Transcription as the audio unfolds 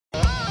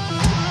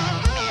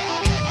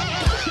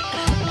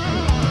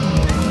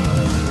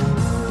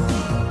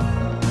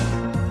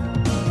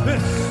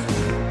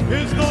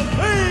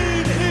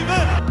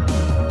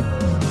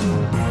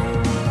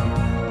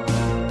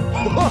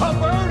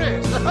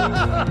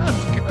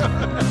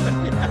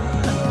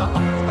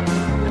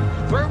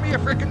Throw me a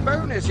frickin'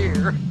 bonus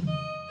here.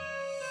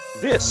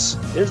 This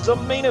is the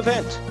Main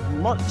Event,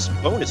 Mark's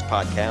bonus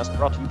podcast,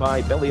 brought to you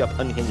by Belly Up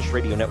Unhinged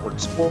Radio Network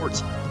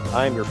Sports.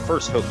 I'm your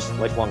first host,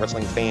 lifelong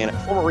wrestling fan,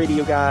 former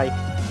radio guy,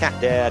 cat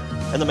dad,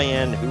 and the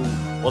man who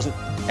wasn't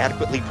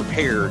adequately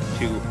prepared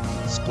to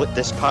split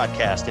this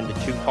podcast into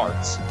two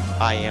parts.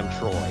 I am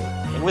Troy.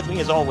 And with me,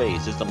 as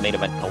always, is the Main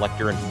Event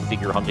collector and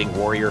figure hunting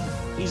warrior.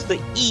 He's the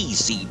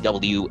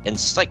ECW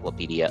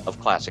Encyclopedia of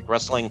Classic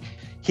Wrestling.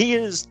 He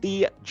is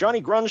the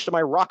Johnny Grunge to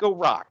my Rocco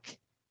Rock.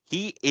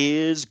 He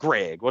is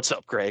Greg. What's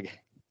up, Greg?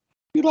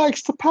 He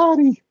likes to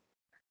party.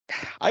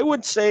 I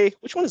would say,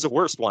 which one is the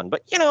worst one?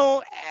 But, can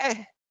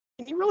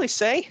you really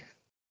say?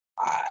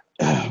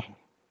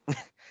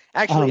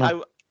 Actually,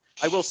 I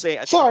will say,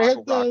 I think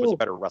Rocco Rock was a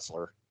better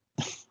wrestler.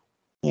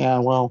 Yeah,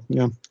 well,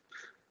 yeah. How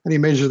do you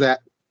measure that?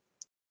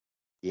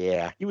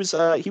 Yeah, he was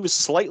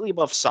slightly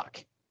above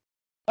Suck.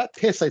 That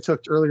piss I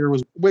took earlier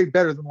was way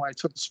better than what I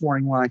took this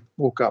morning when I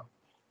woke up.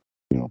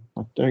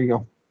 There you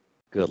go.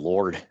 Good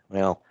Lord.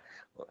 Well,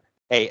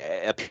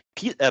 hey,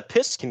 a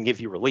piss can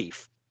give you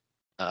relief.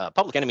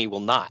 Public Enemy will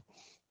not.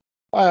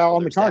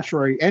 On the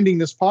contrary, ending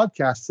this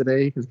podcast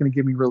today is going to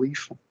give me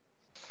relief.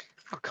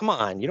 Oh, come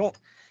on. You don't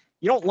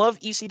love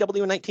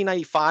ECW in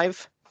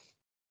 1995?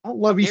 I don't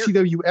love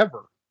ECW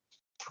ever.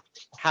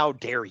 How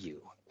dare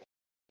you?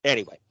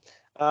 Anyway,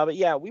 but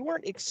yeah, we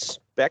weren't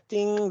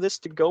expecting this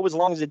to go as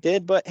long as it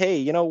did, but hey,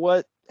 you know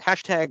what?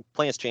 Hashtag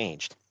plans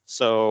changed.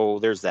 So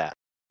there's that.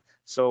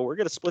 So we're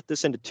going to split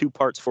this into two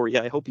parts for you.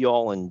 I hope you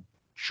all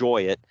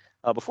enjoy it.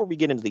 Before we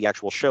get into the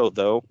actual show,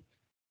 though,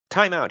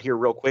 time out here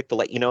real quick to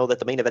let you know that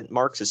the Main Event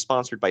Marks is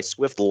sponsored by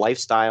Swift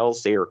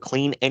Lifestyles. They are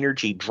clean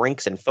energy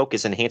drinks and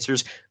focus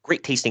enhancers,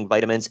 great tasting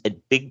vitamins,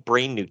 and big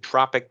brain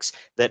nootropics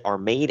that are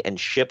made and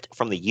shipped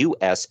from the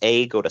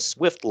USA. Go to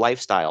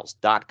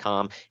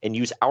swiftlifestyles.com and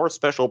use our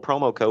special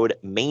promo code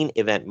Main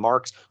Event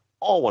Marks,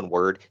 all one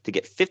word, to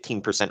get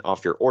 15%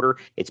 off your order.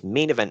 It's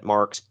Main Event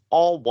Marks,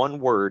 all one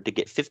word, to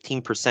get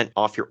 15%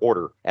 off your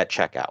order at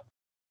checkout.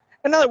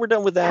 And now that we're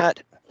done with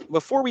that,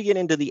 before we get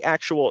into the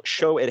actual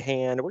show at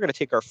hand, we're going to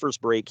take our first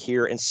break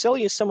here and sell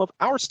you some of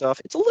our stuff.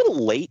 It's a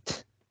little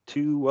late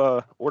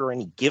to order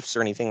any gifts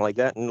or anything like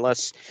that,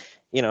 unless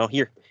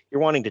you're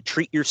wanting to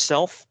treat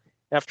yourself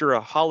after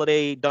a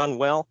holiday done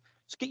well.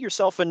 So get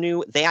yourself a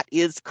new "That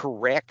Is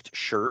Correct"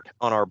 shirt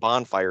on our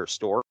Bonfire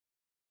store.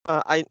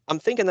 I'm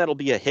thinking that'll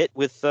be a hit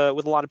with a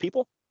lot of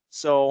people.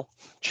 So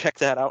check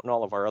that out and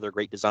all of our other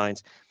great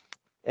designs,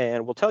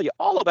 and we'll tell you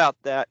all about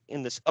that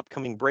in this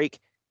upcoming break.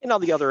 And on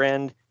the other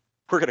end,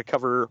 we're going to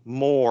cover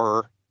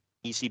more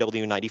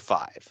ECW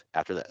 95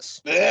 after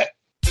this.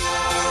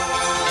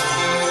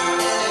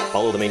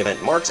 Follow the Main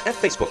Event Marks at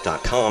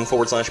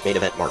facebook.com/Main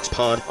Event Marks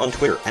Pod, on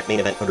Twitter at Main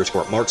Event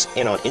 _Marks,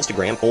 and on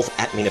Instagram, both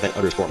at Main Event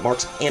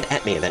 _Marks and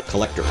at Main Event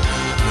Collector.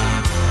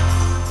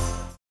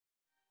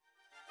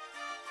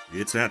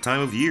 It's that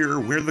time of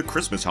year where the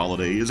Christmas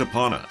holiday is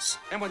upon us.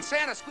 And when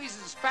Santa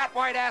squeezes his fat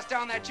white ass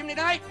down that chimney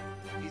tonight,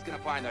 he's gonna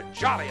find the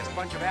jolliest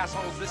bunch of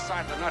assholes this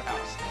side of the nut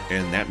house.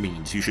 And that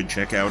means you should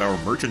check out our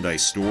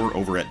merchandise store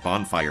over at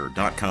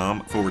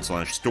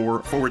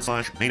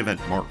bonfire.com/store/Main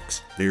Event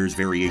Marks. There's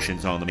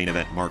variations on the Main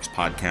Event Marks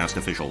podcast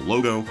official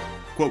logo,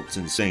 quotes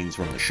and sayings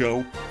from the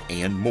show,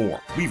 and more.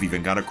 We've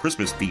even got a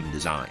Christmas-themed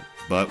design.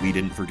 But we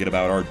didn't forget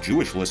about our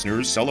Jewish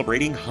listeners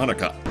celebrating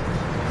Hanukkah.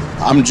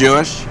 I'm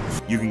Jewish.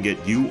 You can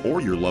get you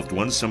or your loved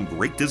ones some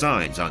great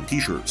designs on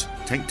t-shirts,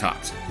 tank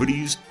tops,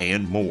 hoodies,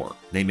 and more.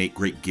 They make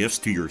great gifts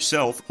to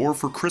yourself or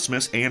for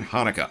Christmas and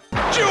Hanukkah.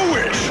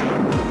 Jewish!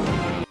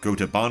 Go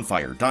to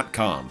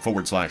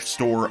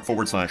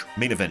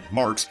bonfire.com/store/Main Event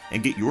Marks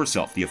and get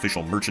yourself the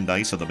official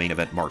merchandise of the Main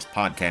Event Marks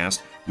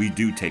podcast. We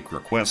do take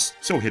requests,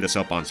 so hit us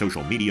up on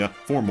social media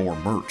for more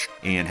merch.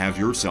 And have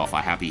yourself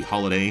a happy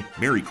holiday,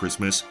 Merry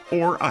Christmas,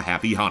 or a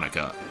happy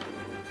Hanukkah.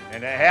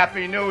 And a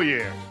Happy New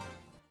Year.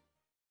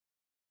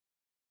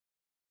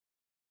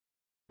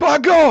 By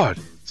God!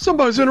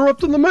 Somebody's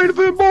interrupting the Main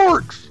Event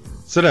Marks!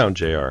 Sit down,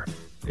 JR.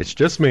 It's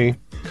just me,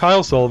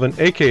 Kyle Sullivan,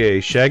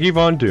 aka Shaggy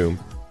Von Doom,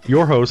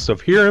 your host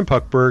of Here in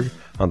Puckburg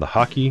on the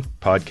Hockey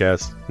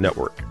Podcast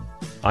Network.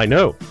 I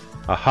know,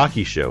 a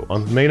hockey show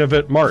on the Main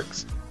Event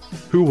Marks.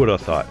 Who would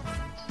have thought?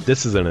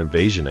 This is an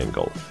invasion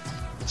angle.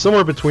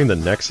 Somewhere between the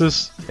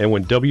Nexus and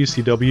when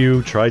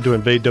WCW tried to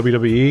invade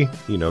WWE,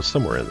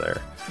 somewhere in there.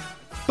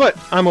 But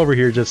I'm over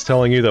here just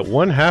telling you that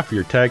one half of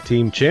your tag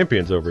team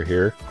champions over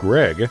here,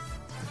 Greg,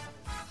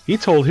 he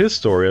told his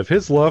story of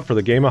his love for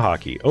the game of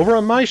hockey over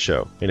on my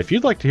show. And if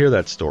you'd like to hear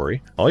that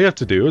story, all you have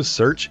to do is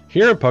search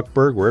Here in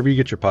Puckburg wherever you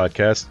get your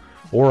podcast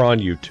or on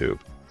YouTube.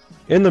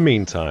 In the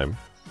meantime,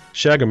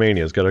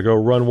 Shagamania's got to go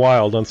run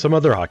wild on some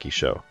other hockey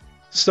show.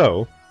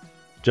 So,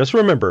 just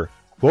remember,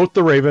 quote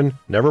the Raven,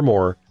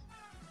 nevermore,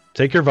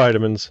 take your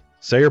vitamins,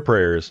 say your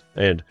prayers,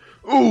 and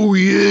oh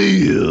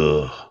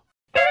yeah!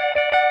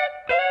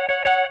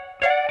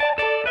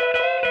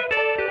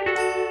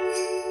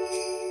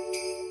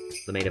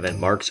 The Main Event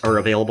Marks are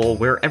available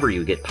wherever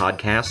you get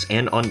podcasts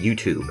and on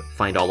YouTube.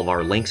 Find all of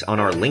our links on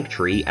our link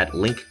tree at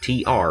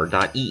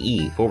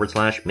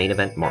linktr.ee/Main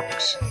Event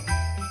Marks.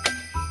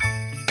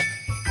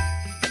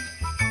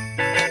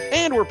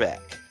 And we're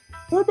back.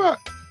 We're back.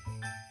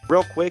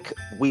 Real quick,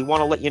 we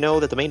want to let you know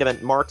that the Main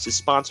Event Marks is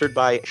sponsored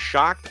by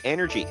Shocked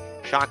Energy.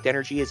 Shocked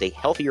Energy is a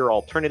healthier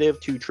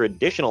alternative to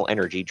traditional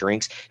energy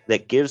drinks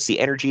that gives the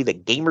energy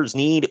that gamers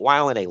need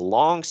while in a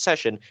long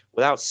session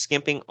without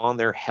skimping on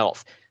their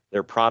health.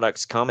 Their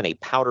products come in a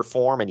powder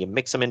form and you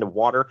mix them into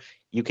water.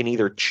 You can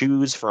either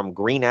choose from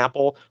green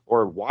apple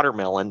or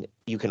watermelon.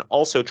 You can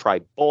also try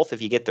both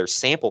if you get their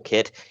sample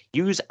kit.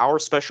 Use our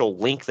special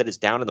link that is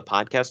down in the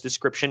podcast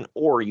description,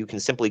 or you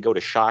can simply go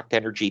to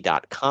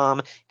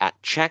shockedenergy.com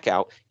at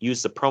checkout.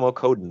 Use the promo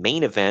code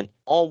MAINEVENT,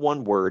 all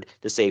one word,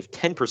 to save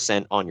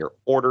 10% on your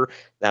order.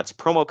 That's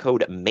promo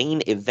code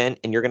MAINEVENT,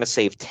 and you're going to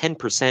save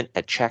 10%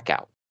 at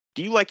checkout.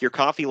 Do you like your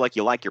coffee like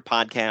you like your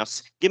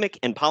podcasts? Gimmick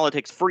and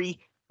politics free?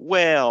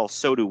 Well,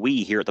 so do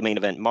we here at the Main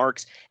Event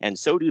Marks, and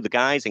so do the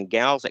guys and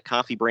gals at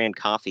Coffee Brand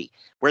Coffee,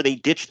 where they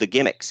ditch the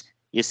gimmicks.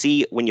 You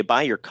see, when you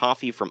buy your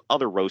coffee from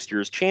other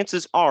roasters,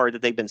 chances are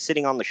that they've been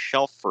sitting on the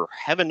shelf for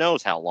heaven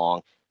knows how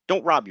long.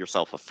 Don't rob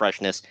yourself of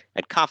freshness.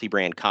 At Coffee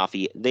Brand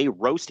Coffee, they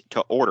roast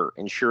to order,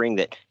 ensuring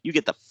that you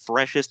get the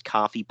freshest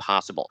coffee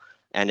possible.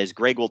 And as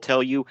Greg will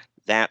tell you,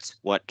 that's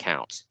what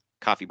counts.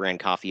 Coffee Brand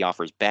Coffee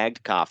offers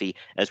bagged coffee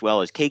as well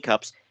as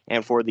K-Cups,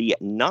 and for the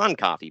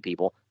non-coffee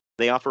people,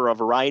 they offer a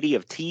variety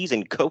of teas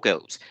and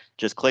cocos.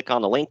 Just click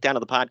on the link down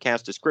in the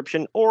podcast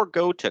description or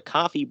go to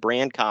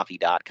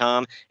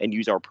coffeebrandcoffee.com and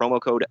use our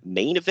promo code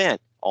MAINEVENT,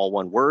 all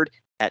one word,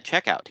 at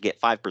checkout to get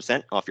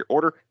 5% off your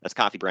order. That's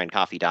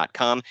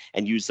coffeebrandcoffee.com,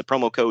 and use the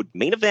promo code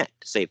MAINEVENT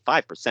to save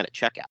 5% at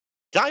checkout.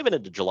 Diving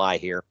into July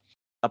here,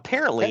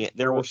 apparently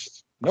there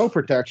was no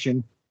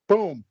protection.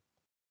 Boom.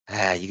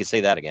 You could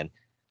say that again.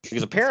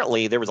 Because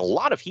apparently there was a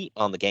lot of heat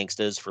on the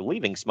Gangstas for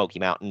leaving Smoky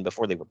Mountain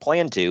before they were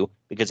planned to,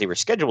 because they were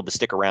scheduled to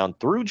stick around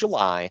through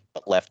July,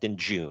 but left in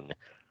June.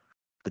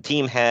 The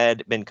team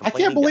had been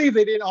complaining. I can't believe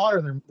they didn't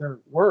honor their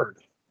word.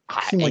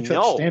 They seem like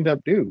such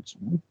stand-up dudes.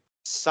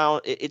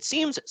 So it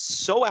seems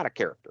so out of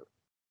character.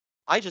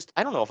 I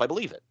don't know if I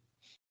believe it.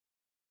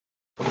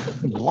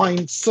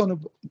 Blind son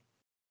of...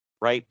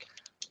 Right?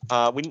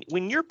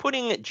 When you're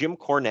putting Jim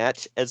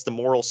Cornette as the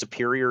moral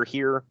superior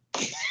here,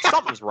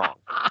 something's wrong.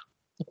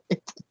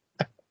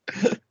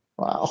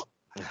 Wow.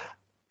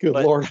 Good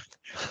Lord.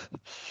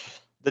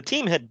 The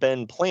team had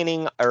been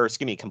complaining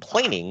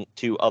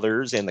to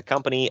others in the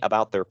company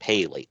about their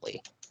pay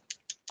lately.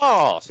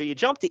 Oh, so you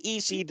jumped to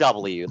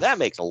ECW. That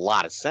makes a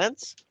lot of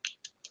sense.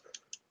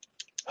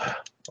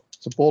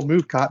 It's a bold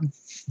move, Cotton.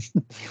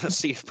 Let's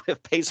see if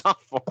it pays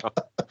off for him.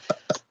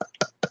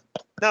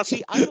 Now,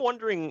 see, I'm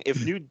wondering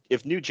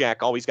if New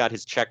Jack always got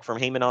his check from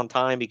Heyman on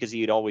time because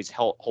he'd always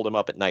hold him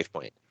up at knife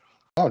point.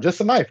 Oh,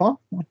 just a knife, huh?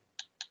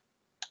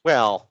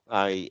 Well,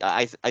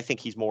 I think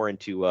he's more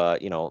into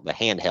the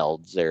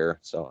handhelds there.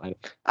 So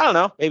I don't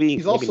know. Maybe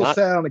he's also not.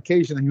 said on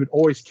occasion that he would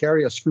always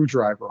carry a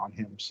screwdriver on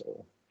him.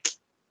 So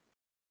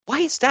why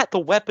is that the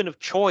weapon of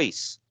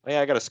choice?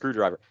 Yeah, I got a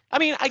screwdriver. I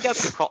mean, I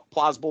guess for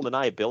plausible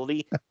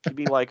deniability, you'd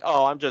be like,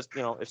 oh, I'm just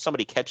if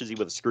somebody catches you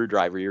with a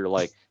screwdriver, you're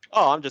like,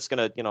 oh, I'm just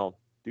gonna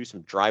do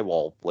some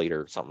drywall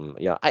later or something.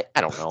 Yeah, I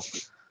don't know.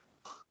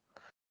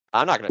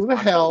 I'm not gonna. Who the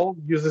hell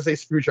uses a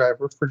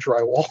screwdriver for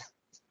drywall?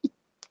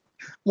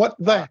 What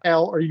the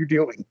hell are you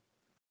doing?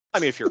 I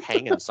mean, if you're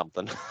hanging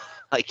something,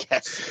 I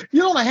guess.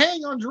 You don't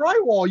hang on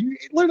drywall. You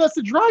learn that's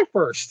to dry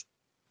first.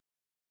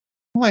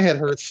 My head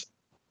hurts.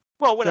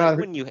 Well,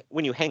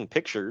 when you hang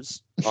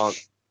pictures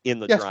in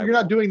the drywall. You're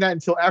not doing that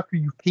until after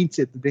you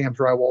painted the damn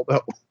drywall,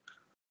 though.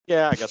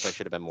 Yeah, I guess I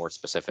should have been more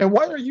specific. And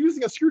why are you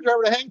using a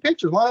screwdriver to hang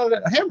pictures? Why not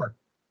a hammer?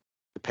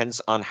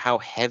 Depends on how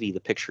heavy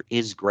the picture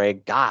is,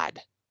 Greg. God.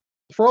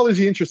 For all those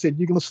you interested,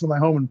 you can listen to my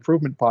home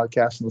improvement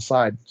podcast on the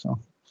side. So.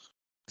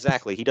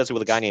 Exactly. He does it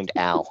with a guy named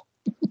Al.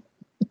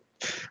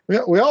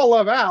 We all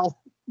love Al.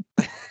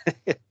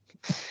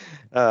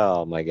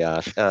 Oh, my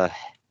gosh.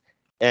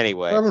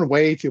 Anyway. We're having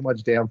way too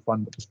much damn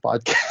fun with this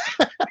podcast.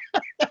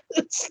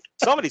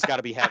 Somebody's got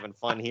to be having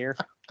fun here.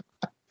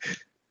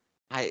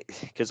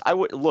 Because I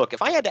would look,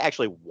 if I had to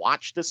actually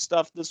watch this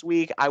stuff this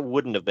week, I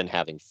wouldn't have been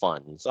having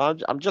fun. So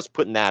I'm just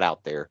putting that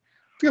out there.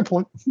 Good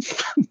point.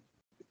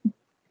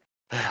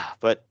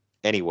 But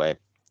anyway,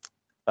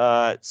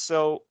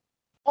 so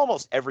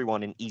almost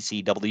everyone in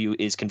ECW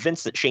is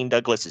convinced that Shane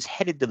Douglas is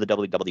headed to the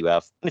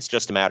WWF, and it's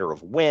just a matter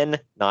of when,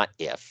 not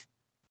if.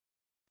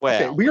 Well,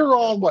 okay, we are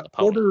on what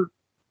quarter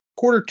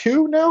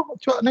two now?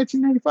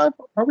 1995?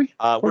 Are we?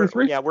 Quarter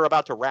three? Yeah, we're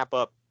about to wrap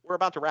up. We're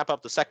about to wrap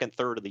up the second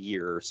third of the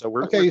year, so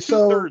we're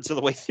 2/3 of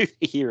the way through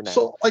the year now.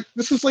 So,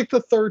 this is like the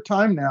third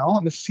time now,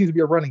 and this seems to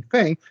be a running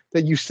thing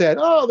that you said,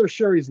 "Oh, they're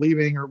sure he's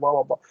leaving," or blah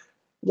blah blah.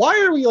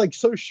 Why are we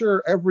so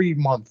sure every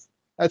month?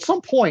 At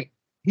some point,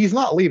 he's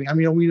not leaving. I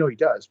mean, we know he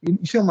does. You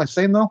see what I'm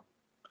saying, though?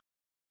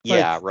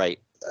 Yeah, right.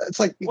 It's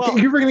like,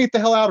 you're going to get the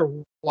hell out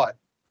or what?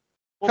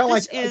 Well,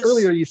 kind of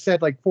earlier you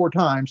said 4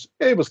 times,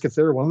 it was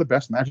considered one of the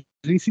best matches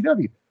in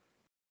ECW.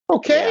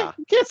 Okay, Yeah.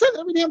 you can't say that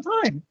every damn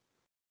time.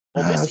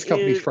 Well, This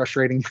company's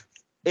frustrating.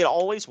 It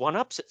always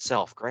one-ups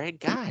itself, Greg.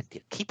 God,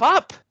 keep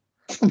up.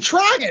 I'm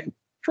trying.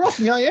 Trust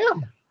me, I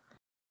am.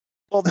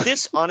 Well,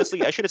 this,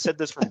 honestly, I should have said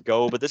this from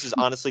go, but this is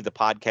honestly the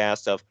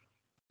podcast of,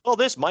 well,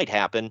 this might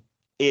happen.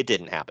 It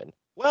didn't happen.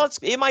 Well,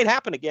 it might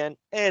happen again.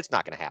 It's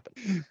not going to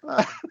happen.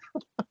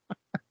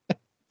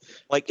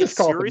 Like, Just it's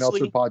call it the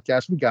seriously... Meltzer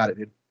podcast. We got it,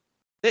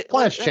 dude.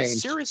 Plans changed.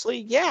 Seriously,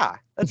 yeah.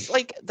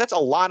 That's a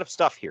lot of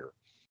stuff here.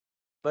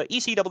 But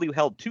ECW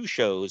held 2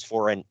 shows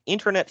for an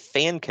internet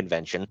fan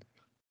convention.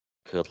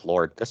 Good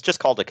Lord. That's just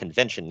called a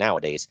convention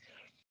nowadays.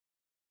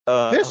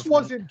 This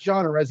wasn't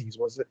John Arezzi's,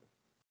 was it?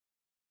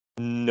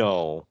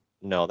 No,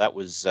 that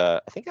was I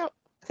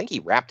think he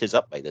wrapped his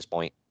up by this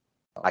point.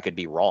 I could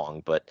be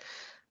wrong, but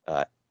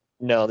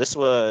no, this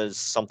was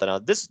something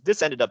else.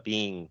 This ended up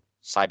being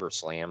Cyber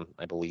Slam,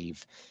 I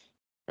believe.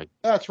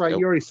 That's right.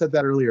 You already said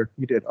that earlier.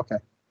 You did. Okay.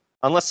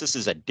 Unless this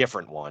is a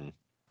different one.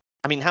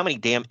 I mean, how many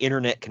damn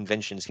internet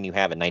conventions can you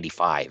have in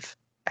 95?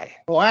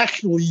 Well,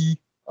 actually,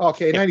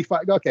 okay,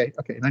 95. Okay,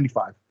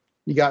 95.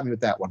 You got me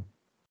with that one.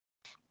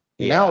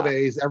 Yeah.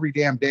 Nowadays, every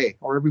damn day,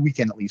 or every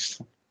weekend at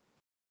least.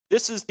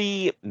 This is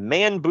the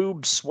Man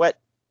Boob Sweat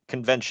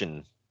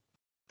Convention.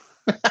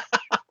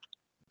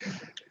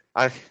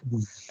 I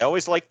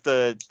always liked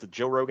the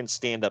Joe Rogan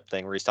stand-up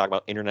thing where he's talking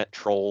about internet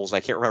trolls. I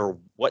can't remember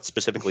what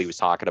specifically he was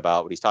talking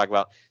about, but he's talking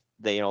about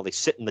they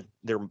sit in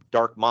their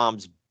dark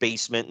mom's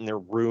basement in their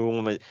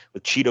room with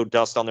Cheeto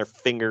dust on their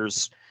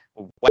fingers,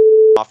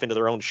 off into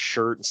their own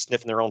shirt and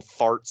sniffing their own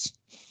farts.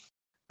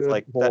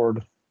 Good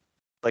Lord.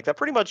 That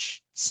pretty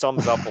much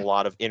sums up a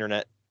lot of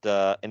internet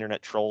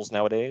trolls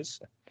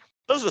nowadays.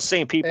 Those are the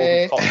same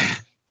people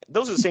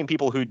those are the same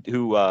people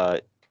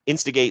who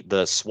instigate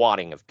the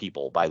swatting of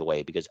people, by the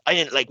way, because I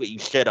didn't like what you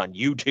said on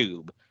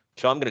YouTube,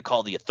 so I'm going to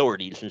call the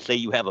authorities and say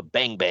you have a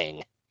bang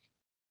bang.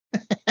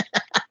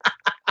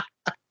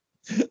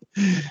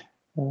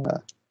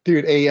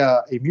 Dude,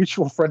 a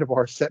mutual friend of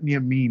ours sent me a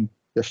meme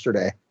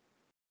yesterday.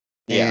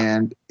 Yeah.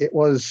 And it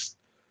was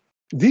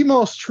the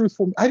most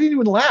truthful. I didn't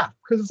even laugh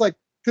because it's like,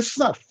 this is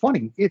not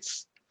funny.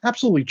 It's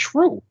absolutely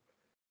true.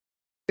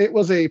 It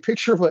was a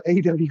picture of an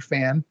AEW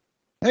fan.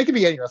 And it could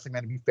be any wrestling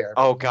man, to be fair.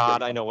 Oh,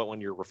 God, I know what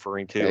one you're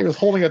referring to. He was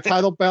holding a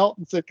title belt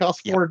and said it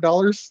costs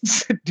 $400.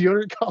 Said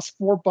deodorant costs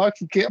 $4.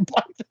 You can't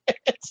buy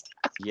that.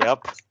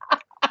 Yep.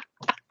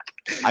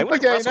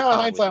 Okay, now in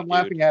hindsight, I'm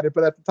laughing at it,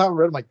 but at the time I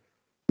read it, I'm like,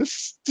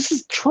 this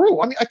is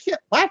true. I mean, I can't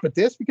laugh at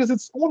this because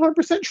it's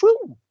 100%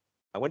 true.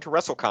 I went to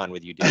WrestleCon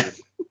with you, dude.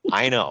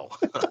 I know.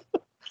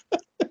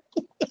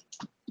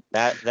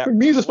 that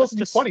memes are supposed to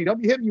be funny.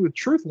 Don't be hitting me with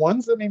truth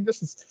ones. I mean,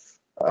 this is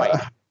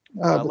right.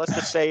 Let's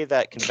just say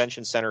that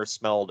convention center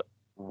smelled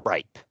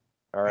ripe.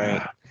 All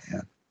right.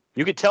 Yeah.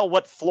 You could tell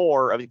what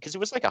floor, because it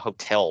was like a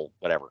hotel,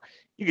 whatever.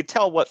 You could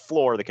tell what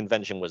floor the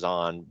convention was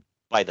on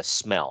by the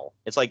smell.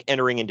 It's like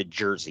entering into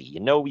Jersey. You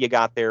know you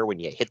got there when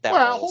you hit that.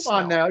 Well, hold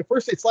on now.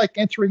 First, it's like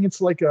entering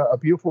into like a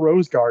beautiful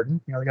rose garden.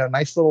 You know, they got a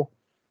nice little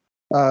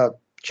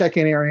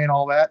check-in area and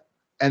all that,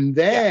 and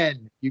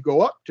then you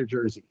go up to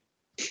Jersey.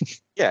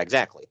 Yeah,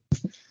 exactly.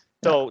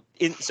 So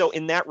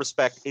in that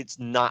respect, it's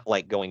not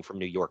like going from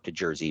New York to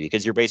Jersey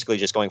because you're basically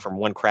just going from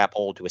one crap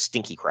hole to a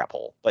stinky crap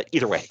hole. But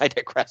either way, I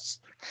digress.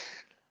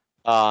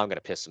 I'm going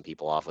to piss some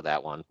people off with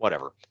that one.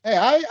 Whatever. Hey,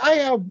 I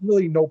have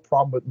really no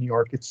problem with New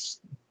York. It's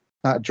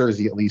not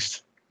Jersey, at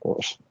least, of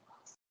course.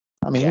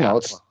 I mean, you know,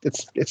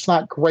 it's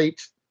not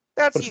great,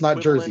 but it's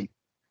not Jersey.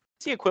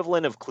 It's the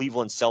equivalent of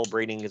Cleveland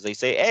celebrating because they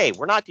say, hey,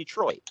 we're not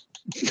Detroit.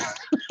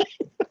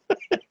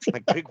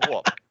 Like big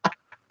whoop.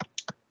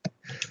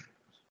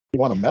 You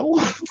want a medal?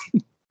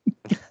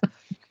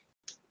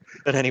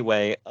 But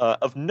anyway,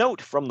 of note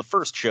from the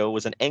first show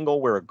was an angle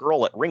where a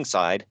girl at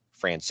ringside,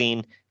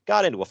 Francine,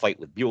 got into a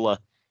fight with Beulah.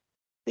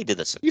 They did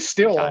this. He's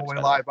still all the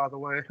way live, by the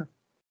way.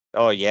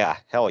 Oh, yeah.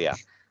 Hell yeah.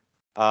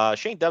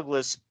 Shane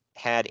Douglas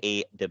had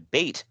a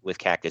debate with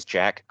Cactus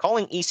Jack,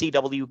 calling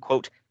ECW,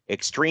 quote,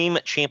 extreme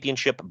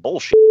championship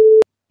bullshit.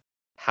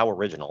 How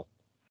original.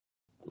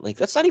 Like,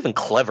 that's not even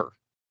clever.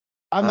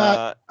 I'm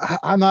not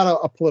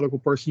a political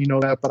person, you know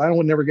that, but I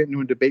would never get into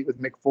a debate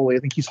with Mick Foley. I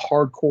think he's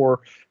hardcore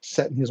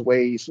set in his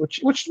ways,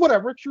 which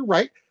whatever, you're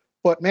right.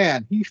 But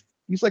man, he's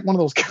like one of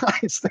those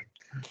guys that,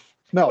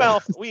 no.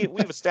 Well,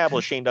 we've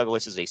established Shane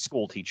Douglas is a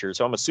school teacher,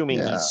 so I'm assuming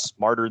he's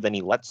smarter than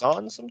he lets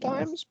on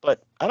sometimes,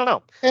 but I don't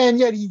know. And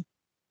yet he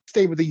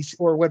stayed with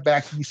or went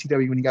back to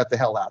ECW when he got the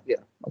hell out. Yeah.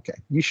 Okay.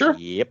 You sure?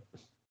 Yep.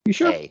 You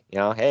sure? Hey,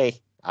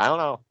 I don't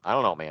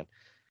know, man.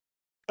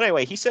 But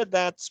anyway, he said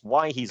that's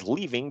why he's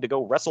leaving to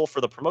go wrestle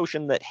for the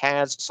promotion that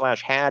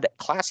has/had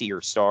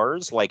classier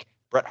stars like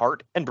Bret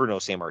Hart and Bruno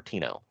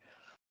Sammartino.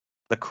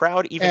 The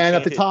crowd even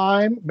at the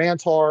time,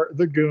 Mantar,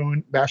 the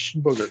Goon,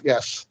 Bastion Booger.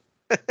 Yes.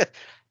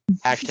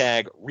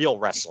 Hashtag real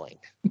wrestling.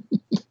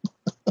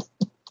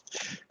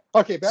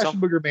 Okay,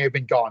 Bastion Booger may have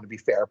been gone, to be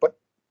fair, but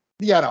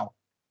the other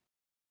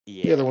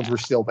ones were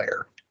still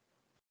there.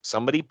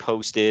 Somebody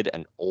posted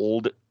an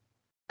old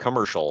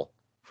commercial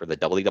for the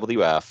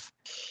WWF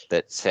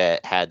that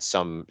had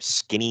some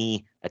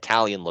skinny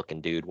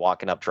Italian-looking dude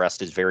walking up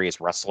dressed as various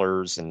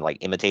wrestlers and like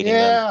imitating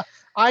them. Yeah,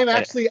 I'm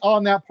actually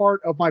on that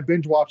part of my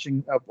binge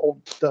watching of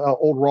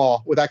old Raw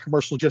where that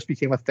commercial just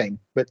became a thing.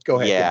 But go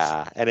ahead.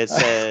 Yeah, yes. and it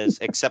says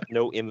except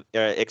no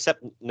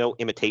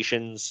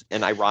imitations,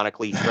 and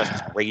ironically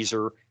dressed as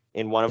Razor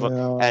in one of them.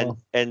 Yeah.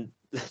 And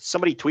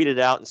somebody tweeted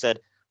out and said,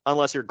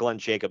 "Unless you're Glenn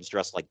Jacobs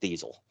dressed like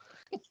Diesel."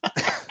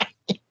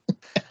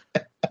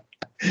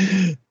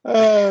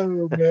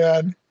 Oh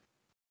man.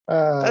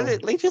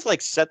 They just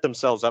like set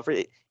themselves up for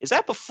it. Is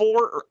that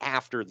before or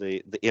after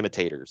the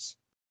imitators?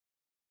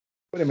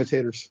 What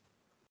imitators?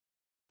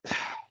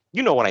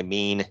 You know what I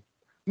mean.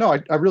 No,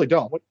 I really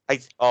don't. What?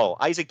 Isaac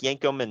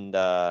Yankem and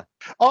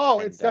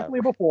It's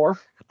definitely before.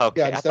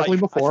 Okay, Yeah, it's definitely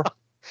before.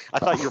 I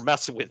thought you were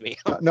messing with me.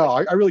 No,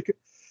 I really could.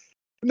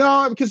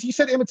 No, because you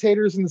said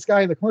imitators and this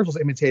guy in the commercial's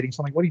imitating.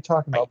 So I'm like, what are you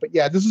talking about? But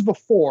yeah, this is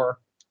before.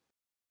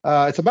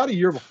 It's about a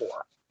year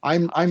before.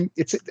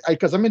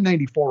 Because I'm in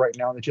 94 right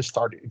now and it just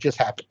started. It just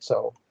happened.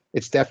 So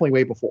it's definitely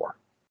way before.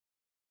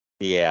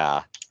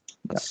 Yeah.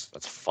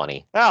 That's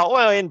funny. Oh,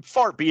 well, and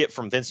far be it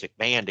from Vince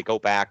McMahon to go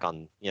back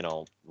on,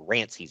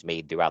 rants he's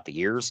made throughout the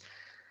years.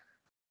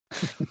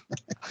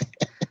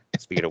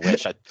 Speaking of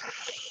which,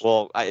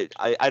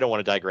 I don't want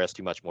to digress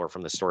too much more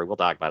from the story. We'll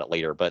talk about it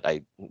later, but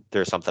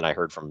there's something I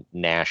heard from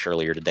Nash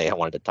earlier today I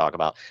wanted to talk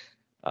about.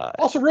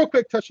 Also, real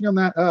quick, touching on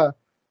that,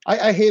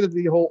 I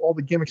hated all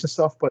the gimmicks and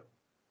stuff, but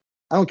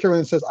I don't care when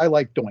it says I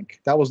like Doink.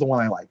 That was the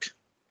one I liked.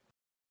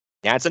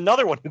 Yeah, it's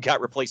another one who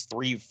got replaced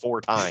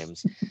 3-4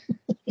 times.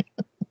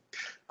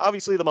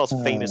 Obviously, the most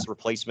famous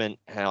replacement.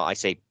 I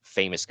say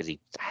famous because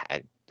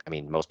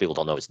most people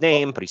don't know his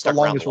name, but he stuck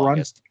around the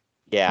longest.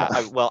 Yeah,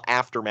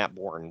 after Matt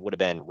Bourne would have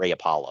been Ray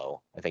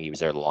Apollo. I think he was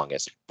there the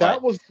longest.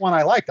 That was the one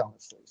I liked,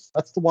 honestly.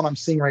 That's the one I'm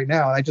seeing right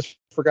now, and I just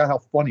forgot how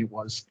funny it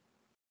was.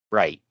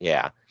 Right,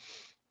 yeah.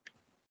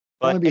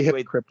 I want to be a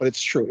hypocrite, but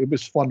it's true. It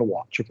was fun to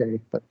watch,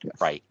 okay? But yes.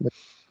 Right.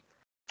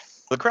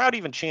 The crowd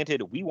even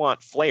chanted, "We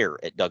want Flair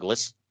at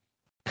Douglas."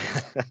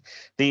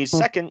 The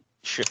second...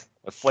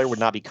 Flair would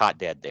not be caught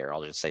dead there.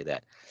 I'll just say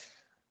that.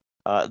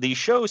 The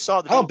show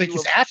saw the... I don't think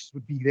his ashes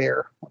would be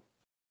there.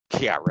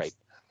 Yeah, right.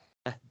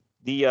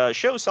 The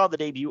show saw the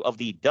debut of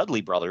the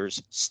Dudley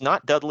brothers,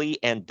 Snot Dudley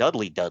and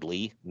Dudley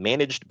Dudley,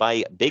 managed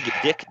by Big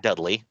Dick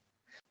Dudley.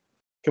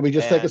 Can we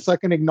just take a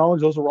second and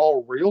acknowledge those are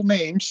all real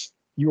names?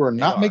 You are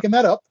not making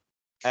that up.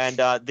 And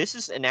this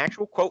is an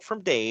actual quote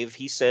from Dave.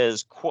 He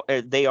says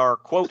they are,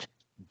 quote,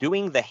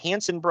 doing the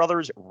Hanson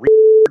brothers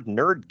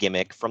nerd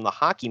gimmick from the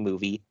hockey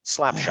movie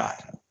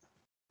Slapshot.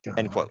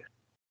 End quote.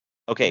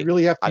 Okay. You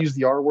really have to use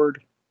the R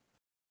word?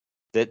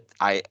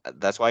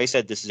 That's why I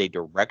said this is a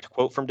direct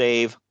quote from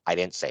Dave. I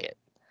didn't say it.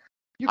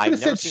 You could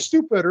have said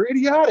stupid or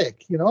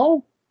idiotic,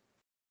 In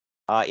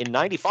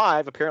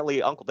 95,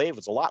 apparently Uncle Dave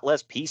was a lot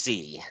less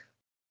PC.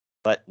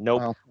 But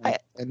nope.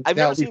 And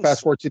now we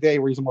fast forward today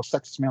where he's the most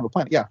sexist man on the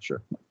planet. Yeah,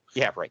 sure.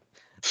 Yeah, right.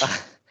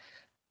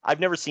 I've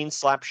never seen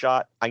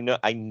Slapshot.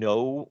 I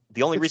know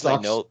the only reason I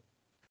know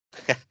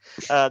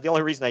the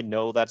only reason I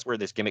know that's where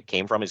this gimmick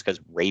came from is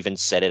because Raven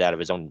said it out of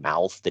his own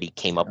mouth that he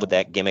came up with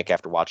that gimmick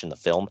after watching the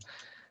film.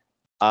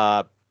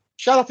 Shout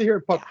out to here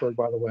at Puckberg,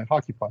 by the way,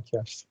 hockey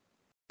podcast.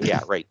 Yeah,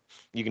 right.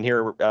 You can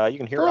hear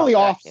early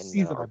off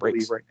season, I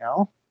believe, right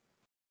now.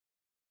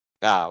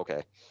 Ah,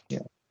 okay. Yeah.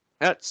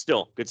 That's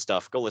still good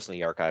stuff. Go listen to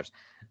the archives.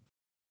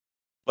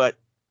 But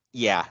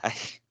yeah,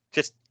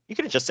 you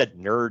could have just said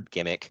nerd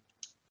gimmick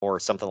or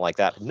something like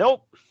that.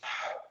 Nope.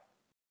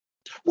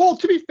 Well,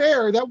 to be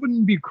fair, that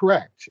wouldn't be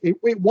correct. It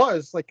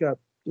was like a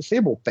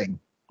disabled thing,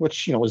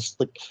 which was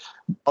like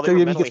they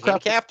were mentally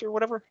handicapped or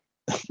whatever.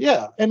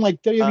 Yeah, and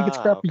like WWE gets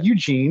crap for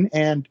Eugene,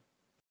 and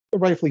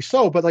rightfully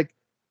so. But like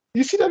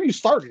WCW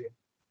started it,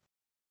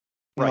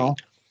 right?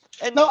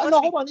 And no,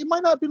 hold on. It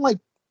might not have been like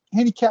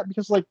handicapped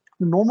because like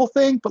the normal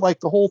thing, but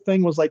like the whole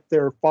thing was like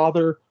their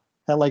father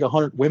had like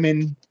 100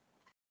 women,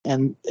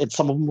 and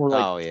some of them were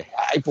like,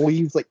 I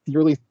believe like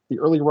the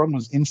early run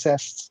was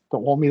incest.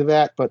 Don't hold me to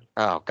that, but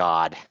oh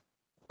god,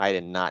 I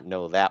did not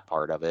know that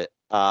part of it.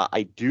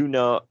 I do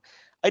know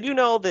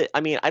that. I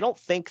mean, I don't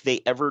think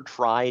they ever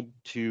tried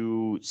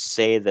to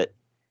say that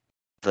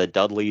the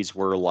Dudleys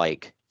were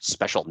like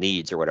special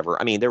needs or whatever.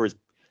 I mean, there was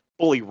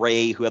Bully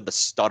Ray who had the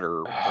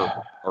stutter,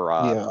 or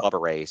Bubba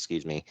Ray,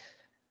 excuse me.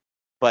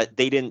 But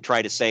they didn't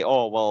try to say,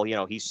 oh, well,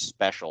 he's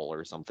special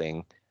or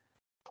something.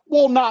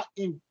 Well, not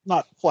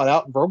flat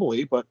out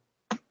verbally, but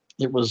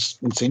it was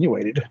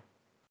insinuated.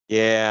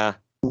 Yeah.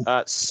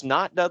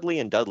 Snot Dudley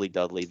and Dudley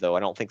Dudley, though,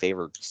 I don't think they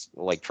ever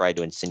like tried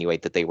to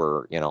insinuate that they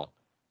were,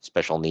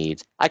 special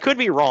needs. I could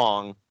be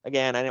wrong.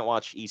 Again, I didn't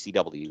watch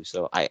ECW,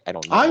 so I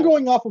don't know. I'm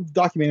going off of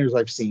documentaries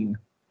I've seen.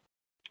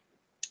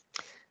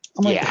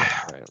 I'm like,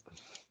 right.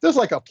 There's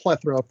like a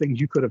plethora of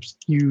things you could have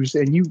used,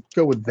 and you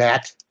go with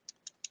that.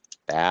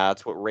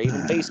 That's what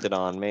Raven based it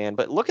on, man.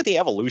 But look at the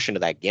evolution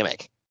of that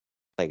gimmick.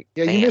 Like,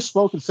 yeah, you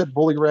misspoke and said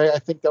Bully Ray. I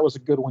think that was a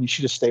good one. You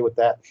should just stay with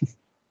that.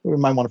 We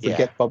might want to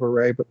forget Bubba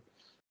Ray, but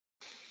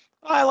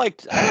I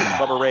liked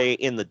Bubba Ray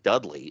in the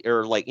Dudley,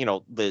 or like, you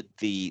know,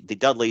 the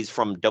Dudleys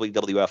from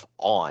WWF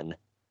on.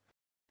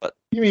 But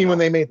You mean when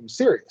they made them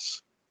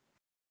serious?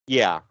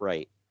 Yeah,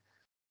 right.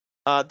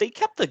 They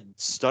kept the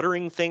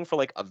stuttering thing for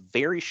like a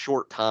very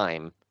short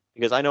time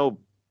because I know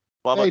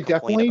Bubba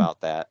complained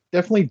about that.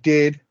 Definitely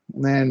did,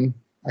 and then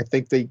I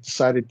think they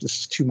decided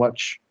this is too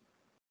much.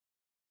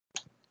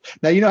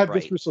 Now, you know, had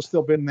Vince Russo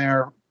still been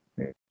there,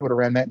 they would have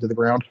ran that into the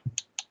ground.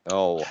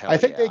 Oh, hell I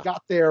think they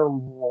got there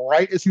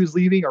right as he was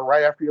leaving or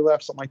right after he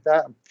left, something like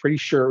that. I'm pretty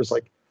sure it was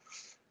like,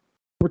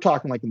 we're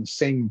talking like in the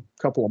same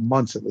couple of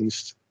months at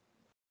least.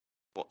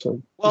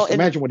 So just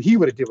imagine what he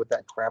would have did with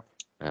that crap.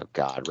 Oh,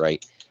 God,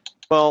 right.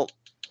 Well,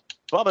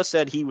 Bubba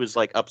said he was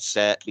like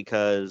upset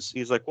because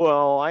he's like,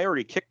 well, I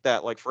already kicked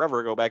that like forever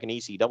ago back in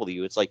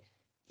ECW. It's like,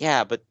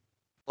 yeah, but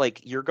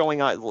like you're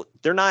going on,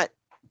 they're not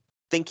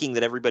thinking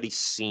that everybody's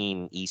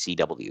seen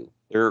ECW.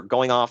 They're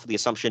going off the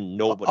assumption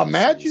nobody.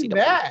 Imagine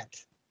that.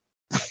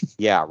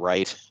 Yeah,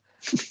 right.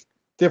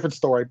 Different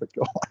story, but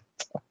go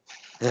on.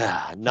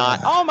 Yeah, not.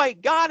 Oh my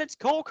God, it's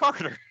Cole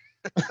Carter.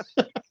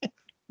 I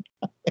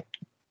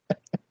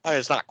mean,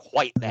 it's not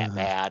quite that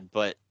bad,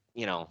 but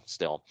you know,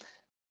 still.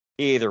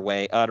 Either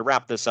way, to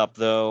wrap this up,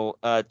 though,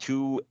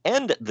 to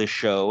end the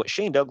show,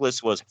 Shane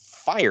Douglas was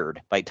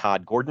fired by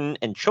Todd Gordon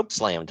and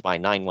chokeslammed by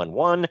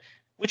 911,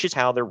 which is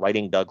how they're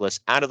writing Douglas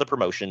out of the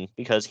promotion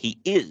because he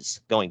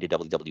is going to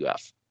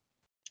WWF.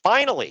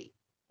 Finally,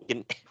 we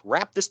can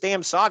wrap this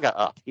damn saga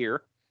up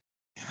here.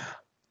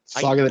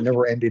 Saga that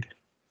never ended.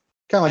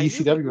 Kind of like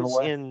ECW in a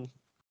way.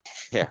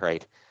 Yeah,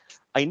 right.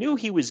 I knew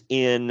he was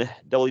in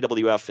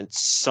WWF at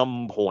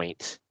some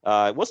point.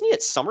 Wasn't he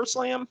at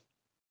SummerSlam?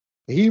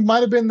 He might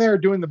have been there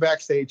doing the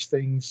backstage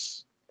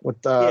things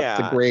with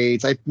the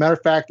grades. Matter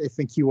of fact, I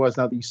think he was,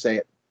 now that you say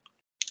it.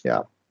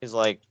 Yeah. He's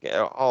like,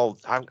 oh,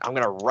 I'm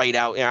going to write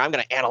out, you know, I'm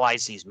going to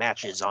analyze these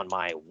matches on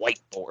my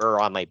whiteboard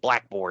or on my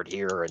blackboard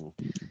here. And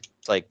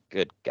it's like,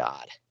 good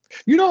God.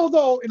 You know,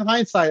 though, in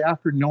hindsight,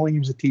 after knowing he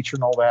was a teacher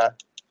and all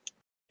that,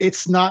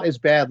 it's not as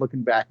bad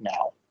looking back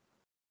now.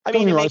 I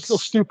mean, it's still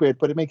stupid,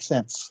 but it makes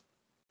sense.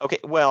 Okay,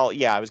 well,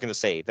 yeah, I was going to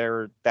say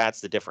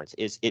that's the difference.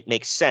 Is it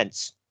makes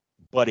sense,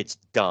 but it's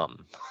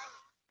dumb.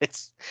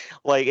 It's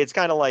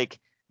kind of like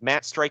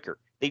Matt Stryker.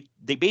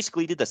 They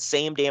basically did the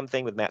same damn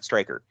thing with Matt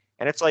Stryker,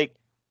 and it's like,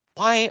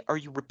 why are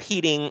you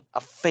repeating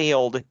a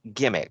failed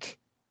gimmick?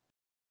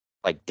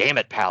 Like, damn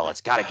it, pal,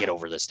 it's got to get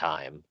over this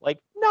time. Like,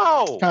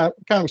 no. Kind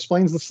of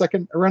explains the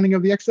second running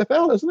of the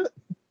XFL, doesn't it?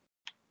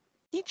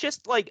 He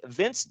just, like,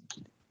 Vince,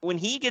 when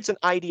he gets an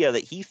idea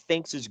that he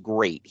thinks is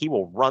great, he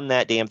will run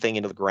that damn thing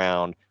into the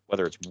ground,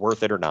 whether it's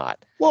worth it or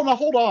not. Well, now,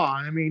 hold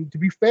on. I mean, to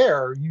be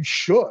fair, you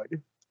should.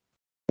 You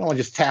don't want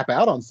to just tap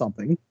out on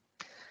something.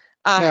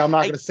 Now, I'm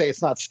not going to say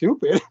it's not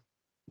stupid. I'm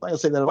not going to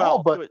say that at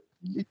all, but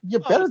you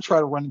better try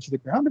to run into the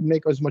ground and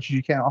make as much as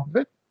you can off of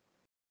it.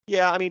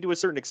 Yeah, I mean, to a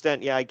certain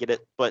extent, yeah, I get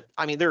it. But,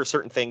 I mean, there are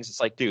certain things,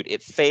 it's like, dude,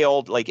 it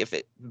failed. Like, if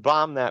it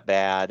bombed that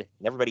bad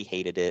and everybody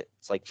hated it,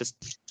 it's like, just,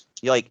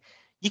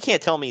 you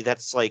can't tell me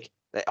that's like,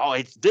 oh,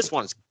 this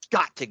one's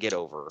got to get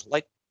over.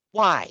 Like,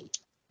 why?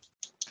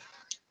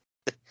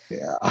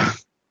 Yeah.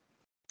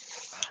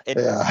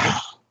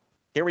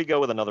 Here we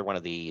go with another one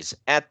of these.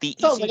 At the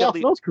ECW... like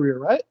Alpha's career,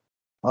 right?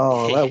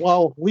 Oh,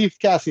 well, Leaf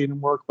Cassie didn't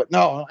work, but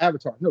no,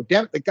 Avatar. No,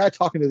 damn it, the guy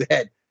talking to the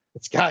head.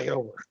 It's got to get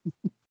over.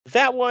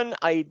 That one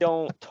I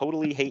don't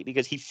totally hate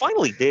because he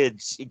finally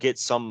did get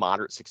some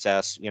moderate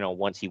success, you know,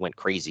 once he went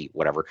crazy,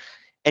 whatever.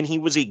 And he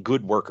was a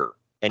good worker.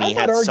 And he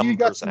had some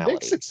personality.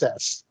 Big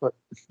success, but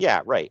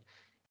yeah, right.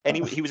 And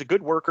he was a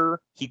good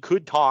worker. He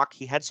could talk.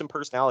 He had some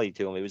personality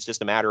to him. It was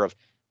just a matter of,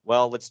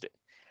 well, let's do.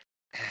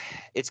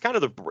 It's kind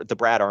of the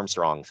Brad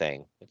Armstrong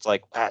thing. It's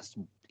like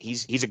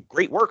he's a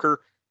great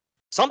worker.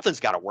 Something's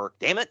got to work.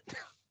 Damn it.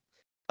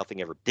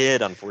 Nothing ever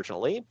did,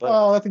 unfortunately. But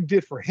well, nothing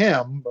did for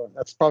him. But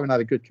that's probably not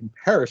a good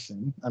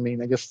comparison. I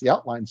mean, I guess the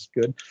outline's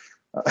good.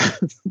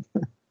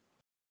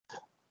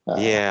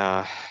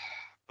 Yeah.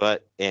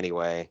 But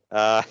anyway,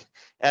 at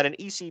an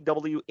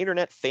ECW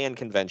Internet Fan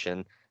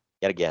Convention,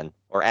 yet again,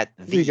 or at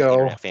the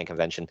Internet Fan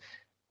Convention,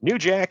 New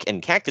Jack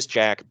and Cactus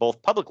Jack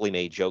both publicly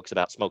made jokes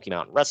about Smoky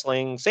Mountain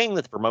Wrestling, saying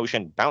that the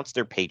promotion bounced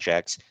their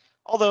paychecks,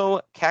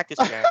 although Cactus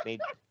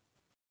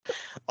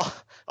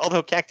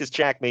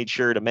Jack made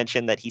sure to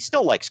mention that he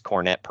still likes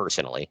Cornette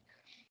personally.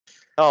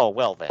 Oh,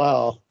 well then.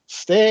 Well,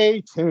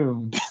 stay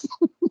tuned.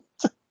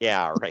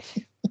 Yeah, right.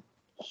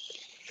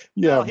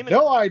 Yeah,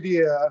 no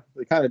idea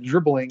the kind of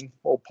dribbling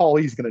old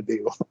Paulie's going to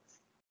do.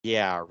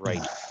 Yeah,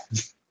 right.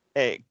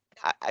 Hey,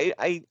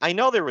 I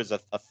know there was a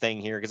thing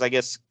here because I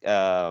guess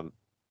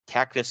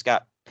Cactus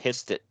got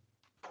pissed at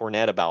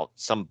Cornette about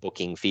some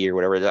booking fee or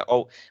whatever.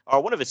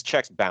 One of his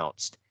checks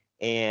bounced,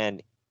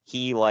 and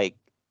he threw a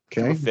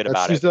fit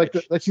about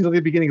it. That's usually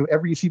the beginning of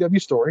every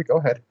ECW story. Go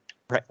ahead.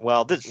 Right.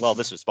 Well, this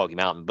was Smoky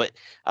Mountain, but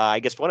I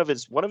guess one of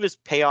his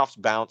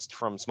payoffs bounced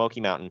from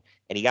Smoky Mountain,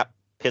 and he got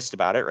pissed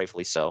about it,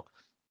 rightfully so.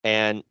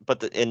 And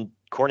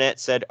Cornette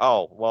said,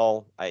 "Oh,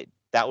 well,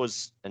 that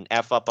was an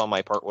F up on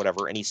my part,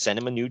 whatever." And he sent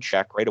him a new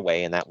check right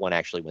away, and that one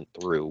actually went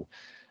through.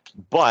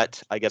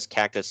 But I guess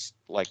Cactus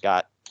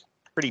got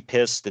pretty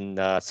pissed and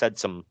said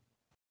some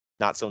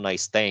not so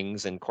nice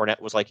things, and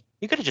Cornette was like,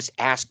 "You could have just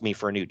asked me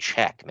for a new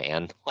check,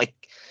 man."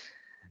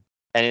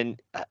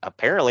 And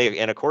apparently,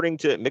 and according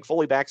to Mick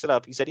Foley backs it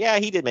up, he said, "Yeah,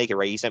 he did make it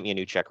right. He sent me a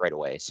new check right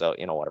away." So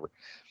whatever.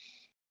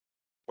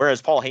 Whereas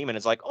Paul Heyman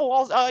is like,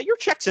 "Oh, your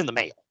check's in the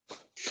mail.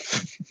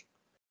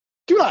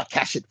 Do not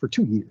cash it for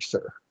 2 years,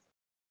 sir."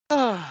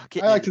 I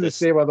like to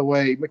say, by the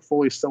way, Mick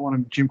Foley is still one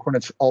of Jim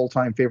Cornette's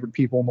all-time favorite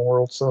people in the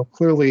world. So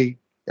clearly,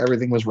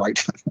 everything was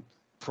right.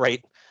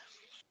 Right.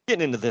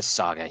 Getting into this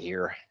saga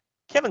here.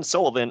 Kevin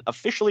Sullivan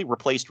officially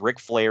replaced Ric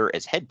Flair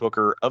as head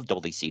booker of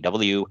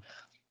WCW.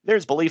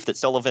 There's belief that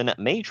Sullivan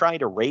may try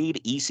to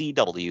raid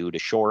ECW to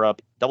shore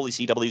up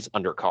WCW's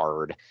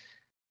undercard.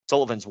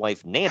 Sullivan's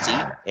wife, Nancy,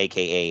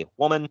 a.k.a.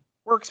 Woman,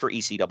 works for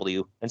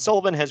ECW, and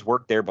Sullivan has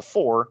worked there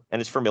before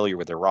and is familiar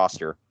with their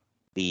roster.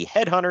 The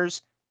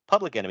Headhunters,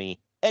 Public Enemy,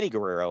 Eddie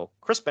Guerrero,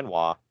 Chris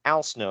Benoit,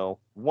 Al Snow,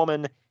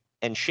 Woman,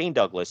 and Shane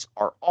Douglas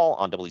are all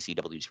on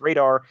WCW's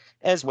radar,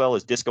 as well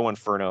as Disco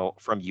Inferno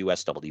from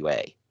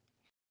USWA.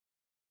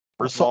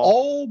 First so of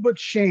all but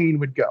Shane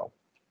would go.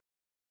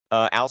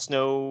 Al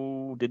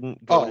Snow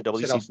didn't go to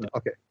WCW.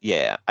 Okay.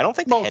 Yeah, I don't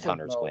think the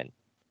Headhunters win.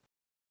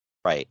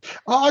 Right.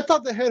 Oh, I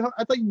thought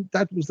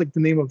that was like the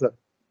name of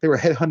they were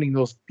headhunting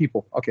those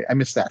people. Okay, I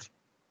missed that.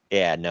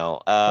 Yeah,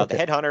 no. Okay.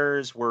 The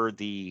Headhunters were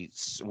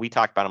we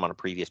talked about them on a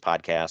previous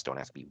podcast. Don't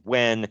ask me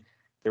when.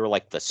 They were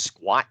like the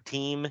SWAT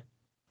team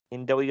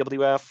in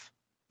WWF.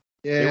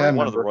 Yeah, they were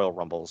one of the Royal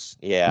Rumbles.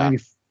 Yeah.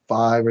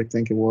 95, I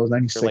think it was.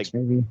 96,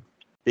 maybe.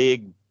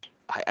 Big.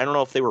 I don't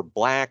know if they were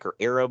black or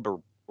Arab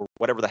or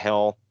whatever the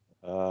hell.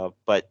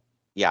 But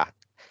yeah.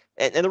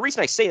 And the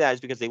reason I say that is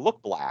because they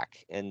look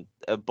black, and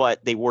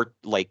but they wore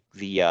like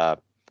the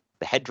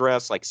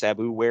headdress like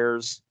Sabu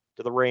wears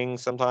to the ring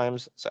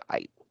sometimes. So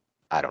I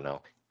don't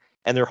know.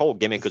 And their whole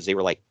gimmick was they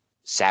were like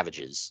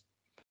savages.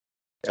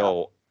 Yeah.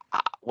 So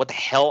what the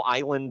hell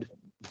island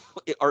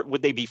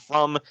would they be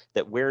from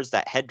that wears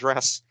that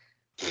headdress?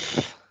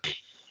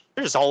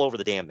 They're just all over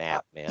the damn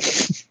map, man.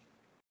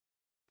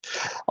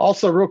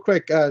 Also, real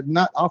quick,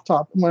 not off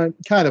top, well,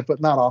 kind of,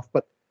 but not off,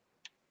 but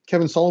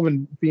Kevin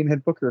Sullivan being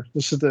head booker.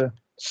 This is the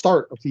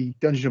start of the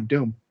Dungeon of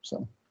Doom.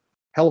 So,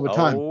 hell of a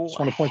time. Just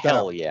want to point that out.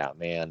 Hell yeah,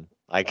 man.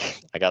 I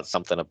got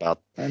something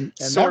about. And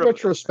that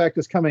retrospect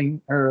is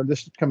coming, or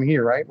this coming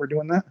year, right? We're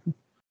doing that.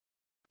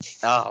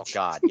 Oh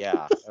God,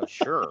 yeah,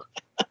 sure.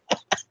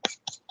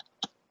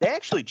 They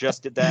actually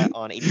just did that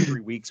on 83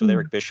 Weeks with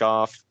Eric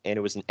Bischoff, and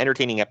it was an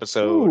entertaining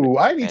episode. Ooh,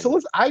 I need to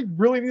listen. I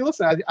really need to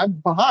listen. I'm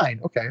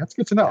behind. Okay, that's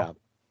good to know. Yeah.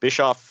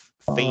 Bischoff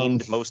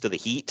feigned most of the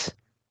heat,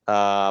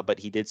 but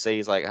he did say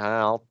he's like,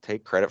 I'll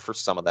take credit for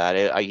some of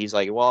that. He's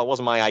like, well, it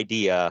wasn't my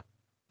idea,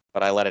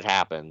 but I let it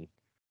happen.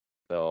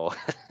 So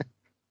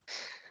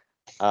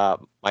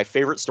my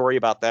favorite story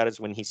about that is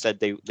when he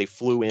said they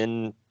flew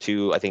in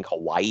to, I think,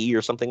 Hawaii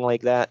or something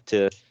like that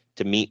to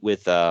meet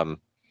with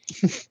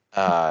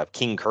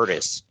King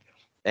Curtis,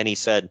 and he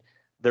said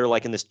they're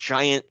like in this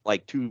giant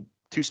like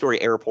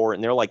two-story airport,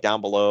 and they're like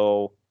down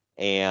below,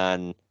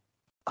 and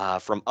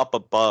from up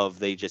above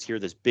they just hear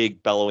this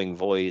big bellowing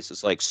voice.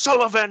 It's like,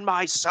 Sullivan,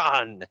 my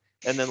son.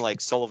 And then like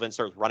Sullivan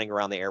starts running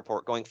around the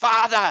airport going,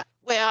 Father,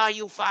 where are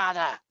you,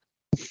 Father?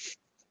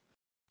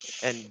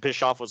 And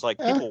Bischoff was like,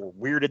 people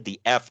were weirded the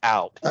F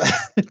out.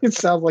 It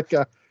sounds like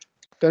a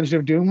Dungeon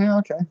of Doom. Yeah,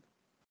 okay.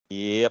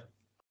 Yep.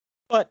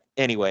 But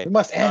anyway, it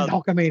must end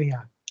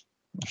Hulkamania.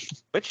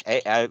 Which,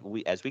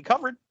 as we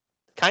covered,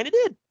 kind of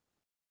did.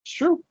 It's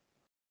true.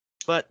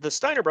 But the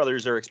Steiner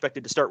brothers are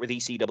expected to start with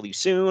ECW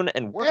soon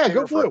and work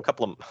there for a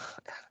couple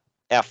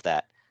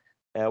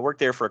of work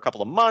there for a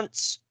couple of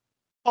months.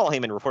 Paul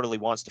Heyman reportedly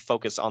wants to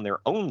focus on their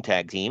own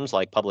tag teams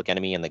like Public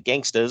Enemy and the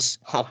Gangstas,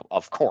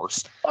 of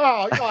course.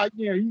 Oh,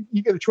 you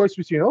get a choice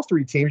between those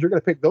three teams. You're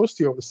going to pick those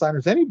two over the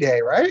Steiners any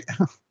day, right?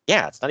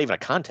 Yeah, it's not even a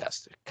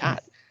contest. God.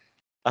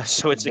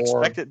 So it's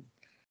expected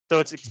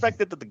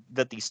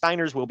that the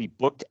Steiners will be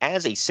booked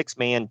as a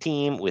six-man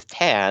team with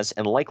Taz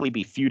and likely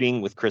be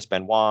feuding with Chris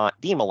Benoit,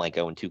 Dean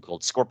Malenko, and Too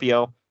Cold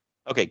Scorpio.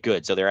 Okay,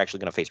 good. So they're actually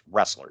going to face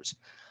wrestlers.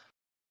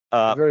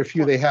 Very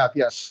few they have,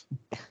 yes.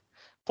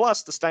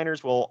 Plus, the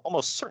Steiners will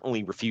almost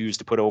certainly refuse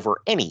to put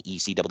over any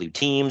ECW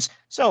teams,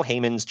 so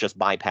Heyman's just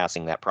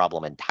bypassing that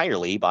problem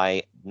entirely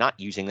by not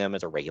using them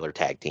as a regular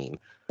tag team.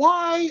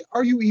 Why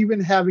are you even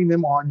having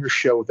them on your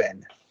show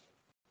then?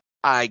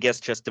 I guess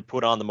just to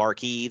put on the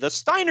marquee, the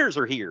Steiners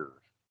are here.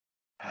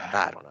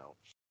 I don't know.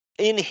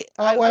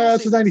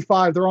 It's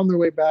 95. They're on their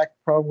way back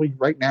probably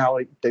right now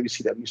at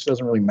WCW, so it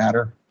doesn't really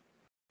matter.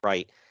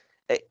 Right.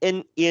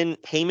 In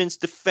Heyman's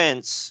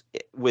defense,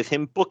 with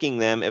him booking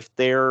them, if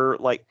they're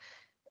like,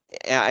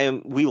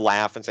 we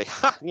laugh and say,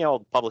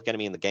 Public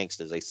Enemy and the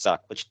Gangstas, they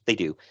suck, which they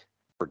do,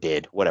 or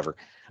did, whatever.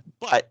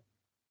 But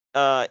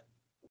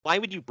why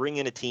would you bring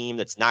in a team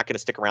that's not going to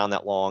stick around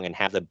that long and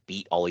have them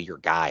beat all of your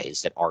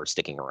guys that are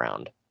sticking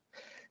around?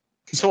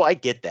 So I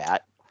get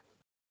that.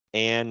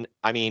 And,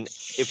 I mean,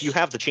 if you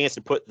have the chance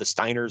to put the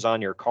Steiners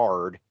on your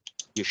card,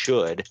 you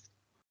should.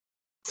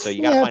 So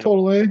you got to find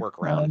a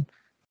workaround.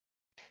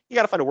 you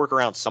got to find a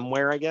workaround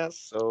somewhere, I guess.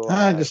 So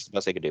that's the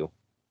best they could do.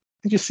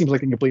 It just seems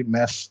like a complete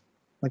mess.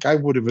 Like, I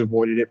would have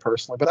avoided it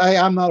personally, but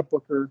I'm not a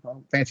booker. I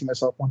don't fancy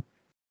myself one.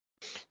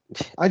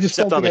 I just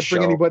don't think I'd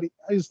bring anybody.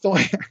 I just don't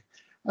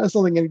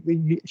think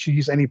anybody should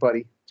use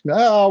anybody.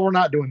 Oh, we're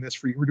not doing this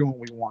for you. We're doing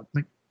what we want.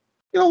 Like,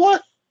 you know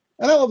what?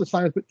 And I love the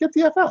science, but get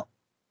the F out.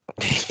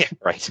 Yeah,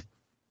 right.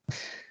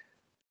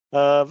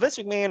 Vince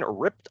McMahon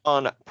ripped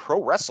on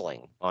pro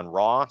wrestling on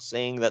Raw,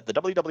 saying that the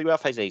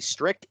WWF has a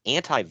strict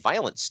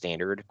anti-violence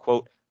standard,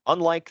 quote,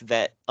 unlike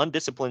that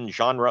undisciplined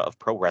genre of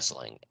pro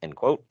wrestling, end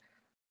quote.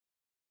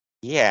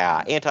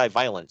 Yeah,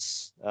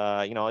 anti-violence.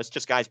 It's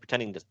just guys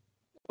pretending to,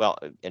 well,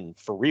 and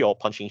for real,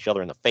 punching each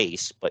other in the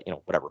face, but,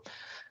 whatever.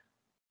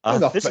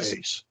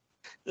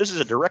 This is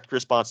a direct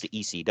response to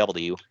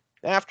ECW.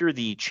 After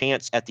the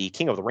chants at the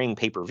King of the Ring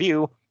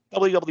pay-per-view,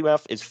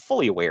 WWF is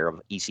fully aware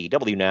of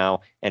ECW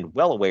now and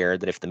well aware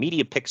that if the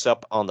media picks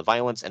up on the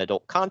violence and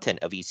adult content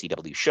of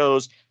ECW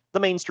shows, the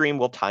mainstream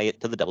will tie it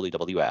to the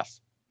WWF.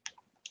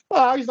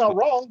 Well, he's not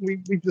wrong.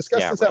 We've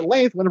discussed this at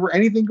length. Whenever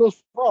anything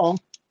goes wrong,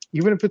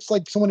 even if it's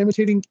like someone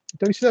imitating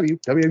WCW,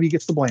 WWE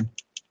gets the blame.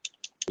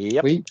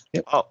 Yep.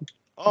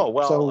 Oh,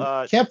 well.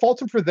 So can't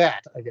fault him for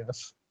that, I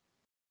guess.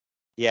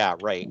 Yeah,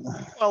 right.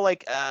 Well,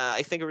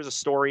 I think there was a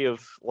story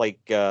of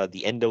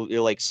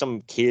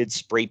some kid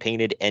spray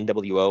painted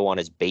NWO on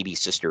his baby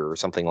sister or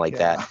something like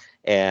that,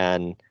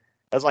 and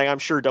I was like, I'm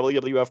sure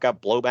WWF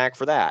got blowback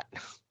for that.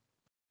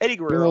 Eddie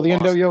Guerrero. The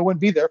NWO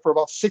wouldn't be there for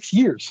about 6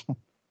 years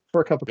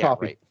for a cup of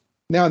coffee. Right.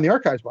 Now in the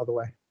archives, by the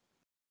way.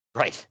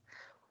 Right.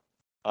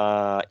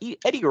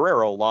 Eddie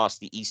Guerrero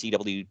lost the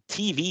ECW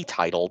TV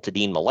title to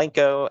Dean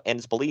Malenko, and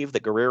it's believed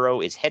that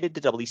Guerrero is headed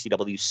to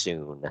WCW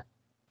soon.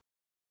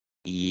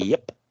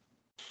 Yep.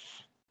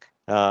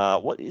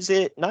 What is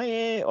it?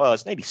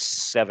 It's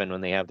 97 when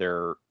they have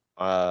their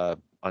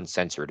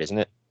uncensored, isn't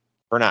it?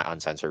 Or not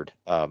uncensored.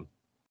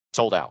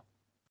 Sold out.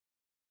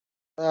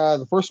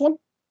 The first one?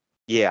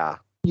 Yeah.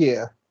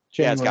 Yeah.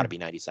 Yeah, it's got to be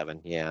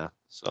 97. Yeah.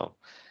 So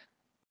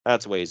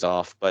that's ways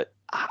off, but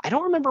I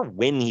don't remember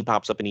when he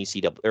pops up in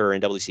ECW or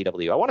in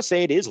WCW. I want to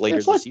say it is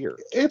later this year.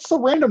 It's a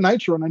random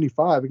Nitro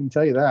 95. I can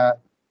tell you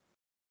that.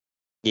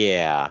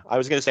 Yeah, I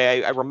was going to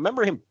say, I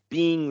remember him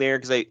being there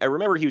because I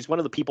remember he was one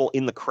of the people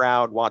in the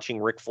crowd watching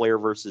Ric Flair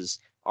versus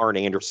Arn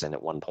Anderson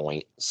at one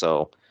point.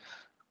 So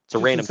it's a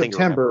random thing.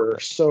 September,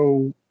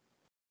 so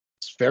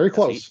it's very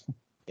close.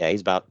 He's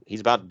about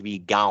to be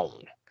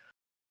gone.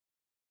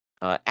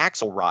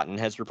 Axel Rotten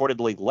has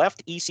reportedly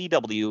left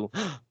ECW.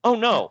 Oh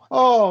no!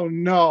 Oh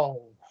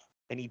no!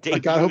 And he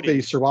debuted. I hope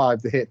they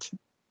survived the hit.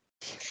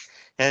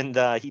 And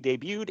he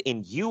debuted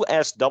in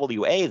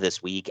USWA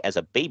this week as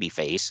a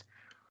babyface.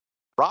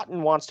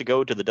 Rotten wants to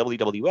go to the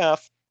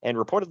WWF and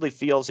reportedly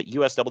feels that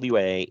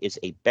USWA is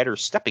a better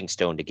stepping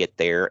stone to get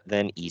there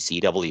than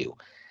ECW.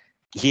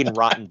 He and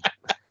Rotten.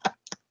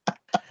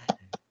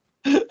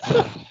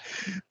 The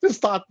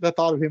thought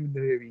of him in the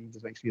movie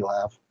just makes me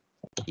laugh.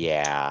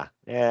 Yeah,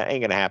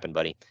 ain't gonna happen,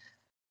 buddy.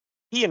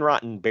 He and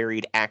Rotten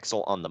buried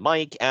Axel on the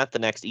mic at the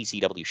next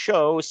ECW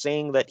show,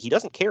 saying that he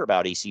doesn't care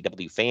about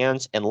ECW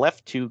fans and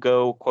left to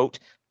go, quote,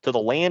 to the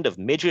land of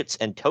midgets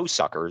and toe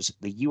suckers,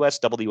 the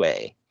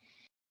USWA.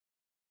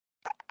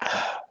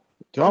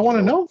 Do I want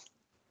to know?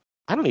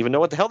 I don't even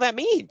know what the hell that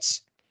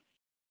means.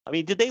 I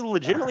mean, did they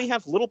legitimately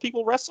have little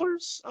people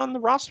wrestlers on the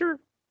roster?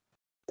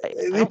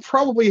 They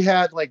probably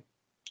had like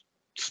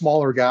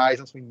smaller guys.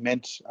 That's what we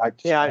meant.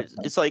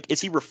 It's like, is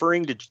he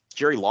referring to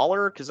Jerry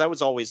Lawler? Because that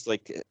was always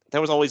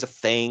a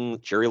thing.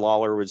 Jerry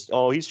Lawler was,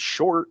 he's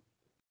short.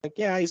 Like,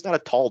 yeah, he's not a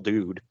tall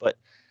dude, but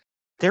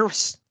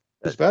he's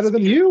better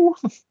than you.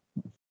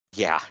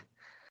 Yeah.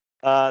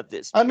 I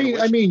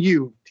mean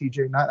you,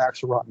 TJ, not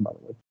Axel Rotten, by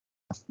the way.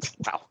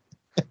 Wow.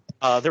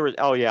 There was,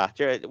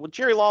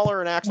 Jerry Lawler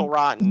and Axel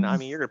Rotten. I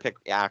mean, you're gonna pick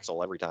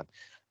Axel every time.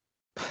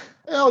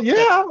 Hell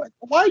yeah!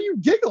 Why are you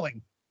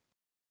giggling?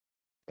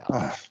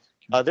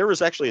 There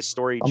was actually a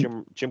story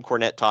Jim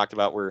Cornette talked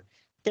about where,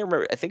 I can't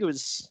remember. I think it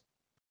was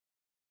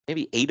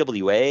maybe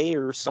AWA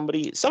or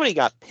somebody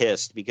got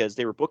pissed because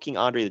they were booking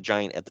Andre the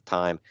Giant at the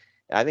time.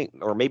 I think,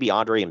 or maybe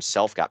Andre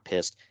himself got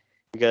pissed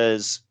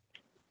because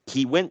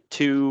he went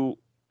to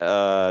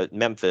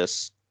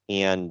Memphis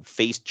and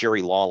faced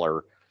Jerry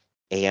Lawler,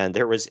 and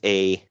there is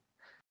a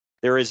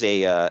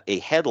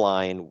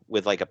headline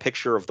with like a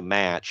picture of the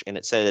match, and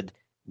it said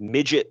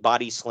 "Midget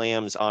body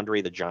slams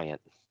Andre the Giant."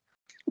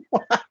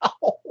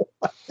 Wow!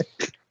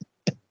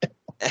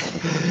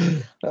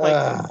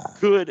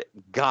 Good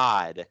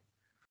God!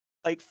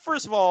 Like,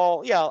 first of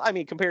all, yeah, I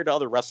mean, compared to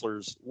other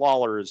wrestlers,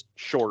 Lawler is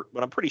short,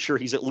 but I'm pretty sure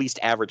he's at least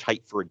average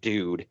height for a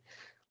dude.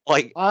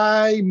 Like,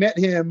 I met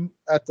him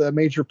at the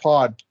Major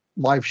Pod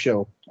live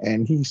show,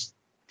 and he's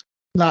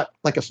not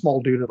like a small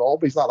dude at all,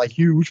 but he's not like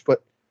huge,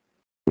 but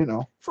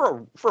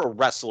for a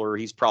wrestler,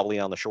 he's probably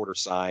on the shorter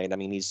side. I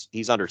mean,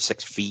 he's under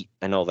 6 feet.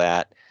 I know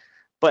that,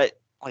 but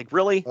like,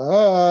 really?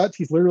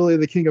 He's literally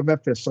the king of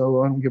Memphis,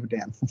 so I don't give a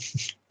damn.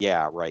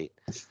 Yeah, right.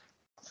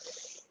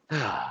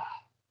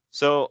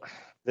 So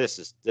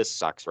This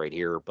sucks right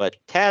here, but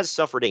Taz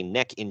suffered a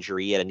neck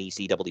injury at an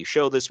ECW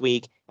show this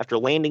week after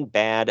landing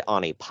bad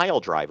on a pile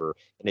driver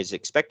and is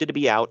expected to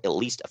be out at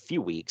least a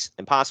few weeks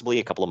and possibly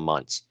a couple of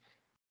months.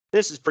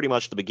 This is pretty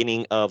much the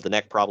beginning of the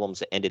neck problems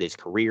that ended his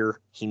career.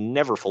 He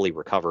never fully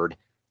recovered.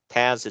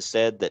 Taz has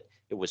said that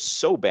it was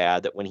so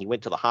bad that when he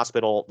went to the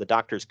hospital, the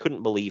doctors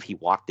couldn't believe he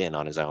walked in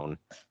on his own.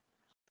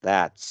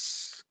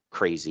 That's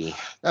crazy.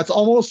 That's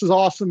almost as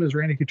awesome as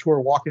Randy Couture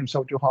walking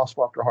himself to a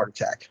hospital after a heart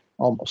attack.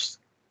 Almost.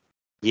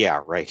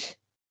 Yeah, right.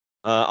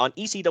 On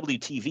ECW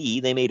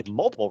TV, they made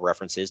multiple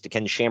references to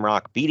Ken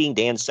Shamrock beating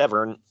Dan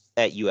Severn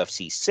at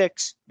UFC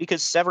 6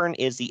 because Severn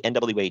is the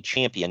NWA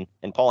champion,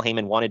 and Paul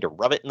Heyman wanted to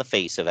rub it in the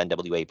face of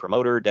NWA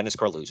promoter Dennis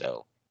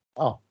Corluzzo.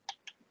 Oh.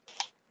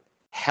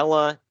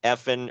 Hella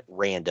effing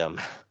random.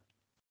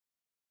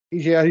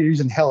 He's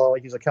using hella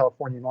like he's a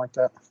Californian like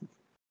that.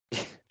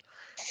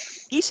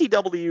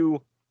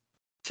 ECW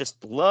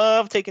just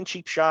love taking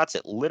cheap shots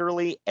at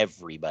literally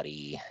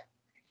everybody.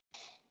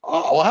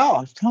 Oh,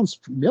 wow. It sounds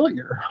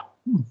familiar.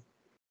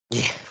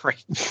 Yeah,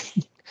 right.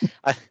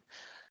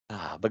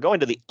 But going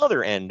to the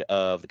other end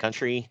of the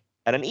country,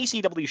 at an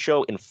ECW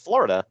show in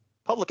Florida,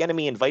 Public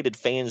Enemy invited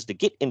fans to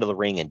get into the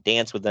ring and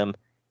dance with them.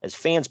 As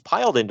fans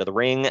piled into the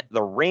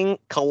ring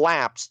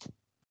collapsed.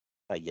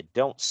 You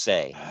don't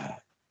say.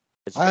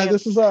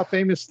 This is a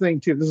famous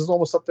thing, too. This is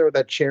almost up there with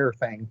that chair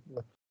thing.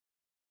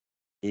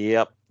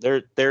 Yep.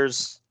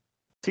 There's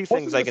two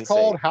things I can say.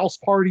 Called House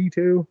Party,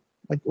 too?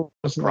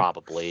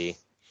 Probably.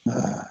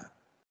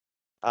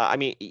 I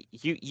mean,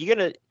 you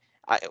gonna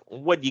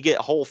would you get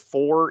a whole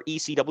 4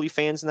 ECW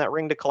fans in that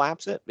ring to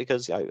collapse it?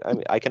 Because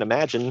I can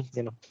imagine,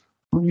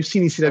 When you've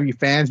seen ECW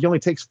fans, it only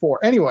takes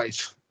 4.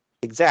 Anyways.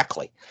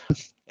 Exactly.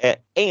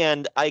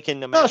 And I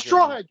can imagine. No,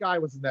 Strawhead guy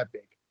wasn't that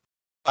big.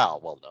 Oh,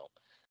 well, no.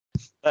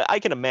 But I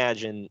can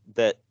imagine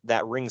that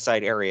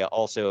ringside area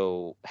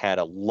also had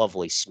a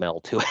lovely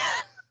smell to it.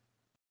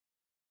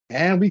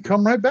 And we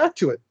come right back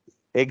to it.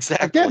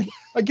 Exactly.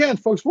 Again,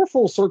 folks, we're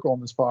full circle on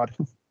this pod.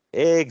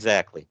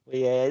 Exactly.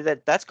 Yeah,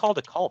 that's called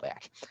a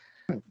callback.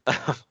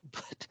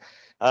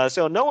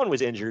 So no one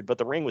was injured, but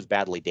the ring was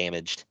badly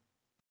damaged.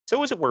 So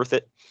was it worth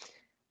it?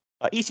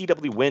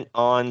 ECW went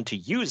on to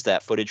use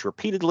that footage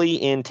repeatedly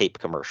in tape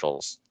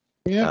commercials.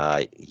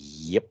 Yeah.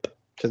 Yep.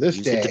 To this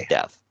Used day. it to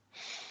death.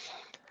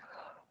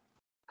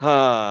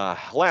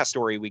 Last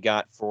story we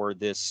got for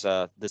this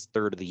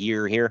third of the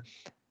year here.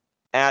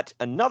 At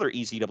another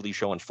ECW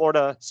show in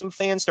Florida, some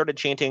fans started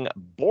chanting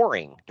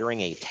 "boring"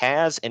 during a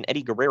Taz and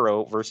Eddie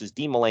Guerrero versus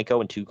Dean Malenko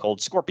and Too Cold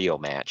Scorpio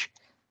match.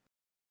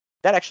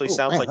 That actually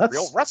sounds like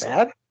real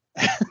wrestling.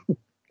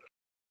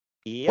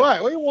 Yep.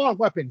 Why? We want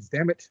weapons,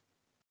 damn it.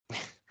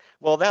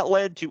 Well, that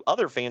led to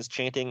other fans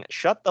chanting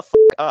 "shut the f***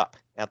 up"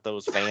 at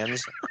those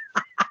fans.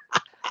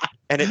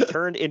 And it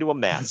turned into a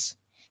mess.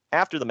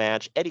 After the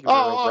match, Eddie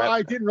Guerrero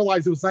I didn't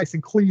realize it was nice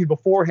and clean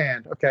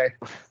beforehand. Okay.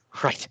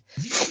 Right.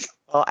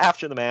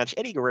 After the match,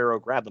 Eddie Guerrero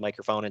grabbed the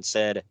microphone and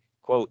said,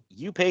 quote,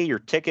 you pay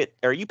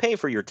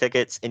for your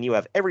tickets and you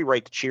have every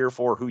right to cheer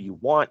for who you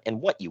want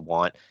and what you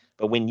want.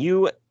 But when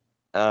you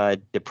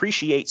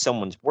depreciate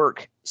someone's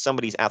work,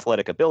 somebody's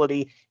athletic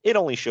ability, it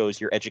only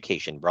shows your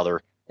education,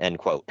 brother, end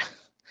quote.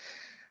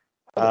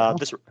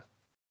 This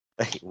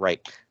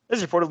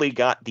reportedly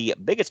got the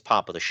biggest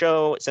pop of the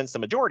show since the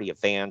majority of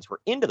fans were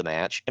into the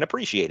match and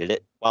appreciated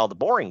it, while the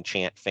boring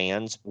chant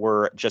fans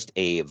were just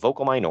a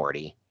vocal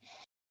minority.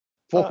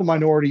 Vocal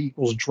minority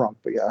equals drunk,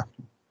 but yeah.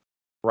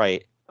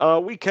 Right.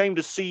 We came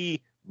to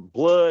see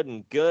blood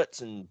and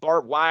guts and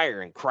barbed wire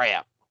and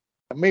crap.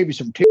 Maybe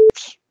some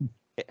tips.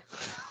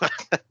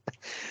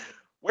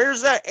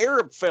 Where's that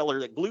Arab feller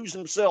that glues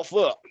himself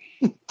up?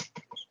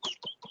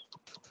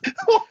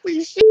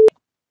 Holy shit.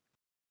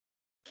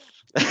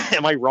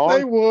 Am I wrong?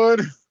 They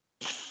would.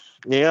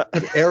 Yeah.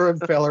 An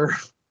Arab feller.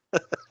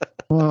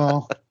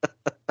 Well.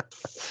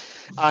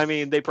 I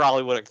mean, they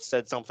probably would have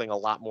said something a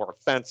lot more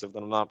offensive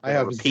than I'm not going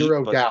to repeat. I have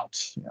zero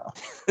doubts.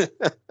 Yeah.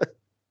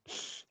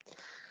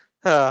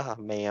 Oh,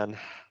 man.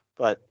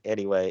 But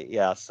anyway,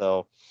 yeah,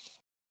 so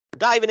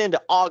diving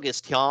into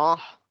August, y'all.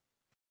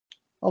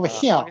 Oh,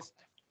 yeah.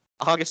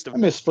 August of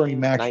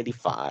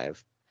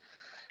 1995.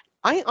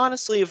 I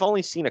honestly have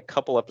only seen a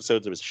couple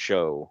episodes of his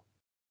show.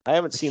 I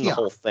haven't seen the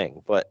whole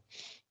thing, but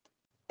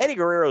Eddie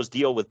Guerrero's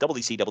deal with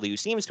WCW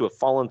seems to have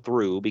fallen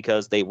through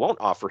because they won't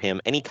offer him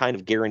any kind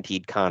of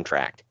guaranteed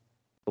contract.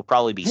 He'll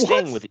probably be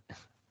staying with...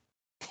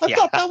 I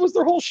thought that was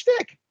their whole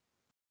shtick.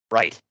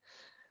 Right.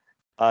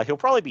 He'll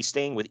probably be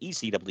staying with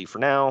ECW for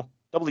now.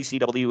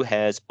 WCW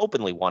has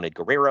openly wanted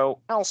Guerrero,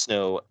 Al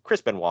Snow,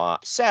 Chris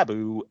Benoit,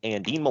 Sabu,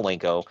 and Dean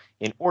Malenko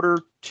in order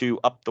to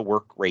up the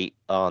work rate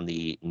on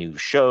the new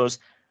shows.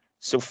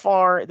 So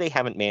far, they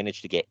haven't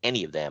managed to get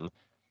any of them,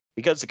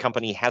 because the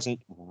company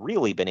hasn't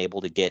really been able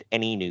to get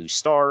any new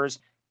stars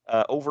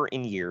over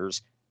in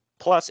years.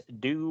 Plus,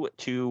 due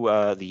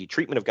to the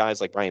treatment of guys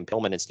like Brian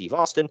Pillman and Steve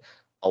Austin,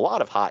 a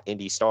lot of hot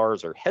indie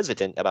stars are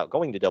hesitant about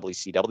going to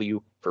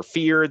WCW for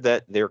fear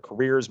that their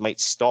careers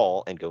might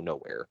stall and go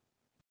nowhere.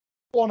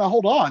 Well, now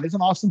hold on.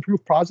 Isn't Austin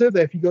proof positive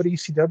that if you go to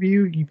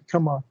ECW, you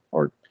become a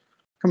or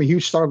become a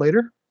huge star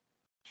later.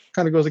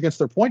 Kind of goes against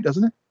their point,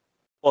 doesn't it?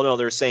 Well, no,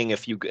 they're saying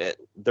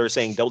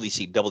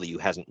WCW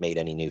hasn't made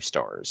any new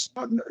stars.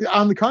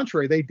 On the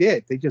contrary, they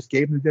did. They just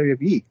gave them the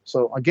WWE.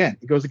 So again,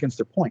 it goes against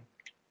their point.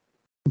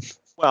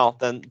 Well,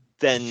 then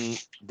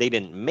they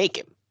didn't make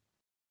him.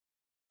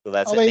 So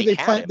that's they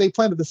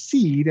planted the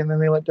seed and then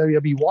they let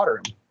WWE water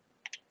him.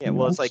 Yeah,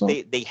 well, it's like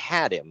they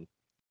had him,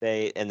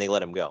 they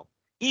let him go.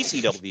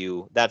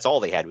 ECW, that's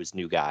all they had was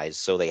new guys,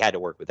 so they had to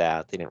work with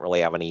that. They didn't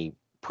really have any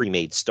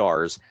pre-made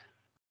stars.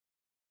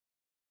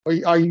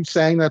 Are you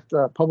saying that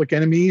Public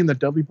Enemy and the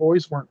Dudley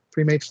Boys weren't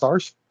pre-made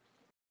stars?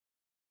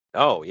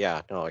 Oh,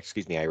 yeah. No,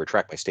 excuse me. I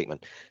retract my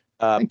statement.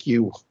 Thank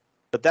you.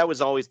 But that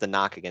was always the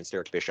knock against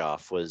Eric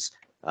Bischoff was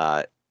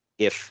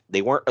if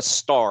they weren't a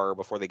star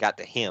before they got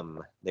to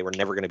him, they were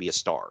never going to be a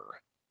star.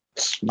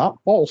 It's not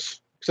false,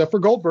 except for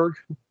Goldberg.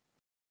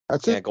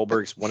 That's it. Yeah,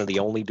 Goldberg's one of the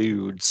only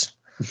dudes.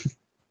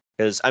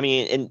 Because, I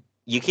mean, and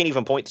you can't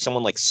even point to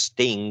someone like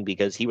Sting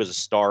because he was a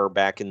star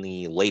back in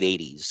the late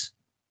 80s.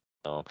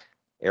 So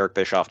Eric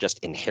Bischoff just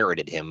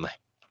inherited him.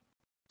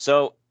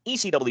 So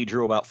ECW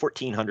drew about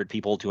 1,400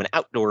 people to an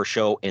outdoor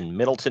show in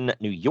Middleton,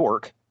 New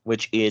York,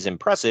 which is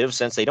impressive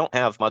since they don't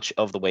have much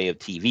of the way of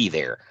TV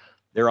there.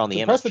 They're on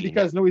the impressive MSG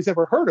because nobody's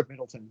ever heard of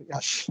Middleton.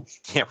 Yes.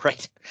 Yeah,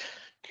 right.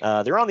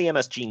 They're on the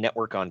MSG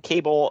network on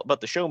cable,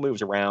 but the show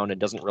moves around and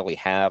doesn't really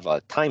have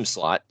a time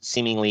slot,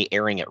 seemingly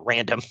airing at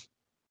random.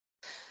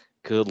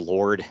 Good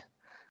Lord.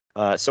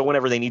 So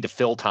whenever they need to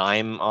fill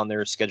time on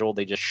their schedule,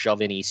 they just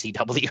shove in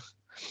ECW.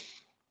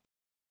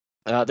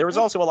 There was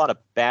also a lot of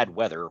bad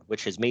weather,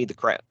 which made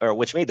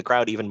the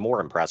crowd even more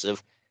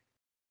impressive.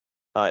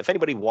 If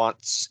anybody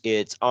wants,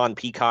 it's on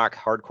Peacock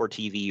Hardcore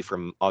TV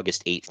from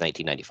August 8th,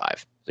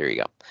 1995. There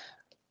you go.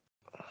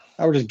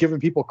 I was just giving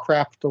people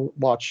crap to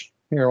watch.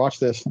 Here, watch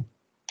this.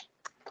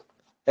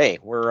 Hey,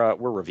 we're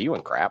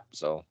reviewing crap,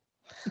 so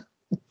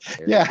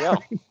there yeah, you go.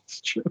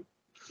 It's true.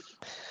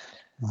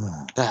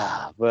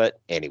 But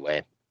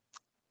anyway,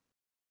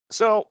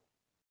 so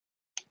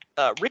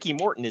Ricky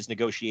Morton is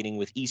negotiating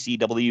with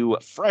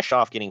ECW, fresh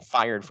off getting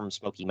fired from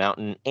Smoky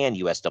Mountain and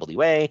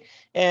USWA,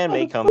 and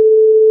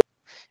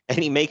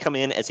he may come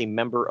in as a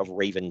member of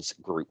Raven's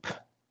group.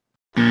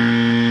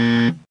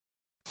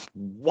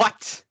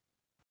 What?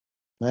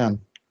 Man.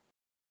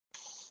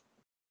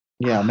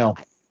 Yeah, no.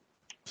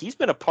 He's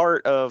been a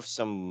part of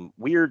some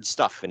weird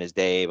stuff in his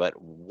day, but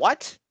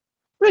what?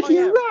 Ricky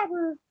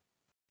Robert.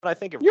 But I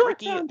think of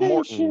Ricky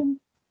Morton,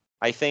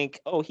 I think,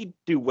 he'd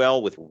do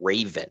well with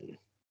Raven.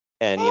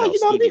 And,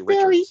 Stevie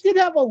Richards. He did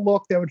have a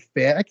look that would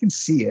fit. I can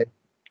see it.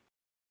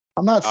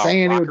 I'm not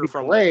saying it would be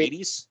from great. The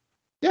 80s?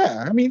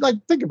 Yeah, I mean, like,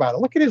 think about it.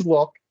 Look at his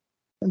look.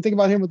 And think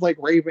about him with, like,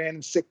 Raven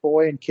and Sick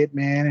Boy and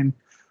Kidman and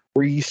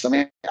Reese. I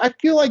mean, I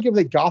feel like if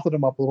they gothed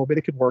him up a little bit,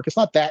 it could work. It's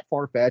not that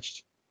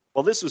far-fetched.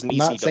 Well, this was an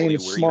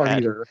ECW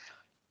where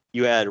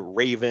you had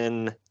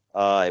Raven.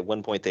 At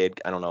one point, they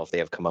had, I don't know if they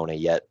have Kimona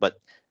yet, but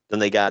then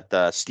they got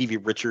Stevie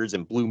Richards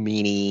and Blue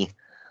Meanie.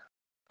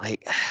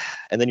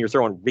 And then you're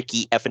throwing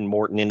Ricky effing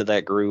Morton into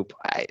that group.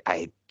 I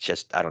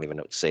don't even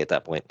know what to say at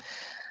that point.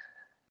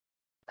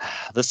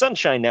 The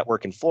Sunshine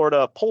Network in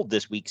Florida pulled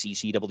this week's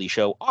ECW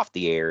show off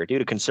the air due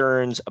to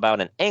concerns about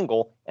an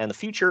angle, and the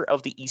future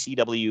of the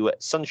ECW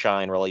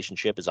Sunshine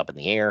relationship is up in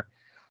the air.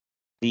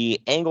 The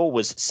angle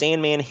was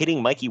Sandman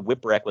hitting Mikey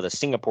Whipwreck with a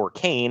Singapore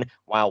cane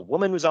while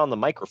woman was on the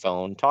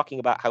microphone talking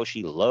about how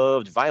she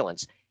loved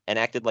violence and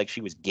acted like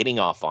she was getting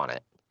off on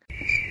it.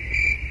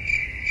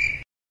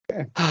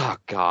 Oh,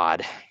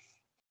 God.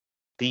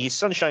 The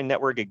Sunshine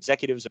Network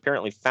executives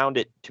apparently found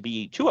it to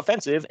be too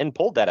offensive and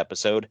pulled that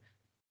episode.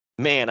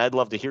 Man, I'd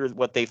love to hear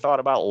what they thought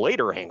about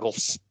later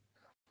angles.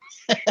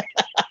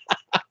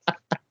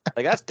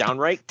 That's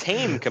downright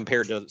tame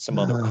compared to some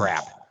other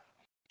crap.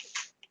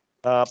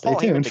 Paul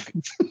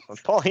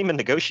Heyman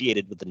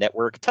negotiated with the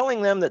network,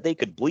 telling them that they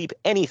could bleep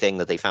anything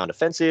that they found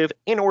offensive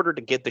in order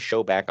to get the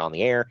show back on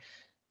the air.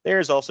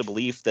 There's also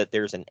belief that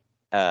there's an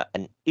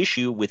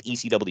issue with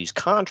ECW's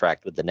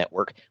contract with the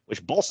network,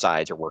 which both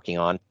sides are working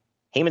on.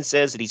 Heyman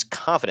says that he's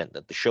confident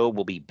that the show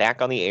will be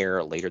back on the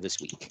air later this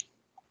week.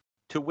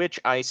 To which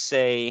I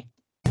say,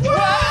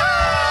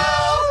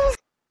 wow!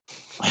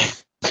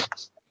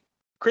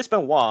 Chris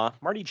Benoit,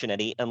 Marty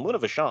Jannetty, and Luna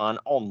Vachon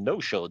all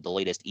no-showed the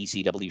latest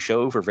ECW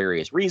show for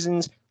various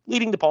reasons,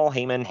 leading to Paul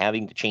Heyman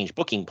having to change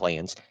booking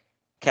plans.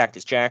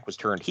 Cactus Jack was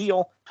turned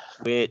heel,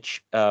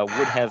 which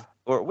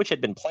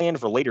had been planned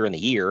for later in the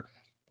year,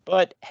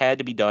 but had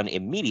to be done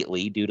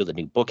immediately due to the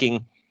new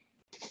booking.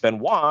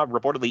 Benoit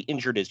reportedly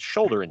injured his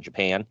shoulder in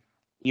Japan.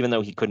 Even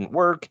though he couldn't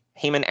work,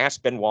 Heyman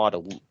asked Benoit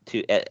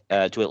to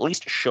at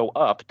least show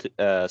up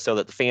so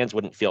that the fans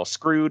wouldn't feel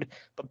screwed,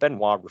 but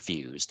Benoit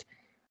refused.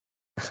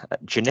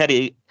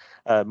 Marty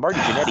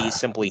Jannetty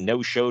simply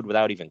no-showed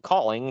without even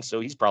calling, so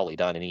he's probably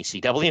done in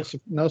ECW.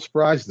 No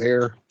surprise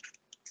there.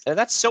 And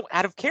that's so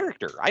out of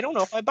character. I don't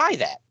know if I buy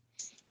that.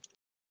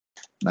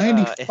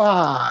 95.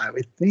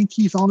 I think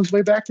he's on his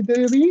way back to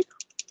WWE.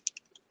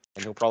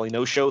 And he'll probably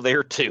no-show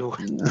there, too.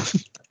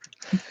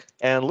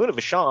 And Luna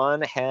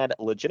Vachon had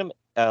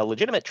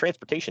legitimate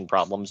transportation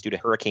problems due to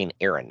Hurricane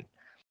Aaron.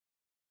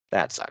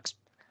 That sucks.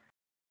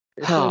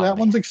 So that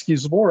one's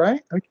excusable,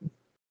 right? Okay.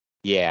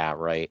 Yeah,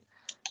 right.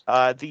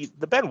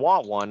 The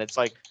Benoit one, it's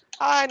like,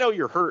 I know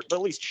you're hurt, but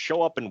at least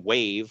show up and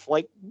wave.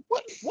 Like,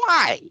 what?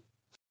 Why?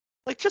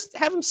 Like, just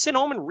have him sent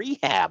home and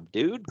rehab,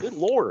 dude. Good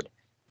Lord.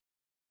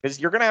 Because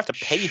you're going to have to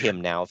pay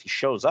him now if he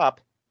shows up.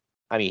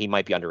 I mean, he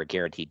might be under a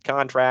guaranteed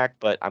contract,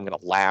 but I'm going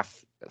to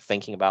laugh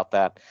thinking about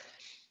that.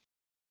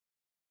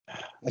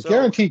 A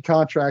guaranteed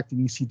contract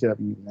in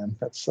ECW, man.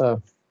 That's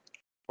what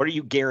are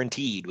you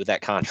guaranteed with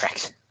that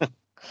contract? You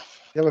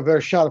have a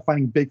better shot of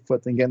finding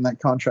Bigfoot than getting that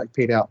contract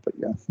paid out, but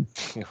yeah.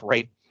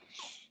 Right.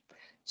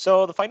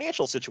 So the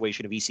financial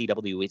situation of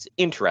ECW is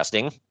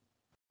interesting.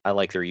 I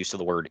like their use of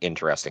the word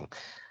interesting.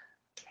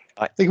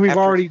 I think we've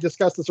already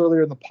discussed this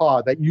earlier in the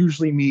pod. That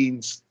usually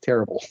means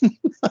terrible.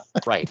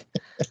 Right.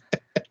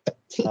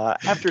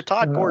 After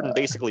Todd Gordon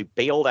basically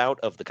bailed out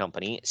of the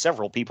company,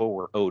 several people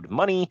were owed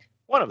money,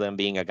 one of them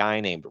being a guy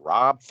named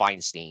Rob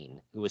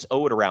Feinstein, who was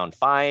owed around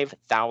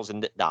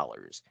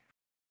 $5,000.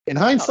 In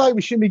hindsight,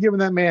 we shouldn't be giving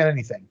that man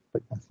anything.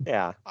 But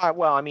yeah.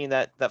 Well, I mean,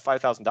 that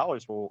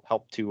 $5,000 will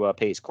help to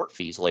pay his court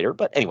fees later.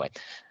 But anyway.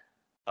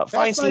 That's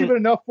not even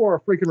enough for a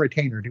freaking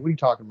retainer, dude. What are you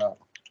talking about?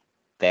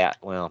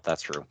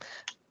 That's true.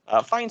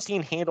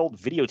 Feinstein handled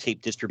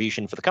videotape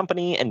distribution for the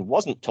company and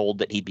wasn't told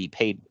that he'd be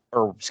paid,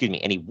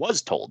 and he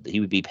was told that he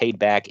would be paid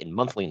back in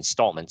monthly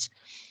installments.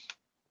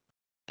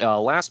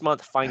 Last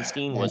month,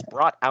 Feinstein was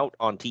brought out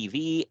on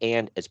TV,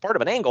 and as part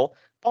of an angle,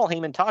 Paul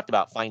Heyman talked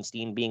about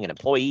Feinstein being an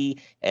employee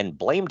and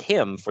blamed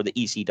him for the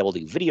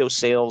ECW video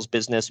sales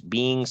business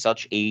being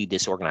such a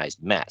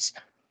disorganized mess.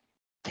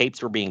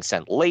 Tapes were being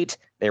sent late,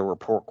 there were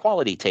poor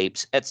quality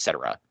tapes,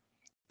 etc.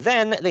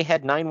 Then they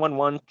had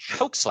 911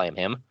 chokeslam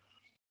him.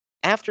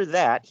 After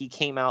that, he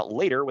came out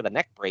later with a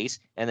neck brace,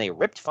 and they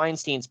ripped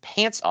Feinstein's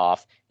pants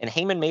off, and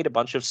Heyman made a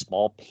bunch of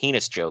small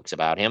penis jokes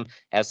about him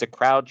as the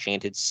crowd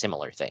chanted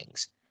similar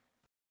things.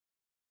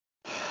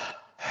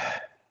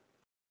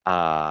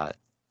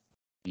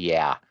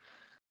 Yeah.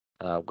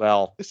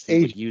 Well, this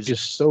age is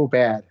so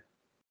bad.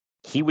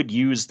 He would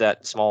use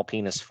that small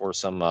penis for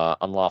some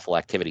unlawful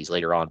activities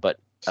later on, but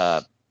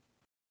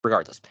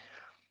regardless.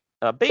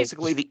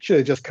 Basically, the should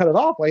have just cut it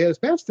off while he had his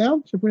pants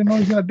down, so we didn't know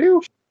what he was going to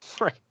do.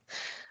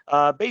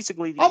 Right.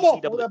 Basically, the I'm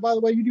all ECW... for that, by the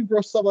way. You do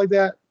gross stuff like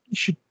that, you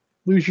should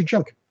lose your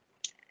junk.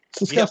 It's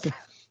disgusting.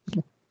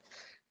 Yep.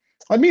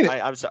 I mean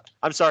it.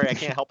 I'm sorry. I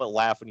can't help but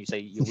laugh when you say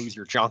you lose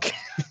your junk.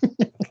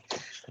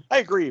 I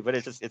agree, but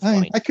it's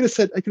funny. I could have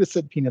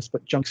said penis,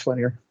 but junk's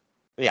funnier.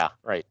 Yeah,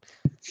 right.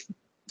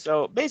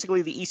 So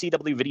basically, the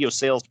ECW video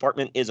sales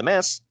department is a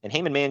mess, and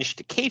Heyman managed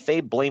to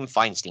kayfabe blame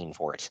Feinstein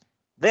for it.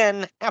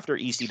 Then, after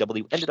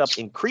ECW ended up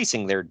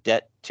increasing their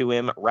debt to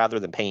him rather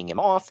than paying him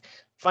off,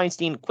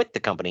 Feinstein quit the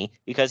company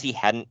because they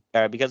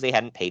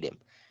hadn't paid him.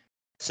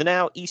 So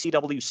now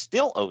ECW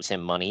still owes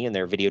him money in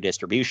their video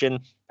distribution,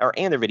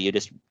 and their video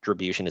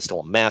distribution is still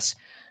a mess.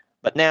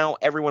 But now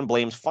everyone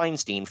blames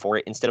Feinstein for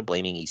it instead of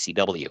blaming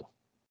ECW.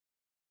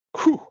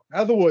 Whew,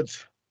 out of the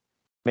woods.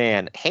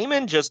 Man,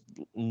 Heyman just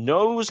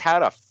knows how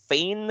to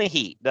feign the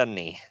heat, doesn't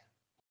he?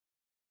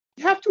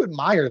 You have to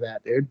admire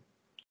that, dude.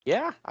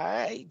 Yeah,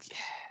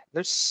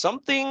 there's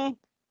something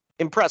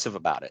impressive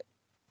about it.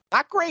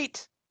 Not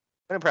great,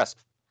 but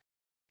impressive.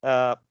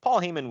 Paul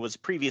Heyman was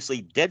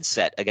previously dead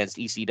set against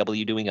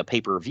ECW doing a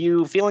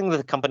pay-per-view, feeling that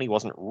the company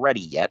wasn't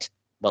ready yet.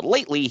 But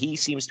lately, he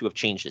seems to have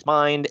changed his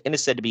mind and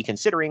is said to be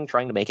considering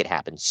trying to make it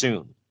happen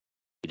soon.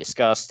 We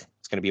discussed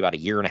it's going to be about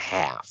 1.5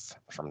 years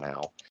from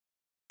now.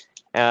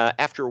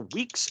 After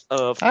weeks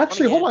of...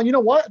 Actually, hold on. You know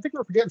what? I think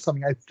we're forgetting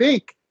something. I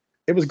think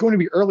it was going to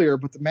be earlier,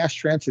 but the mass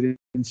transit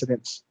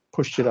incidents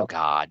pushed it up.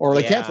 God. Or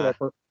they canceled it.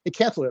 They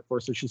canceled it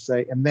first, I should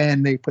say, and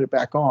then they put it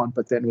back on,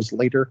 but then it was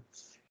later.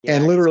 Yeah,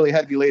 and literally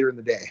had to be later in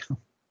the day.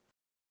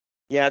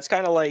 Yeah, it's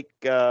kind of like,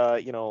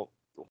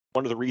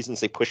 one of the reasons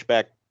they pushed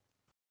back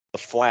The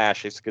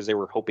Flash is because they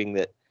were hoping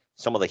that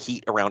some of the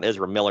heat around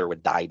Ezra Miller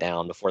would die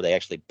down before they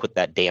actually put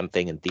that damn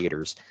thing in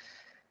theaters.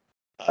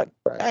 Right.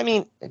 I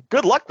mean,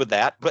 good luck with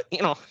that, but,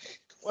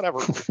 whatever.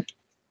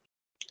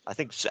 I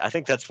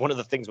think that's one of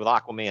the things with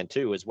Aquaman,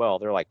 too, as well.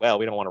 They're like, well,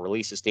 we don't want to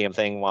release this damn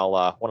thing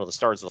while one of the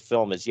stars of the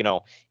film is,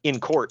 in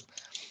court.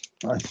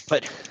 Right.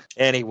 But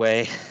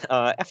anyway,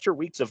 after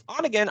weeks of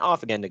on-again,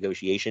 off-again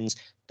negotiations,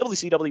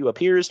 WCW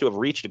appears to have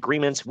reached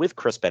agreements with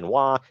Chris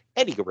Benoit,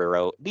 Eddie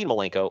Guerrero, Dean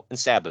Malenko, and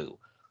Sabu.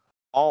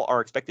 All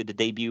are expected to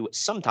debut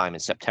sometime in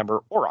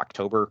September or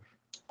October.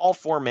 All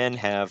 4 men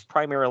have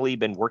primarily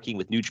been working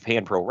with New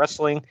Japan Pro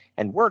Wrestling,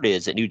 and word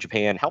is that New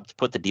Japan helped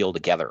put the deal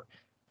together.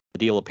 The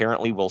deal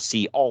apparently will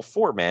see all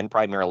 4 men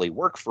primarily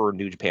work for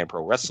New Japan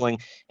Pro Wrestling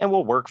and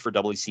will work for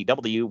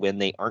WCW when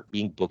they aren't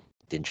being booked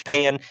in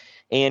Japan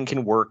and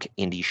can work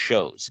indie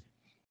shows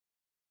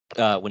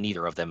when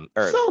neither of them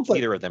are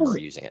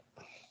using it.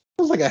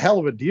 Sounds like a hell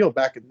of a deal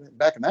back in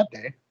that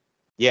day.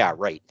 Yeah,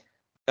 right.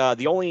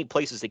 The only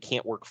places they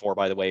can't work for,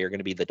 by the way, are going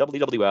to be the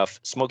WWF,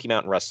 Smoky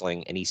Mountain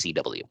Wrestling, and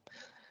ECW.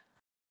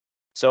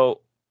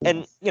 So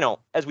And,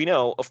 as we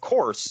know, of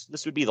course,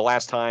 this would be the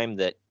last time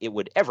that it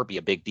would ever be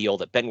a big deal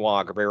that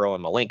Benoit, Guerrero,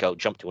 and Malenko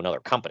jumped to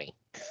another company.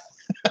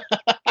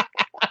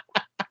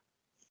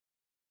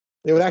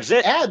 They would actually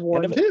add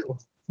one, too.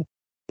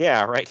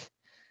 Yeah, right.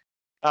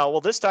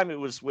 Well, this time it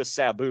was with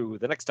Sabu.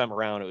 The next time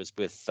around, it was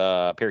with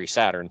Perry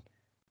Saturn.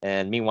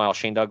 And meanwhile,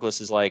 Shane Douglas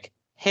is like,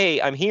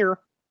 hey, I'm here.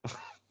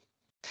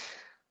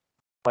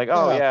 Like,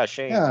 oh, yeah,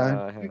 Shane.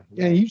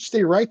 Yeah, you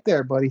stay right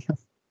there, buddy.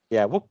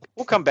 Yeah, we'll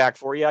come back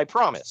for you, I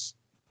promise.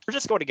 We're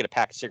just going to get a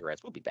pack of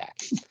cigarettes. We'll be back.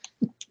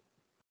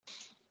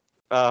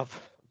 Paul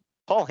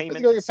Heyman.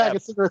 Let's go get a pack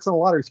of cigarettes on a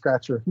lottery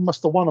scratcher. He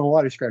must have won on a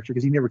lottery scratcher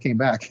because he never came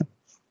back.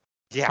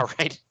 Yeah,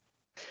 right.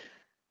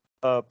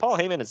 Paul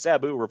Heyman and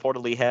Sabu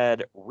reportedly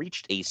had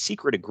reached a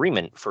secret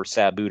agreement for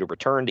Sabu to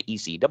return to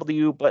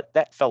ECW, but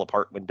that fell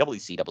apart when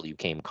WCW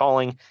came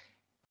calling.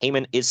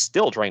 Heyman is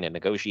still trying to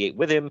negotiate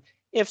with him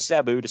if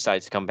Sabu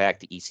decides to come back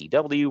to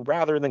ECW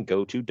rather than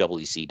go to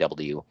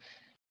WCW.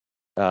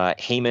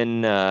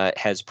 Heyman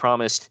has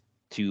promised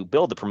to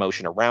build the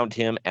promotion around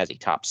him as a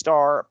top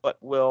star, but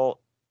will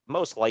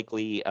most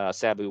likely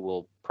Sabu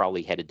will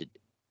probably head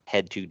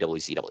to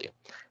WCW.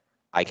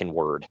 I can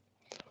word.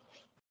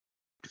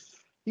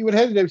 He would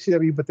head to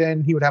WCW, but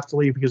then he would have to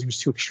leave because he was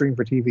too extreme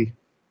for TV.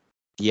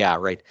 Yeah,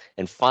 right.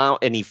 And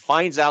he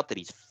finds out that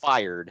he's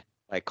fired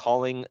by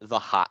calling the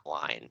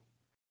hotline.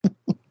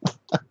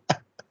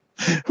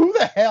 Who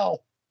the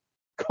hell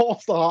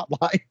calls the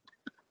hotline?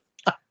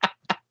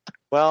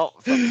 Well,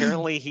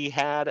 apparently he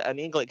had an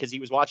inkling because he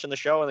was watching the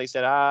show and they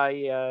said,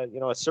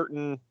 a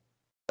certain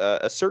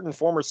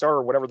former star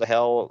or whatever the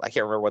hell, I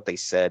can't remember what they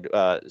said.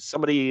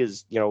 Somebody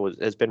has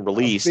been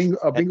released.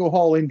 A bingo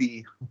hall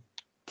indie.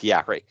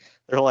 Yeah, right.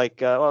 They're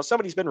like, well,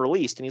 somebody's been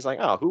released, and he's like,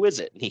 oh, who is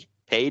it? And he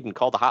paid and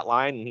called the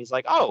hotline, and he's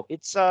like, oh,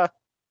 it's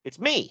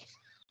me.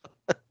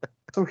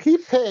 So he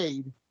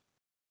paid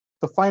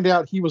to find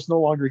out he was no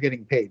longer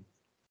getting paid.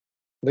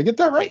 Did I get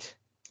that right?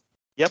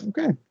 Yep.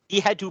 Okay. He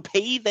had to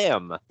pay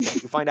them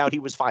to find out he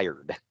was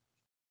fired.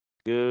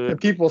 Good.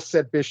 And people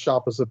said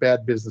Bischoff was a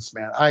bad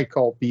businessman. I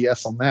call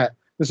BS on that.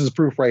 This is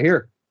proof right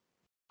here.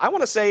 I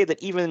want to say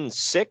that even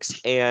Six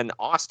and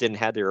Austin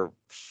had their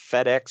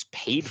FedEx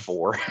paid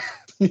for.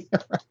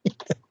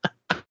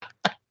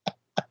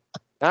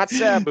 Not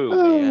Sabu,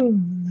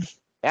 man.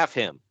 F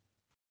him.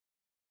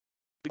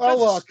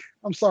 Look,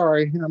 I'm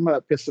sorry. I'm going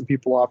to piss some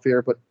people off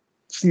here, but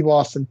Steve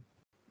Austin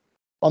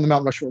on the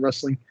Mount Rushmore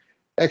Wrestling.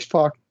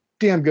 X-Pac,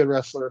 damn good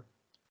wrestler.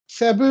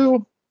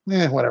 Sabu,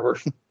 whatever.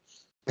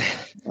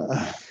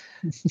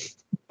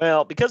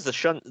 Well, because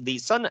the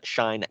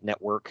Sunshine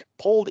Network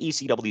pulled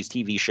ECW's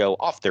TV show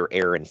off their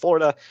air in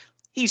Florida,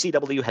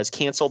 ECW has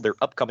canceled their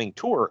upcoming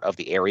tour of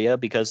the area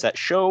because that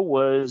show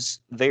was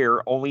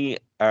their only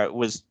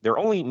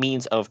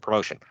means of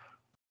promotion.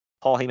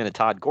 Paul Heyman and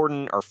Todd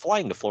Gordon are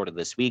flying to Florida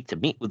this week to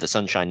meet with the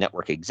Sunshine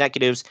Network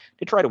executives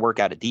to try to work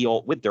out a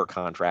deal with their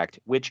contract,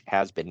 which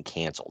has been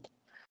canceled.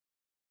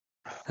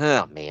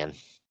 Oh, man.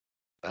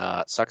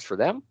 Sucks for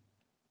them.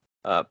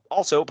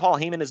 Also, Paul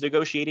Heyman is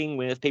negotiating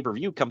with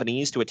pay-per-view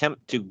companies to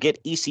attempt to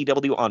get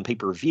ECW on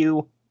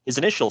pay-per-view. His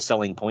initial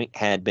selling point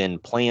had been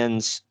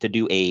plans to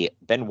do a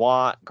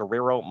Benoit,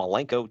 Guerrero,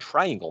 Malenko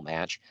triangle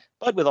match,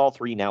 but with all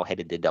three now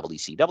headed to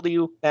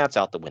WCW, that's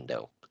out the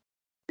window.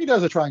 He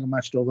does a triangle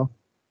match still, though.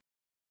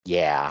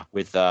 Yeah,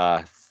 with,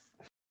 one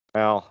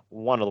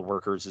of the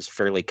workers is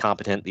fairly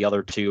competent. The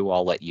other two,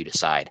 I'll let you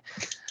decide.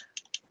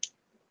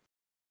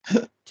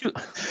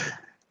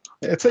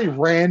 It's a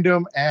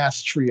random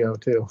ass trio,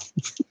 too.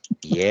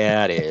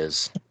 Yeah, it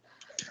is.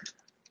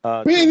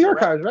 We in your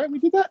cards, right? We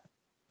did that?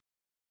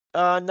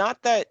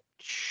 Not that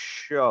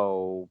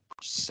show per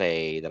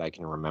se that I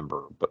can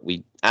remember, but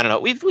I don't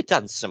know. We've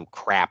done some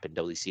crap in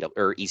WCW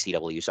or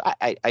ECW, so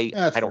I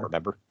don't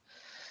remember.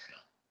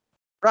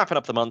 Wrapping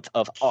up the month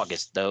of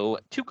August, though,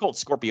 Too Cold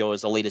Scorpio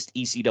is the latest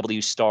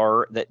ECW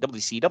star that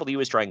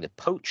WCW is trying to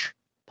poach.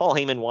 Paul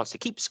Heyman wants to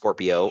keep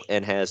Scorpio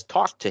and has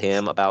talked to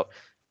him about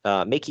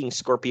making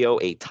Scorpio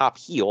a top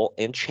heel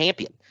and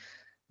champion.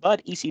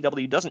 But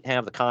ECW doesn't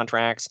have the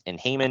contracts, and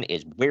Heyman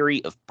is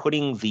wary of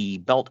putting the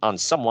belt on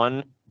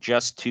someone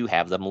just to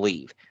have them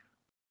leave.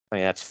 I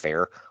mean, that's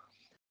fair.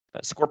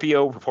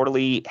 Scorpio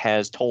reportedly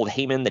has told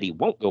Heyman that he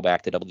won't go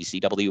back to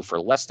WCW for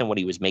less than what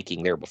he was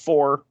making there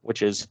before,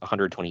 which is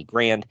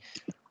 $120,000.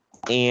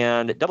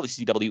 And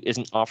WCW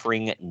isn't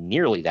offering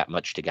nearly that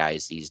much to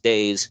guys these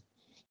days.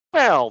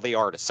 Well, they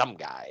are to some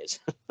guys.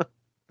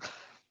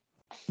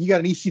 You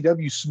got an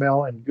ECW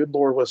smell, and good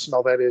Lord, what a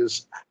smell that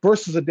is,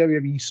 versus a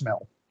WWE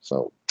smell.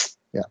 So,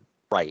 yeah.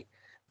 Right.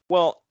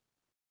 Well,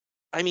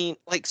 I mean,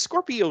 like,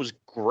 Scorpio's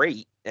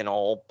great and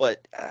all,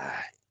 but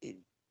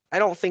I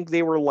don't think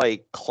they were,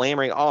 like,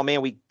 clamoring, oh,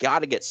 man, we got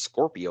to get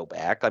Scorpio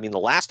back. I mean, the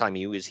last time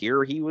he was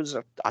here, he was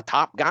a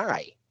top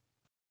guy.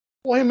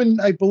 Well, him and,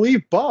 I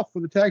believe, Buff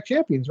were the tag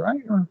champions,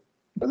 right? Or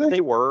were they?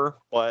 They were,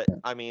 but,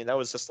 I mean, that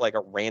was just, like,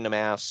 a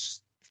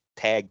random-ass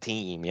tag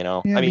team, you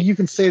know? Yeah, I mean, you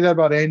can say that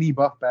about any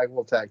Buff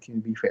Bagwell tag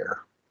team, to be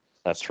fair.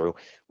 That's true.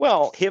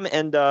 Well, him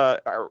and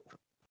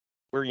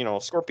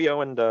where,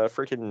 Scorpio and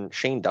freaking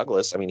Shane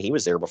Douglas, I mean, he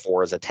was there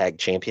before as a tag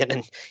champion,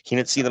 and he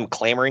didn't see them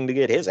clamoring to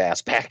get his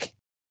ass back.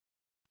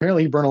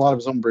 Apparently, he burned a lot of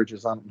his own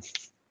bridges on him.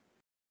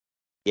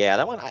 Yeah,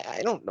 that one,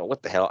 I don't know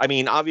what the hell. I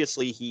mean,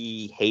 obviously,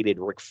 he hated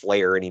Ric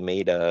Flair, and he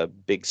made a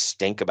big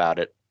stink about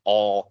it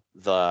all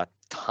the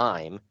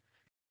time.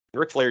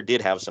 Ric Flair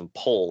did have some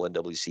pull in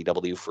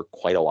WCW for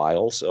quite a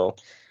while, so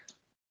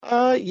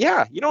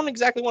yeah, you don't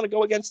exactly want to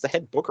go against the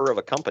head booker of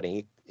a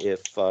company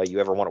if you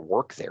ever want to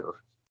work there.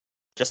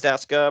 Just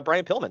ask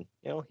Brian Pillman.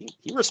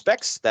 He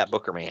respects that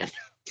booker man.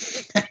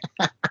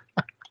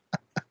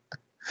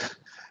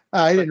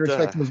 I didn't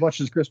respect him as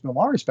much as Chris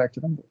Benoit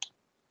respected him. But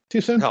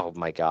too soon? Oh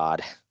my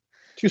God.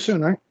 Too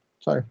soon, right?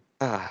 Sorry.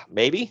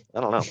 Maybe. I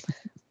don't know.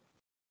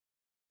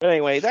 But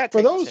anyway, that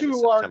for those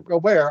who aren't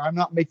aware, I'm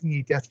not making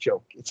a death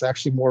joke. It's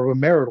actually more of a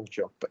marital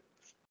joke, but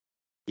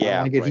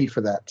yeah, I don't get heat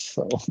for that.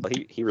 So well,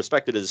 he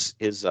respected his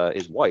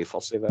wife. I'll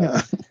say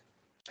that.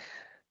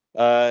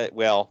 Yeah.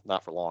 Well,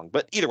 not for long,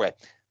 but either way.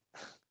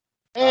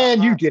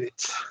 And you did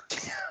it.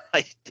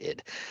 I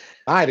did.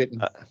 I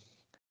didn't.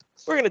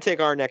 We're going to take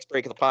our next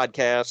break of the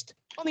podcast.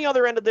 On the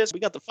other end of this, we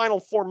got the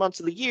final 4 months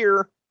of the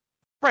year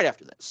right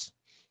after this.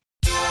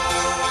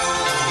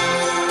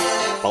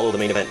 Follow the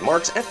Main Event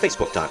Marks at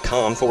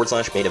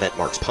facebook.com/Main Event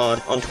Marks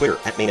Pod, on Twitter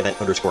at Main Event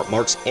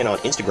 _Marks, and on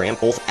Instagram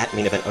both at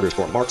Main Event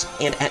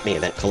 _Marks and at Main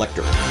Event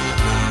Collector.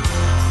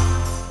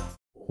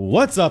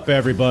 What's up,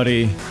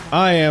 everybody?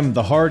 I am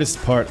the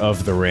hardest part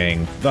of the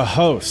ring, the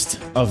host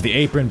of the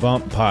Apron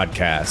Bump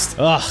podcast.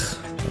 Ugh.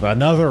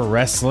 Another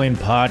wrestling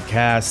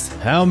podcast.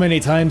 How many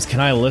times can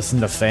I listen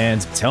to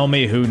fans tell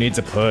me who needs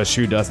a push,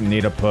 who doesn't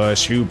need a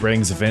push, who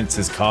brings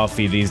Vince's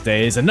coffee these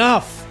days?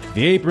 Enough!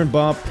 The Apron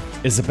Bump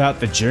is about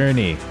the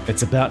journey.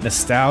 It's about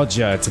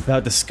nostalgia. It's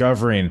about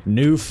discovering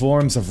new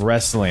forms of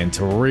wrestling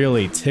to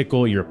really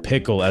tickle your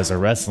pickle as a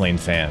wrestling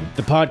fan.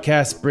 The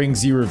podcast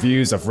brings you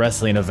reviews of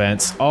wrestling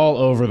events all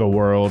over the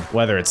world,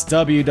 whether it's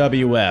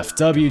WWF,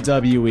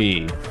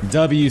 WWE,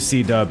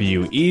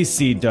 WCW,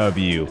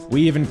 ECW.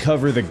 We even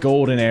cover the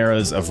golden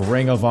eras of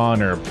Ring of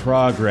Honor,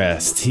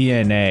 Progress,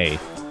 TNA,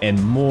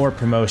 and more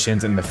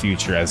promotions in the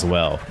future as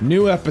well.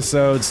 New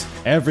episodes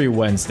every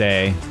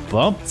Wednesday.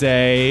 Bump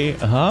Day,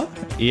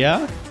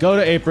 yeah? Go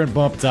to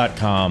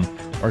apronbump.com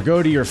or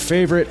go to your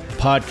favorite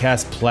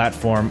podcast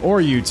platform or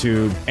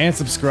YouTube and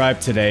subscribe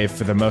today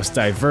for the most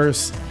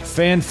diverse,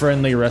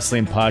 fan-friendly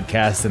wrestling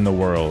podcast in the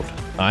world.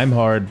 I'm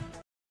Hard.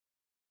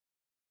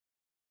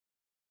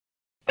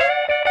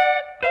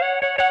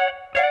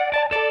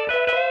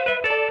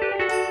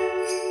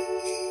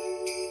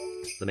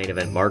 The Main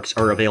Event Marks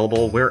are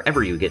available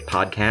wherever you get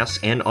podcasts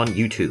and on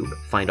YouTube.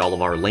 Find all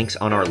of our links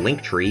on our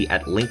link tree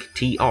at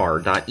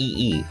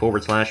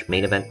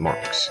linktr.ee/Main Event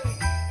Marks.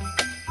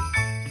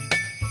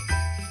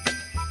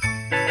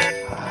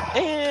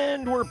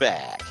 And we're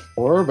back.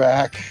 We're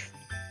back.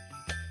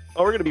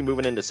 Oh, we're going to be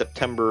moving into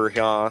September.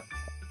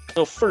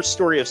 So first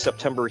story of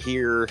September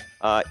here.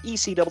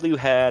 ECW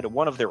had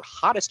one of their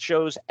hottest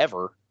shows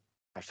ever.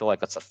 I feel like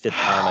that's the fifth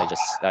time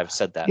I've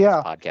said that in this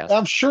podcast.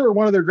 I'm sure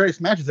one of their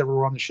greatest matches ever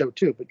were on the show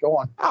too, but go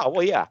on. Oh,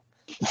 well, yeah.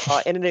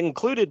 And it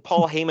included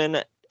Paul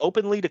Heyman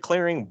openly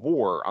declaring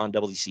war on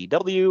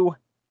WCW.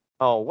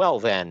 Oh, well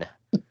then.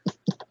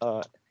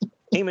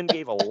 Heyman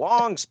gave a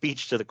long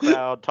speech to the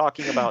crowd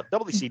talking about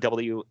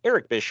WCW,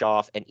 Eric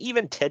Bischoff, and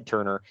even Ted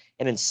Turner,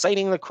 and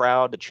inciting the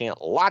crowd to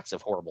chant lots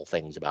of horrible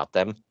things about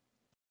them.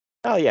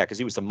 Oh, yeah, because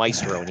he was the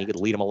maestro, and he could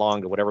lead them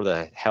along to whatever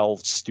the hell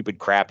stupid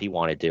crap he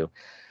wanted to.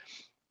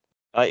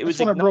 It was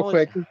real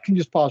quick. Can you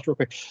just pause real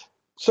quick?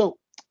 So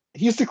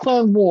he's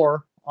declaring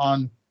war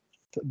on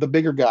the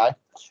bigger guy,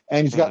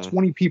 and he's got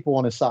 20 people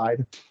on his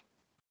side,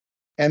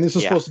 and this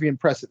is supposed to be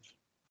impressive.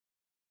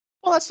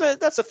 Well, that's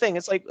the thing.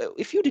 It's like,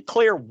 if you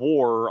declare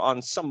war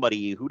on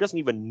somebody who doesn't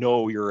even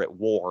know you're at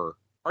war,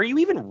 are you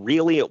even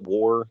really at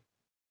war?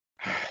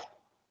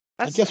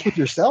 I guess with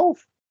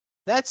yourself.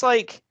 That's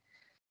like,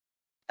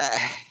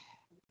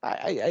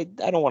 I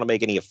don't want to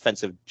make any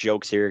offensive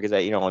jokes here because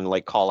and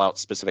like call out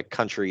specific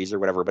countries or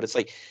whatever, but it's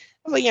like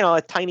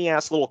a tiny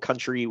ass little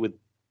country with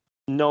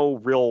no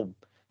real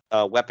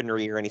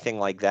weaponry or anything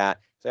like that.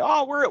 Say,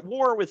 oh, we're at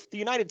war with the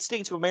United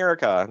States of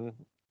America. And,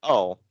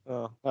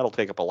 that'll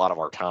take up a lot of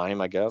our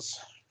time, I guess.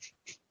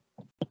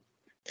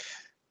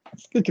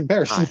 Good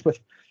comparison, but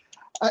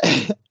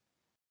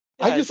I'm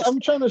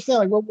trying to understand,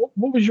 like,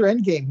 what was your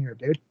end game here,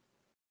 dude?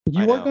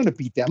 You weren't going to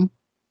beat them.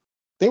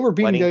 They were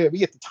beating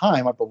WWE at the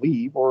time, I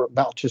believe, or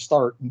about to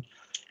start. And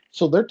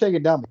so they're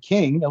taking down the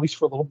king, at least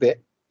for a little bit.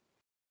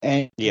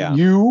 And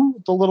you,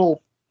 the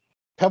little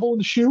pebble in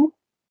the shoe,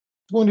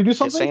 going to do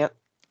something?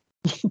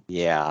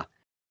 Yeah.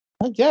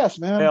 I guess,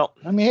 man. Well,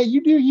 I mean, hey,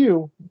 you do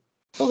you.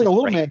 Sounds like a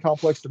little man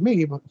complex to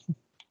me, but.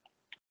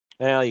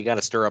 Well, you got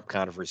to stir up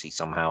controversy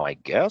somehow, I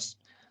guess.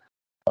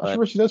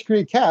 Controversy does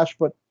create cash,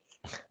 but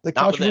the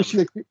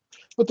controversy.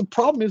 But the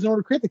problem is, in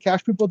order to create the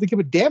cash, people have to give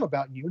a damn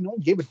about you. No one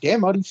gave a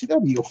damn about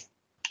ECW.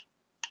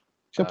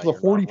 Except for the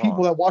 40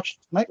 people that watch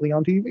nightly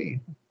on TV.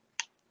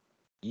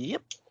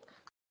 Yep.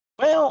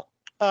 Well,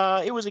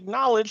 It was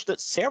acknowledged that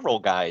several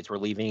guys were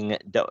leaving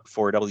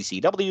for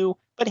WCW,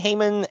 but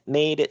Heyman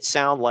made it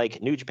sound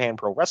like New Japan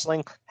Pro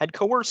Wrestling had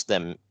coerced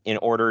them in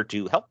order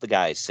to help the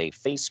guys save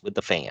face with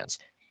the fans.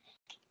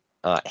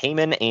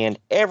 Heyman and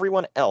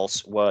everyone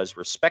else was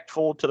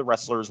respectful to the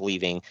wrestlers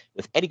leaving,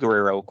 with Eddie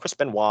Guerrero, Chris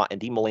Benoit,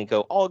 and Dean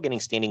Malenko all getting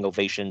standing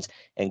ovations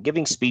and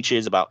giving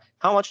speeches about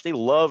how much they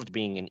loved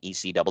being in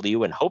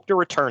ECW and hoped to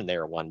return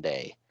there one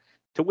day.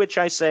 To which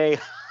I say,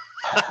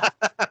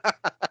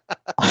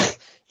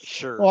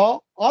 sure.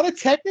 Well, on a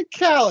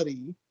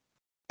technicality,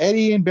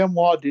 Eddie and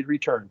Benoit did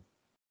return.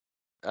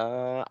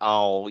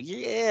 Oh,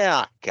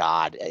 yeah,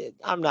 God.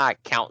 I'm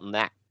not counting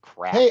that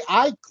crap. Hey,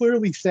 I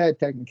clearly said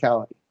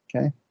technicality,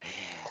 okay?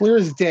 Clear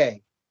as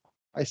day.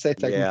 I said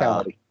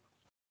technicality.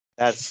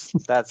 Yeah,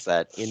 that's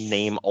that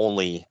in-name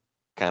only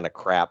kind of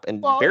crap,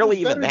 and barely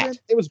even that.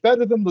 It was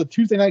better than the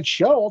Tuesday night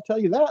show, I'll tell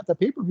you that, the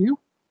pay-per-view.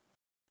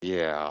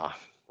 Yeah,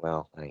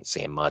 well, I ain't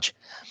saying much.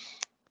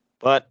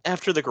 But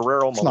after the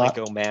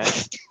Guerrero-Malenko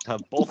match,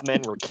 both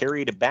men were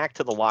carried back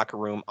to the locker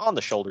room on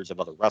the shoulders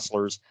of other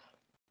wrestlers.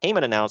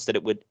 Heyman announced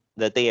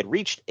that they had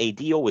reached a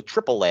deal with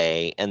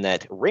AAA and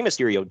that Rey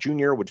Mysterio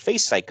Jr. would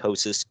face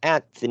Psychosis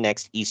at the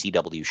next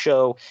ECW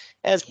show,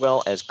 as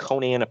well as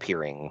Conan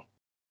appearing.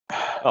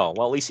 Oh,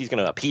 well, at least he's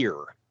going to appear.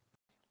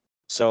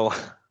 So,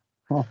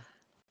 sounds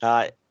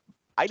like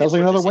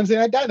another Wednesday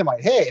Night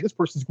Dynamite. Hey, this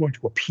person's going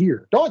to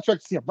appear. Don't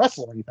expect to see him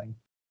wrestle or anything,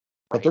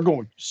 but they're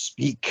going to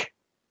speak.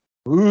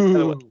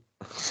 Ooh.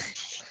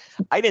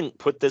 I didn't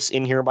put this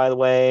in here, by the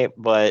way,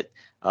 but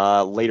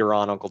later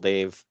on, Uncle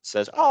Dave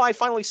says, "Oh, I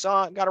finally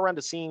got around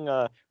to seeing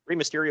Rey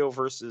Mysterio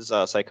versus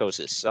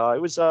Psychosis.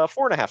 It was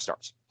 4.5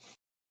 stars."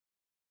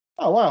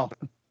 Oh wow!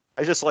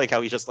 I just like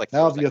how he's just like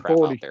now the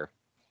authority out there.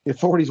 The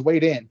authorities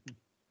weighed in.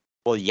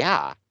 Well,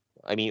 yeah.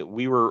 I mean,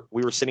 we were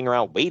sitting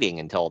around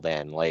waiting until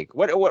then. Like,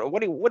 what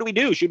do we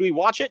do? Should we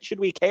watch it? Should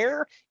we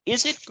care?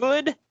 Is it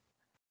good?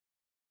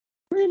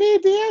 We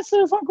need the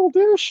answers, Uncle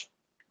Douche.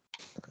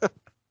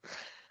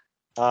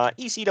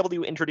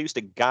 ECW introduced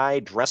a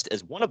guy dressed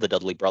as one of the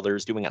Dudley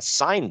brothers doing a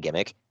sign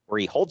gimmick where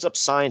he holds up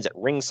signs at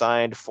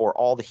ringside for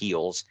all the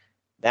heels.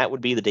 That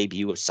would be the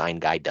debut of Sign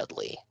Guy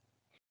Dudley.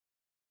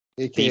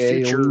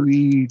 AKA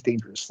Louis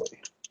Dangerously.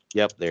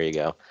 Yep, there you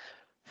go.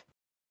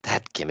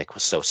 That gimmick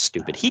was so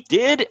stupid. He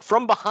did,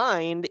 from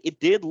behind, it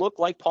did look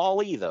like Paul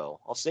Lee,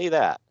 though. I'll say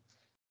that.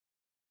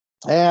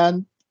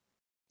 And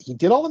he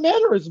did all the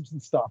mannerisms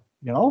and stuff,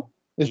 you know?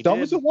 As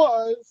dumb as it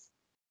was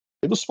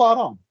spot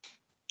on.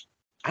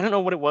 I don't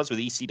know what it was with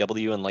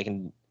ECW and like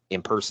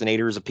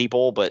impersonators of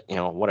people, but you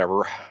know,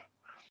 whatever.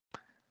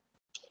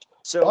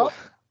 So well,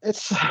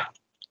 it's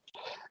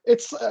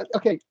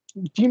okay.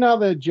 Do you know how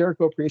the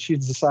Jericho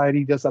Appreciation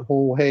Society does that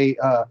whole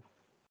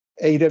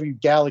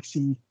AEW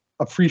Galaxy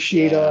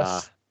appreciate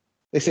us?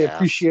 They say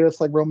appreciate us,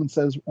 like Roman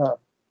says,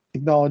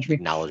 acknowledge me.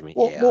 Acknowledge me.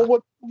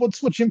 Well,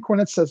 what's what Jim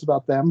Cornette says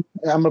about them?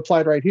 I'm gonna apply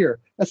it right here.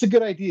 That's a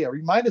good idea.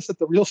 Remind us that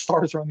the real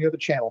stars are on the other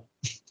channel.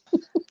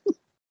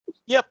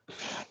 Yep.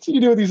 So you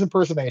do with these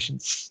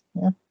impersonations.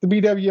 Yeah. The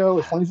BWO,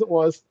 as funny as it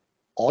was,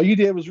 all you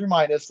did was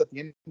remind us that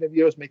the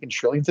NWO is making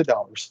trillions of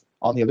dollars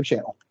on the other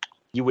channel.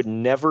 You would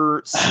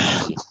never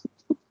see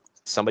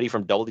somebody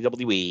from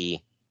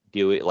WWE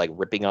do it like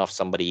ripping off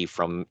somebody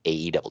from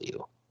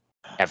AEW.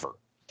 Ever.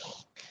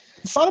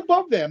 It's not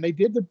above them. They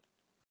did the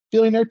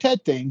billionaire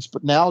Ted things,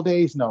 but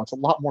nowadays, no, it's a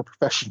lot more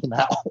professional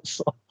now.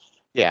 So.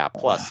 Yeah,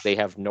 plus they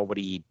have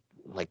nobody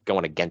like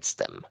going against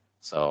them.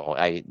 So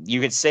you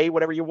can say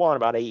whatever you want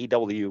about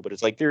AEW, but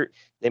it's like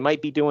they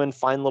might be doing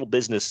fine little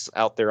business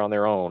out there on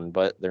their own,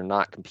 but they're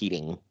not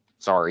competing.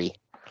 Sorry.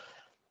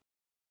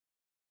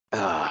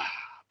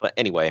 But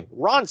anyway,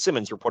 Ron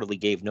Simmons reportedly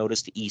gave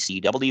notice to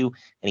ECW,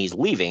 and he's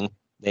leaving.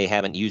 They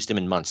haven't used him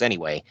in months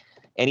anyway.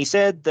 And he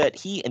said that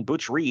he and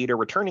Butch Reed are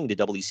returning to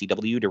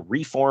WCW to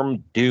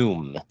reform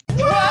Doom.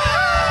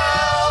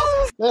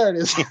 There it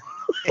is.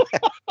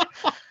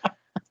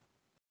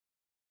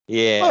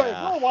 Yeah. All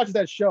right, go watch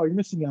that show. You're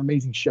missing an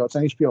amazing show. It's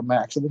on HBO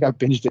Max. I think I've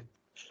binged it.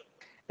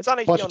 It's on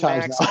HBO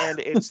Max, and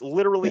it's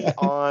literally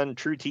on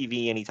True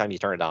TV anytime you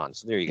turn it on.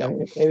 So there you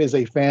go. It is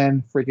a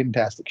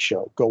fan-freaking-tastic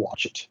show. Go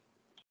watch it.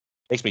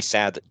 Makes me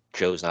sad that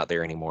Joe's not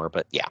there anymore,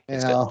 but yeah.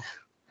 It's good.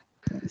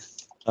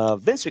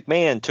 Vince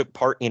McMahon took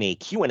part in a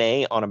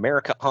Q&A on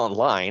America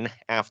Online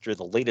after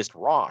the latest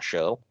Raw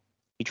show.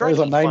 He tried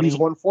There's a 90s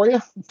one for you?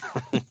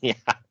 Yeah.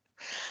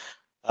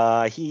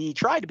 He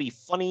tried to be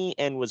funny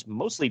and was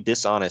mostly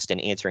dishonest in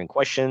answering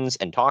questions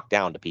and talked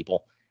down to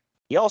people.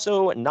 He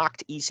also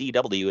knocked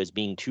ECW as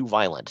being too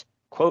violent.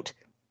 Quote,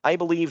 "I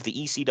believe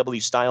the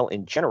ECW style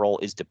in general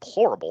is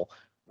deplorable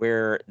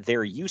where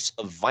their use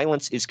of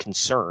violence is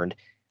concerned.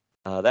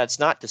 That's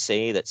not to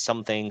say that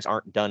some things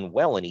aren't done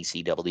well in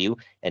ECW,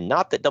 and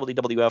not that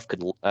WWF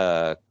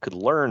could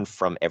learn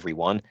from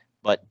everyone,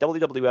 but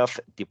WWF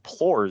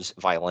deplores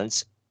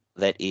violence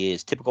that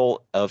is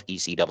typical of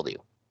ECW."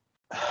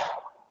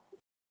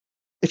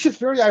 It's just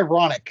very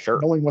ironic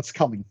knowing what's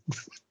coming.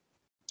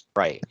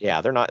 Right.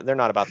 Yeah, they're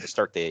not about to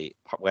start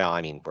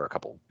we're a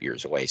couple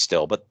years away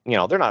still, but you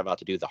know, they're not about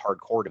to do the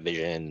hardcore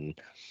division.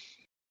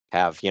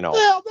 have,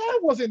 Well, that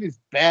wasn't as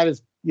bad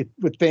as you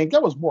would think.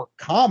 That was more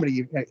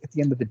comedy at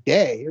the end of the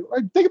day.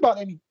 Think about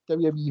any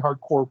WWE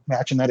hardcore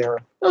match in that era.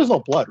 There was no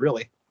blood,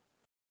 really.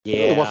 Yeah.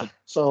 It really wasn't.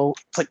 So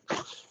it's like,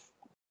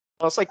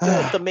 well, it's like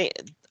the main,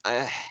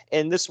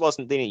 and this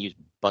wasn't, they didn't use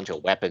a bunch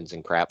of weapons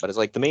and crap, but it's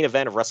like the main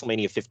event of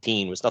WrestleMania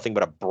 15 was nothing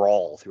but a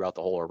brawl throughout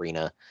the whole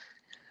arena.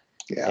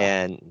 yeah.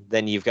 And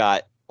then you've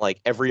got like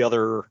every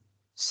other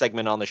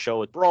segment on the show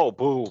with bro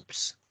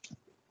boobs.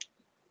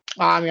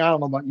 I mean, I don't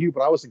know about you,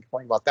 but I wasn't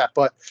complaining about that.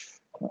 But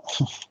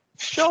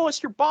Show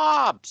us your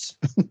bobs.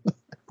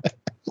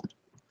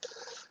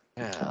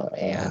 Oh,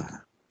 man.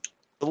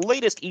 The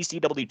latest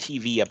ECW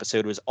TV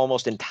episode was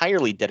almost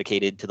entirely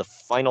dedicated to the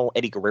final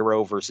Eddie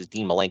Guerrero versus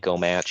Dean Malenko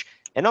match,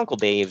 and Uncle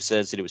Dave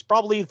says that it was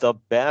probably the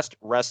best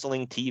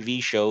wrestling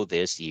TV show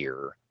this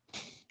year.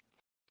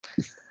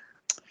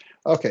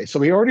 Okay, so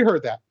we already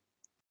heard that.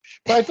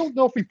 But I don't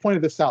know if we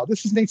pointed this out.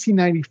 This is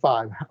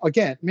 1995.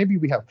 Again, maybe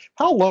we have.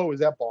 How low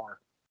is that bar?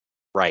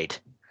 Right.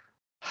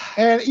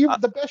 And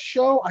even the best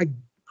show, I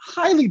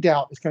highly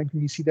doubt is coming from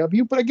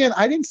ECW. But again,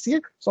 I didn't see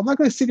it, so I'm not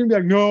going to sit here and be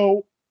like,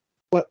 no.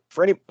 But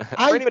for I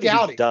anybody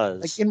doubt who it.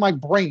 does, like in my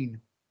brain,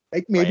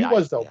 like maybe it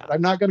was though. Yeah. But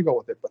I'm not going to go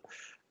with it. But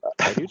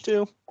I do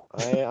too.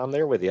 I'm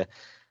there with you.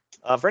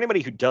 For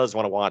anybody who does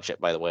want to watch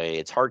it, by the way,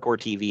 it's Hardcore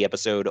TV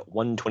episode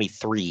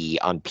 123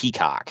 on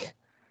Peacock.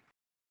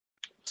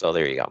 So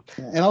there you go.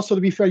 And also,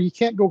 to be fair, you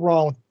can't go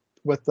wrong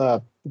with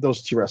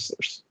those two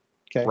wrestlers.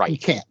 Okay, right? You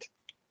can't.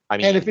 I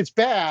mean, and if it's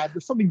bad,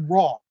 there's something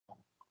wrong.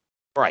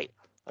 Right.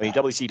 I mean,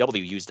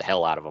 WCW used the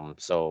hell out of them.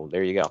 So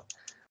there you go.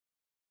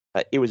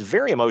 It was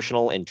very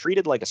emotional and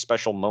treated like a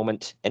special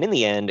moment. And in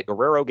the end,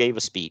 Guerrero gave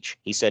a speech.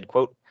 He said,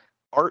 quote,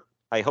 "Art,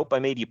 I hope I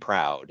made you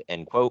proud,"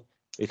 end quote,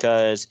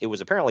 because it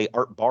was apparently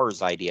Art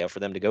Barr's idea for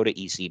them to go to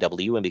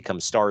ECW and become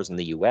stars in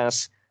the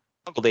U.S.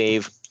 Uncle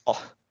Dave,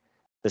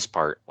 this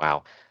part,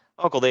 wow.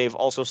 Uncle Dave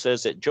also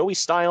says that Joey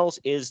Styles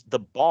is the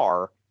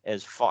Bar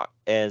as far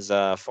as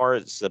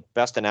the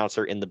best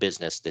announcer in the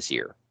business this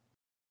year.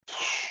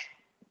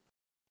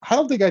 I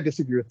don't think I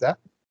disagree with that.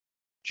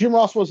 Jim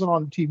Ross wasn't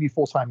on TV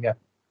full time yet.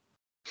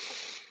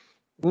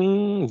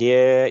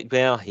 Yeah,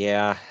 well,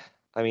 yeah.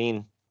 I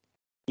mean,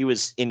 he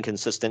was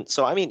inconsistent.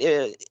 So, I mean,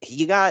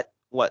 you got,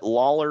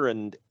 Lawler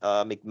and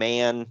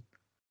McMahon.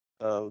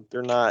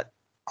 They're not...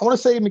 I want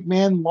to say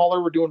McMahon and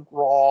Lawler were doing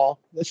Raw.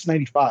 That's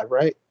 95,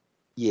 right?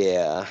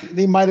 Yeah.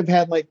 They might have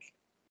had,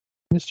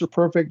 Mr.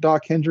 Perfect,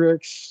 Doc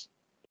Hendricks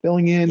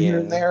filling in here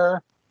and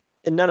there.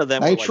 And none of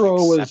them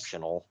Nitro were,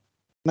 exceptional.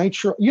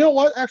 Nitro... You know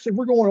what? Actually,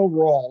 we're going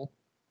overall.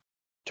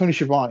 Tony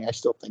Schiavone, I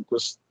still think,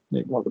 was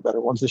maybe one of the better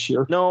ones this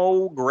year.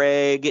 No,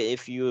 Greg,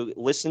 if you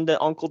listen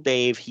to Uncle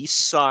Dave, he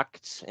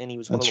sucked, and he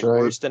was one of the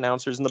worst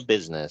announcers in the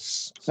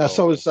business.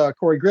 So is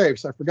Corey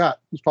Graves. I forgot.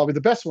 He's probably the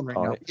best one right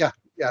now. Yeah,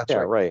 that's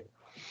right.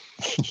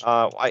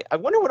 I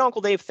wonder what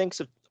Uncle Dave thinks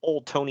of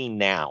old Tony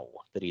now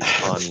that he's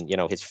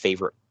on, his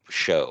favorite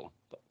show.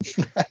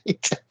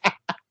 Right.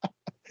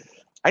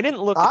 I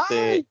didn't look at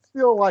I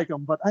still like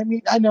him, but I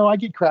mean, I know I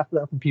get crap for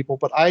that from people,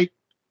 but I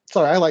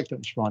like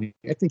Tony Schiavone.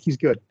 I think he's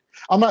good.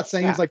 I'm not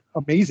saying he's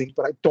amazing,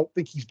 but I don't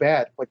think he's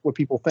bad, like what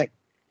people think.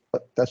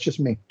 But that's just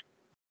me.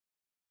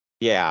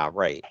 Yeah,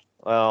 right.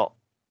 Well,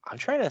 I'm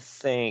trying to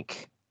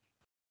think.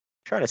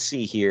 Trying to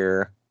see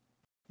here.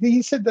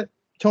 He said that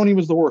Tony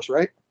was the worst,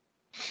 right?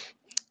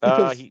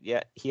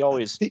 He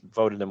always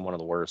voted him one of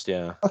the worst.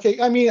 Yeah.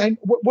 Okay, I mean,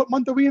 what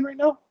month are we in right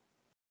now?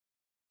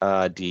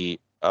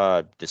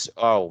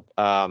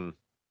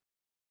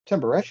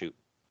 September, right? Shoot,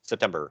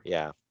 September.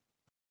 Yeah.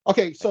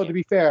 Okay, so to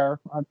be fair,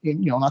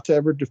 not to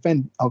ever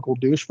defend Uncle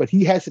Douche, but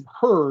he hasn't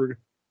heard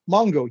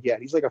Mongo yet.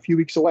 He's like a few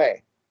weeks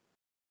away.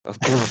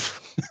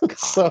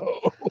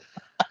 So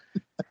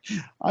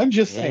I'm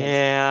just saying.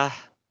 Yeah.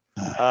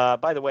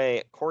 By the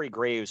way, Corey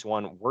Graves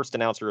won Worst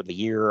Announcer of the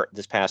Year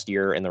this past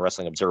year in the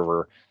Wrestling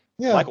Observer.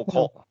 Yeah. Michael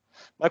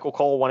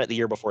Cole won it the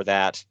year before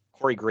that.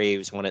 Corey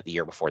Graves won it the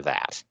year before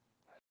that.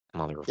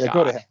 Mother of God.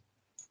 Go to hell.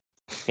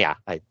 Yeah,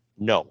 I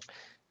know.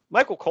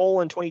 Michael Cole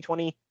in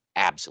 2020,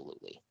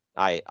 absolutely.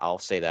 I'll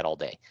say that all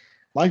day.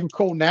 Michael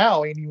Cole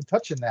now ain't even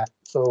touching that.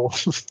 So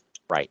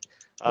right.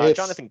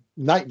 Jonathan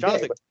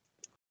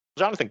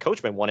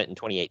Coachman won it in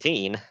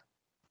 2018.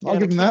 I'll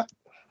give him that.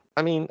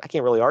 I mean, I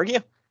can't really argue.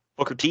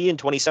 Booker T in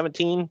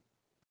 2017.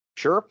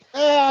 Sure.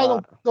 I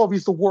don't know if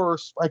he's the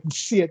worst. I can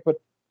see it,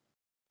 but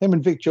him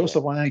and Vic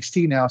Joseph on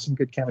NXT now, some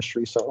good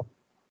chemistry. So.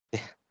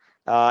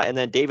 And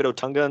then David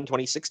Otunga in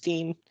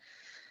 2016.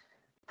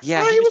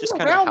 Yeah, he was just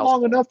around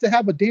long enough to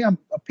have a damn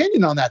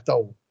opinion on that,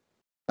 though.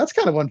 That's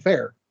kind of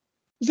unfair.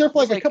 He's there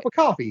for a cup of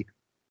coffee.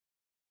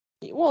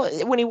 Well,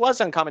 when he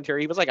was on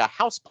commentary, he was like a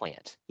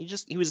houseplant.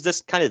 He was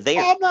just kind of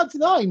there. I'm not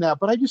denying that,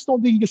 but I just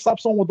don't think you can stop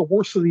someone with the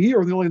worst of the year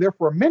when they're only there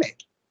for a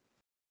minute.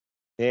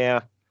 Yeah.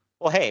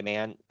 Well, hey,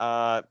 man,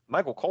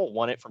 Michael Cole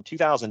won it from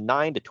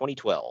 2009 to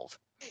 2012.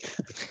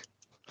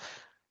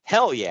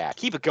 Hell yeah,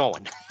 keep it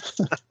going.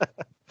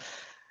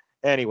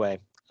 Anyway,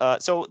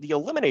 so the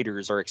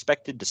Eliminators are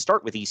expected to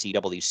start with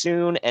ECW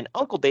soon, and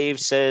Uncle Dave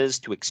says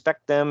to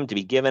expect them to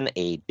be given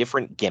a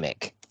different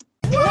gimmick.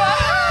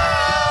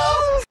 Whoa!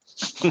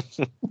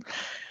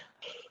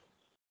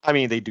 I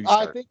mean, they do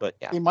I start, think but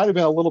yeah. they might have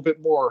been a little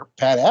bit more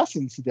badass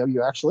in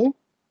ECW, actually.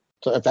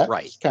 So if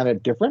that's kind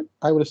of different,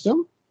 I would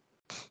assume.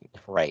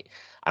 Right.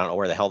 I don't know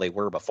where the hell they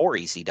were before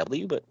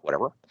ECW, but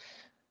whatever.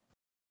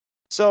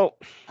 So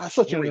that's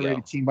such an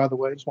underrated team, by the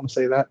way. I just want to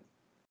say that.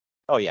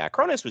 Oh yeah,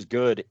 Cronus was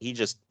good. He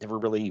just never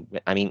really.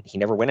 I mean, he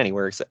never went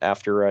anywhere except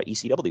after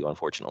ECW,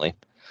 unfortunately.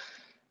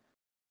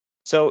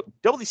 So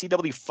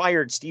WCW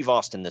fired Steve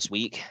Austin this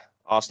week.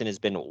 Austin has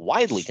been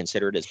widely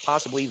considered as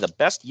possibly the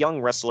best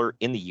young wrestler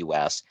in the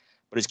U.S.,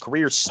 but his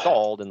career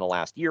stalled in the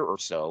last year or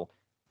so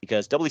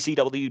because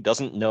WCW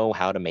doesn't know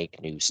how to make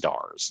new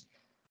stars.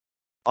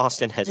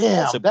 Austin has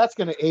also... that's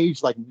going to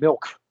age like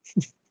milk.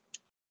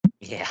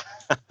 Yeah.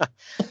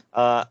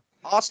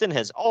 Austin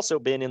has also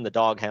been in the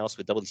doghouse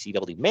with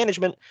WCW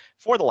management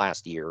for the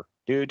last year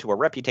due to a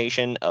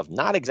reputation of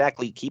not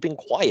exactly keeping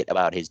quiet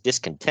about his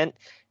discontent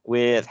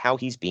with how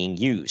he's being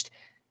used.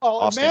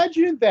 Oh, Austin,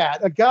 imagine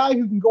that. A guy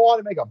who can go on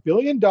and make $1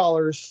 billion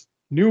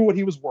knew what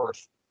he was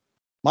worth.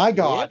 My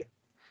God. Yep.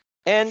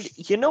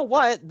 And you know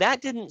what?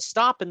 That didn't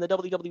stop in the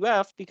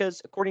WWF because,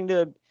 according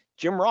to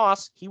Jim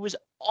Ross, he was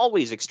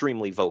always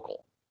extremely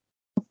vocal.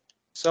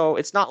 So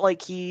it's not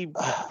like he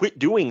quit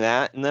doing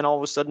that and then all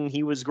of a sudden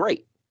he was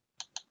great.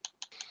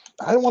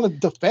 I don't want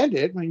to defend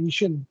it. I mean, you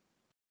shouldn't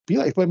be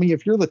like, but I mean,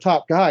 if you're the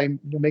top guy,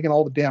 you're making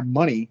all the damn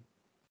money,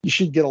 you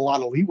should get a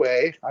lot of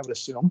leeway, I would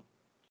assume.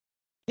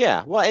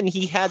 Yeah, well, and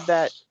he had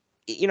that,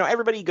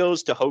 everybody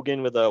goes to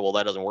Hogan with well,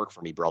 that doesn't work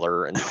for me,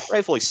 brother, and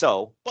rightfully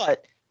so,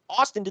 but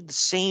Austin did the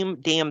same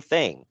damn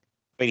thing.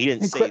 I mean, he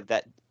didn't say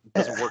that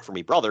doesn't work for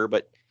me, brother,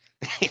 but,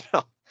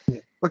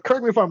 But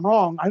correct me if I'm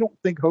wrong, I don't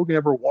think Hogan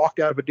ever walked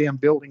out of a damn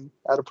building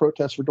out of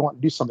protest for wanting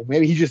to do something.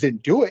 Maybe he just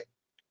didn't do it.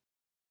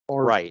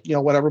 Or,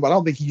 whatever, but I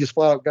don't think he just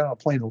flat out got on a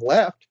plane and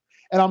left.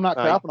 And I'm not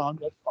crapping on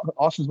him.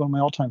 Austin's one of my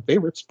all-time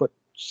favorites, but,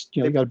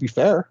 you got to be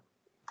fair.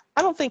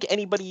 I don't think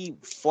anybody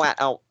flat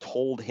out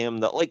told him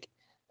that,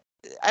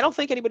 I don't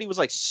think anybody was,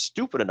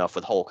 stupid enough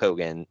with Hulk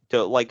Hogan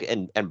to,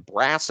 and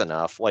brass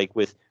enough.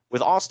 With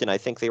Austin, I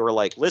think they were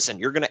like, listen,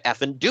 you're going to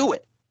effing do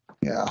it.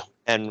 Yeah.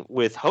 And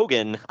with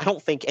Hogan, I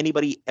don't think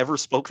anybody ever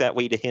spoke that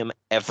way to him,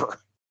 ever.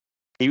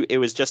 It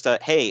was just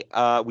hey,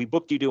 we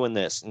booked you doing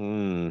this.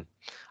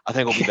 I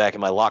think I'll be back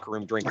in my locker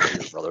room drinking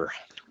beer, brother.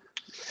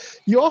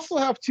 You also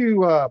have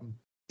to,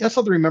 that's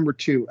something to remember,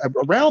 too.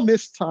 Around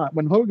this time,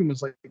 when Hogan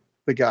was,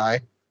 the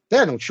guy, they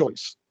had no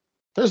choice.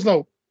 There's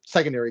no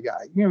secondary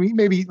guy. He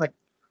may be,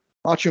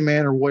 Macho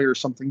Man or Warrior or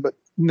something, but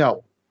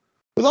no.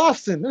 With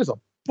Austin, there's a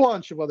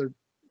bunch of other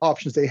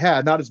options they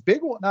had. Not as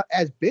big, but,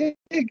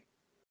 it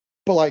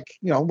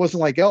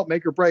wasn't like,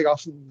 make or break.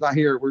 Austin's not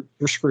here.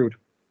 We're screwed.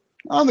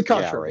 On the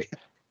contrary.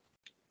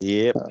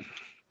 Yeah, right.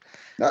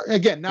 Yep.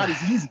 Again, not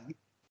as easy.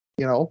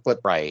 But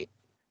right.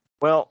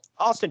 Well,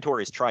 Austin tore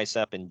his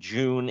tricep in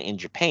June in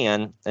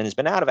Japan and has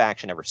been out of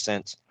action ever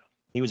since.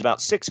 He was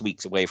about 6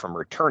 weeks away from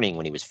returning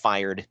when he was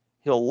fired.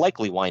 He'll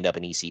likely wind up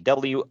in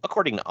ECW,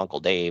 according to Uncle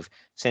Dave,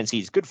 since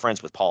he's good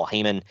friends with Paul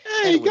Heyman.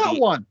 Hey, he got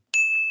one.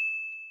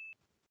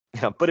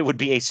 But it would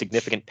be a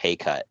significant pay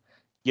cut.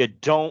 You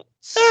don't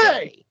say.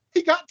 Hey,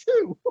 he got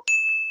two.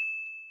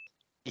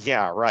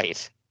 Yeah,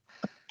 right.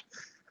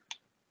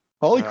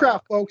 Holy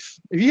crap, folks.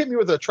 If you hit me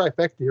with a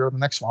trifecta here on the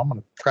next one, I'm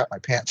going to crap my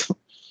pants.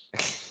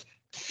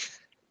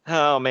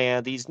 Oh,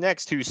 man. These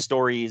next two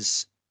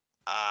stories.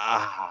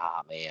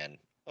 Man.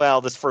 Well,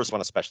 this first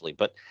one especially,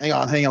 but... Hang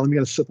on. Let me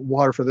get a sip of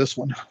water for this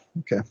one.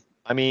 Okay.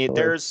 I mean,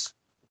 there's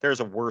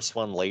a worse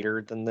one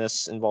later than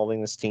this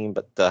involving this team,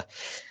 but...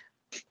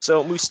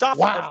 So, Mustafa...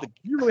 Wow.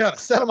 You really ought to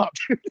set him up,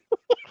 dude.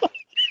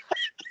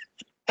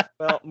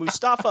 Well,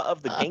 Mustafa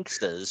of the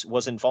Gangstas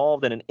was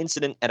involved in an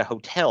incident at a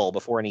hotel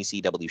before an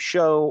ECW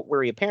show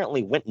where he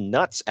apparently went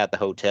nuts at the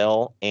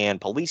hotel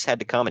and police had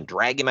to come and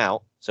drag him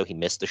out, so he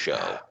missed the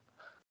show.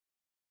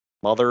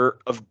 Mother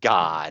of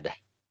God.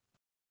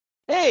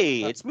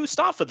 Hey, it's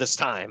Mustafa this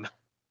time.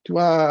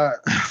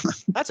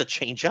 That's a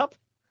change up.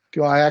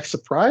 Do I act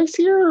surprised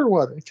here or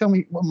what? Tell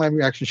me what my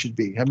reaction should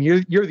be. I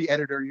mean, you're the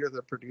editor, you're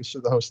the producer,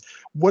 the host.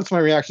 What's my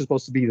reaction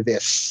supposed to be to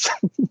this?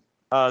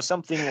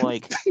 Something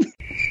like...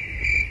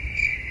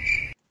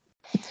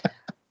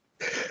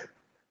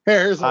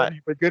 Here's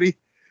one, but goody.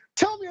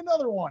 Tell me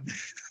another one.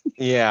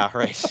 Yeah,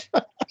 right.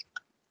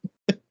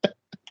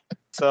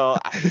 So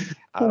I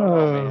don't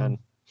know, man.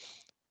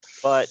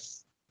 But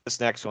this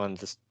next one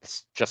is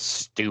just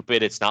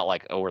stupid. It's not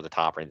like over the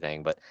top or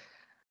anything. But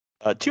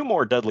two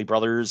more Dudley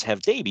brothers have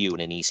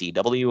debuted in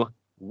ECW.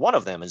 One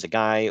of them is a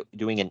guy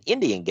doing an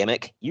Indian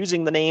gimmick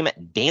using the name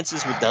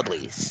Dances with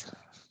Dudleys.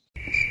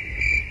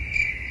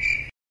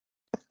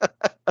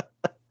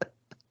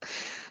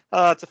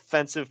 It's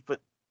offensive,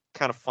 but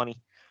kind of funny.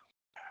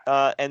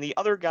 And the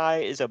other guy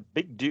is a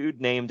big dude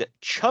named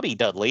Chubby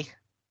Dudley.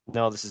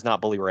 No, this is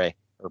not Bully Ray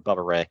or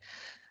Bubba Ray.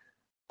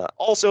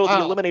 Also, the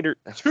Eliminator...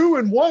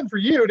 2-1 for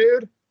you,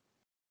 dude.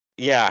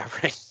 Yeah,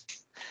 right.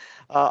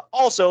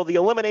 Also, the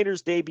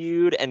Eliminators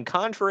debuted, and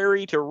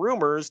contrary to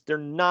rumors, they're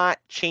not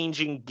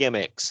changing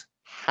gimmicks.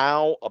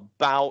 How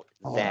about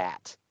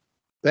that?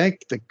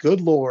 Thank the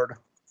good Lord.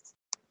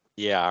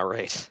 Yeah,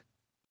 right.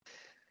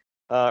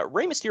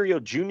 Rey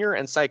Mysterio Jr.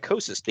 and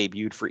Psychosis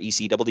debuted for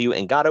ECW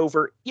and got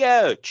over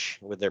huge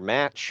with their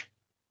match.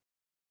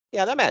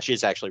 Yeah, that match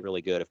is actually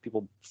really good. If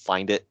people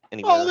find it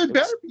anywhere. Oh, they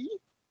better be.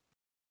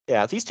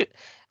 Yeah, these two.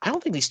 I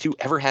don't think these two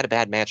ever had a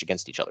bad match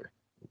against each other,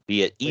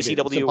 be it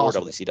ECW or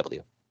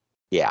WCW.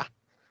 Yeah.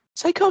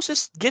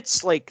 Psychosis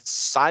gets like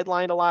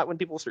sidelined a lot when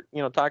people start,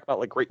 talk about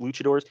like great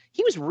luchadors.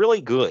 He was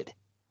really good.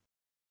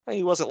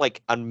 He wasn't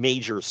like a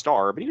major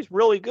star, but he was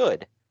really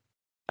good.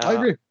 I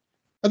agree.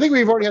 I think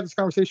we've already had this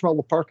conversation about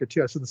La Parka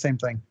too. I said the same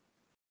thing.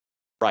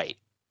 Right.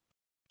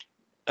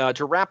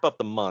 To wrap up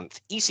the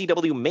month,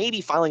 ECW may be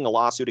filing a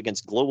lawsuit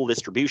against Global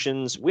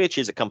Distributions, which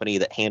is a company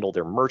that handled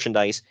their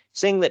merchandise,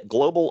 saying that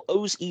Global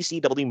owes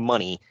ECW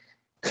money.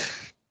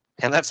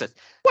 And that's a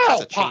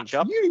change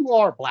up. You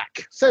are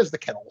black, says the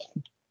kettle.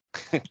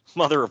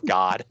 Mother of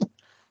God.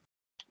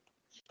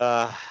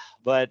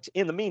 But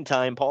in the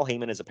meantime, Paul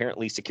Heyman has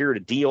apparently secured a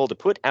deal to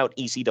put out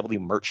ECW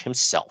merch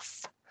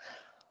himself.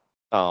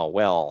 Oh,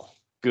 well,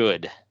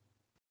 good.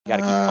 Got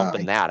to keep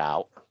pumping that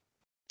out.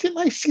 Didn't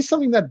I see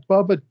something that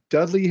Bubba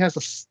Dudley has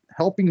a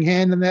helping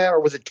hand in that? Or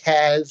was it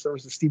Taz? Or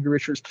was it Stevie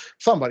Richards?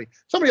 Somebody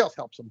else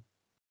helps him.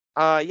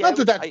 Yeah, not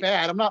that that's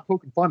bad. I'm not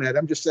poking fun at it.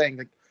 I'm just saying,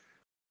 like,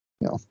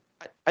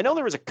 I know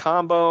there was a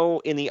combo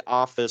in the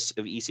office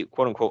of EC,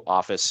 quote unquote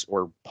office,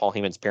 or Paul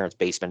Heyman's parents'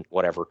 basement,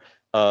 whatever.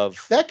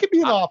 That could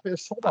be an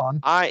office. Hold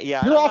on.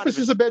 Your office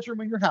is a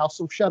bedroom in your house,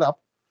 so shut up.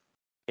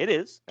 It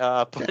is.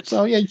 But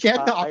so yeah, you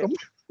can't knock them.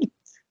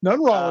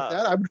 Nothing wrong with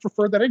that. I would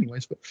prefer that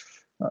anyways. But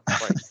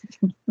right.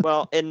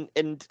 Well,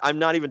 and I'm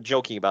not even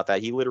joking about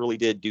that. He literally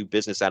did do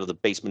business out of the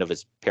basement of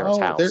his parents'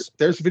 house.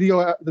 There's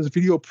video. There's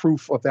video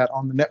proof of that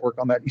on the network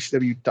on that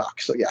ECW doc.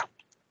 So yeah.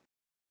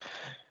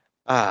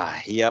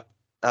 Yep.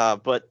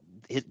 But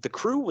the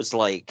crew was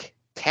like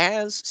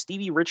Taz,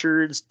 Stevie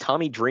Richards,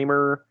 Tommy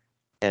Dreamer,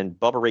 and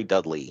Bubba Ray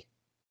Dudley.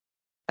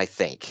 I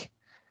think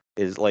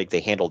is like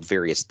they handled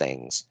various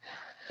things.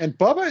 And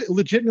Bubba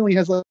legitimately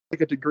has like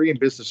a degree in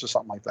business or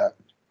something like that.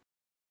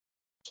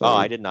 So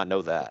I did not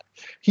know that.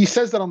 He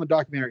says that on the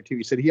documentary too.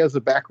 He said he has a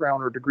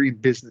background or degree in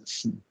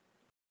business.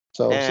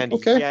 And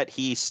okay. Yet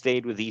he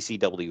stayed with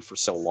ECW for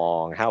so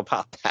long. How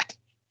about that?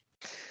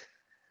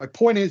 My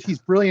point is he's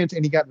brilliant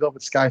and he got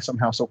Velvet Sky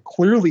somehow. So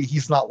clearly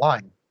he's not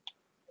lying.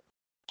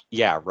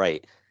 Yeah,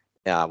 right.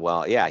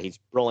 Well, yeah, he's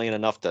brilliant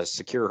enough to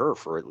secure her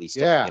for at least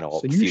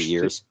a few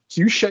years. So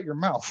you shut your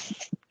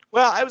mouth.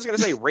 Well, I was going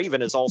to say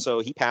Raven is also,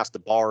 he passed the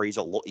bar. He's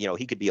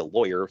he could be a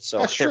lawyer. So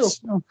that's true.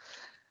 No.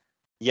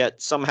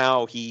 Yet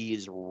somehow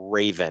he's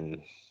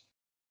Raven.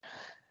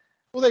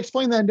 Well, they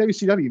explained that in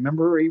WCW.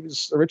 Remember, he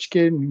was a rich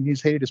kid and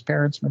he's hated his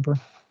parents. Remember?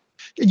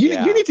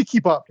 You need to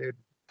keep up, dude.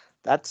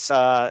 That's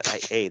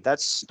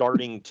that's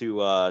starting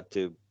to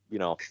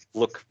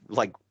look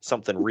like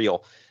something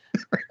real.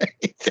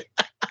 Right.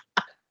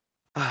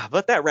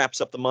 But that wraps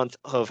up the month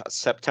of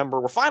September.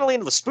 We're finally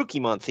into the spooky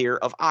month here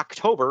of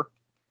October.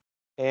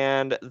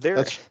 And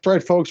that's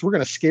right, folks. We're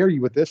going to scare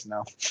you with this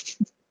now.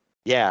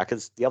 Yeah,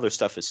 because the other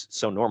stuff is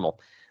so normal.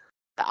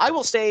 I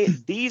will say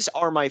these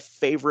are my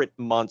favorite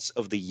months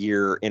of the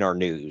year in our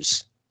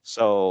news.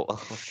 So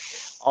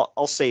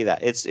I'll say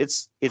that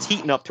it's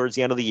heating up towards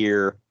the end of the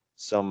year.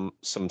 Some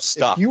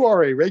stuff. If you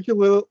are a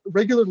regular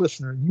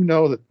listener, you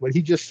know that what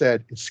he just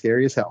said is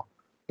scary as hell.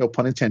 No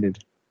pun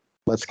intended.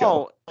 Let's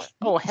go.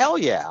 Oh hell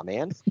yeah,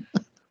 man.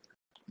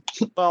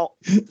 Well,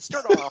 to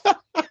start off,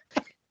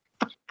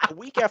 a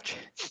week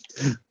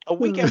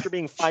after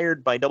being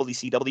fired by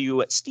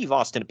WCW, Steve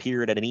Austin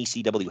appeared at an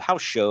ECW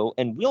house show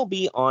and will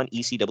be on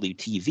ECW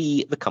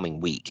TV the coming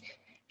week.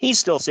 He's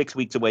still 6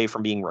 weeks away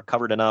from being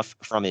recovered enough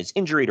from his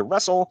injury to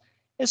wrestle.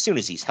 As soon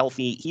as he's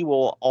healthy, he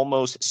will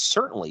almost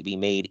certainly be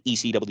made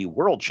ECW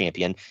World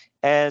Champion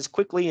as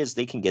quickly as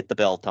they can get the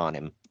belt on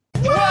him.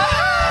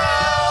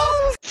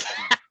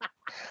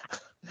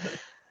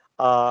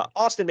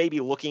 Austin may be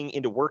looking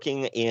into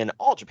working in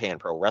All Japan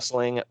Pro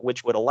Wrestling,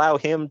 which would allow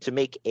him to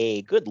make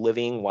a good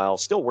living while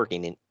still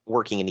working in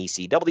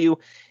ECW.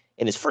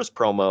 In his first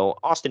promo,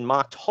 Austin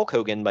mocked Hulk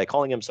Hogan by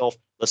calling himself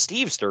the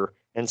Stevester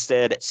and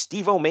said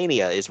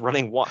Steve-O-Mania is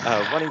running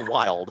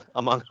wild,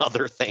 among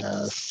other things.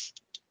 Yes.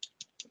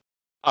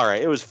 All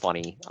right, it was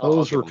funny.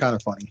 Those were kind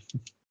of funny.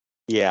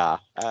 Yeah.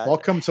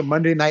 Welcome to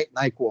Monday Night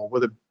Nyquil, where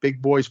the big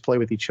boys play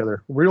with each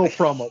other. Real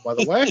promo, by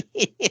the way.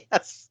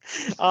 Yes.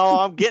 Oh,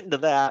 I'm getting to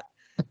that.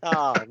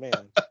 Oh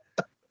man.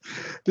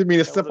 Didn't mean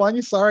to step on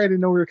you. Sorry, I didn't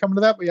know we were coming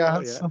to that. But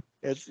yeah,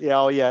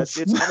 it's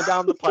coming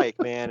down the pike,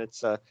 man.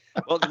 It's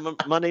welcome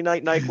to Monday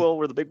Night Nyquil,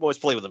 where the big boys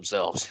play with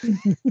themselves.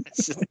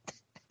 It's just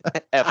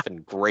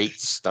effing great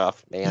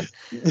stuff, man.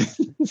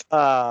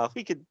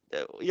 We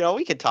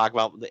could talk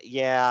about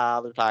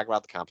they're talking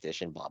about the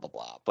competition, blah blah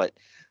blah. But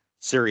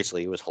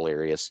seriously, it was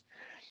hilarious.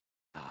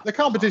 The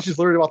competition is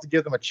literally about to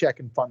give them a check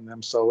and fund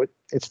them, so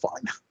it's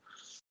fine.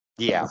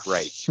 Yeah,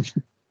 right.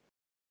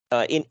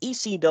 In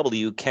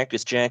ECW,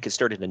 Cactus Jack has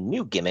started a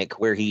new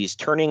gimmick where he's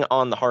turning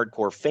on the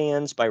hardcore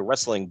fans by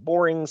wrestling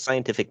boring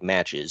scientific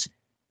matches.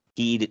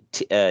 he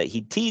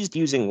teased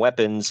using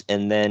weapons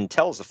and then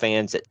tells the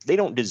fans that they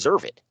don't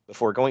deserve it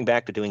before going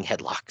back to doing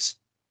headlocks.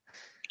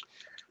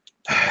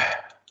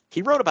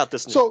 He wrote about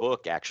this in his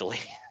book, actually.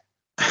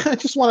 I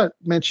just want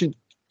to mention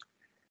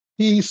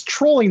he's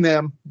trolling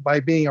them by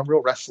being a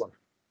real wrestler.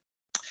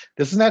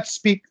 Doesn't that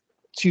speak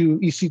to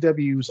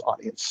ECW's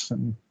audience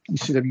and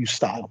ECW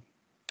style?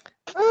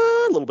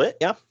 A little bit,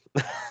 yeah.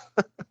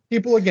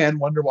 People, again,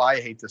 wonder why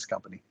I hate this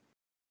company.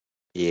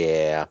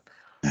 Yeah.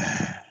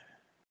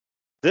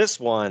 This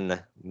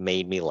one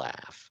made me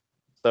laugh.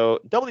 So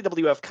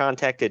WWF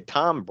contacted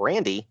Tom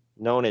Brandy,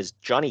 known as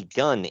Johnny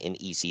Gunn in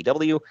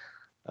ECW,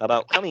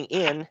 about coming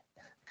in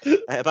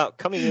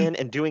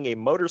and doing a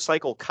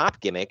motorcycle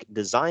cop gimmick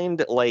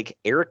designed like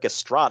Eric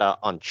Estrada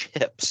on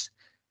chips.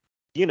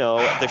 You know,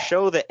 the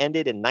show that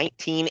ended in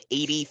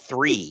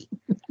 1983.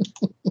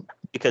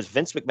 Because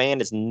Vince McMahon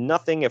is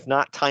nothing if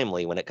not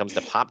timely when it comes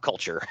to pop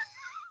culture.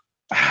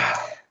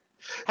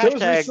 There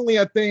was recently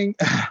a thing.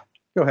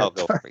 Go ahead. Oh,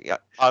 go for it. Yeah.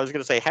 I was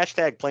going to say,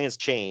 hashtag plans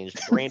changed.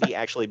 Brandy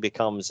actually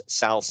becomes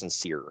Sal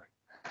Sincere.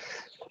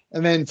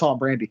 And then Tom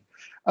Brandy.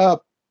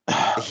 There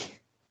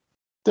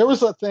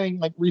was a thing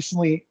like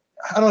recently.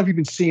 I don't know if you've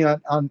been seeing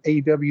on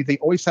AEW. They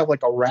always have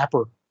like a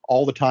rapper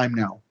all the time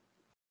now.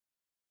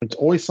 It's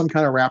always some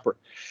kind of rapper.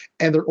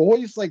 And they're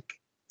always like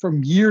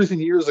from years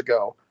and years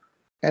ago.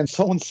 And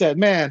someone said,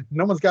 man,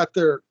 no one's got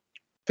their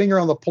finger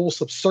on the pulse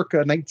of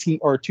circa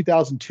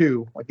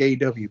 2002, like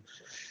AEW.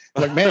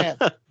 Like, man,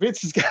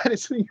 Vince has got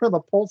his finger on the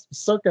pulse of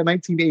circa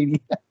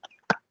 1980.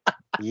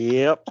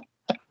 Yep.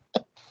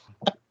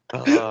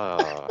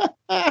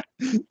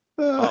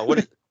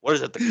 What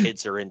is it the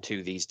kids are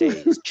into these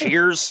days?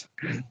 Cheers?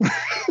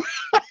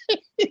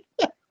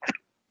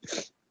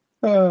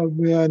 Oh,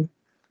 man.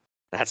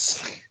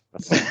 That's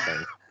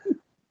something.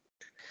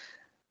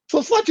 So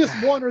it's not just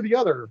one or the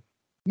other.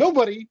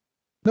 Nobody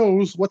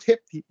knows what's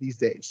hip these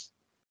days.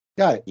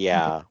 Got it.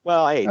 Yeah.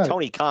 Well, hey,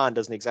 Tony Khan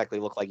doesn't exactly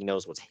look like he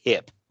knows what's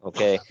hip,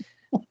 okay?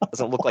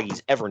 Doesn't look like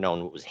he's ever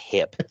known what was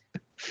hip.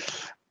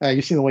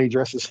 You've seen the way he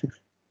dresses.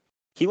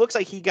 He looks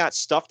like he got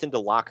stuffed into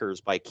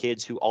lockers by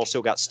kids who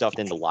also got stuffed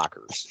into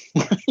lockers.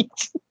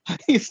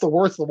 He's the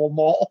worst of them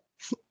all.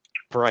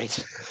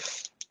 Right.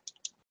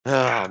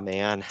 Oh,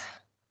 man.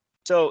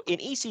 So in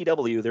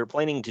ECW, they're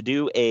planning to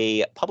do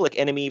a Public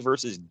Enemy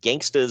versus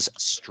Gangstas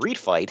street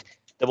fight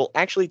that will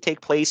actually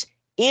take place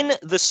in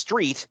the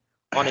street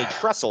on a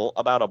trestle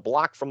about a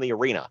block from the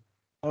arena.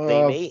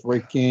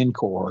 Freaking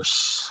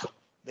course.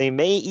 They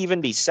may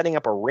even be setting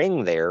up a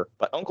ring there,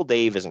 but Uncle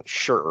Dave isn't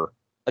sure.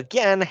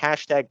 Again,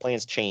 hashtag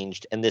plans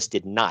changed, and this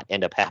did not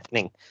end up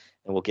happening,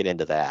 and we'll get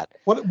into that.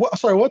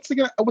 Sorry, what's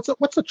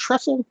a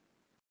trestle?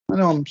 I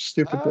know I'm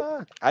stupid,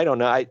 but I don't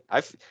know.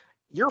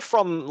 You're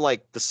from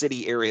like the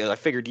city area. I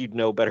figured you'd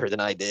know better than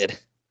I did.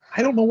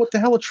 I don't know what the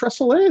hell a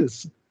trestle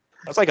is.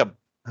 It's like a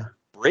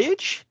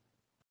bridge.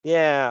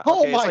 Yeah.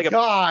 Oh okay, my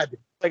God!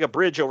 Like a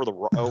bridge over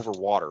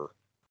water.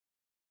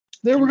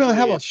 They were going to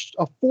have a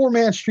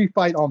 4-man street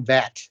fight on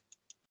that.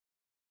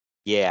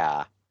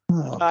 Yeah.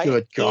 Oh,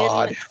 good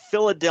God. In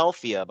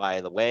Philadelphia,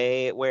 by the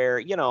way, where,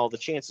 you know, the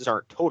chances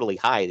aren't totally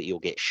high that you'll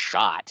get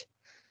shot.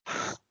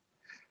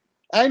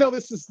 I know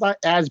this is not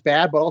as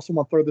bad, but I also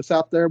want to throw this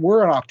out there.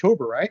 We're in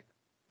October, right?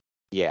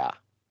 Yeah.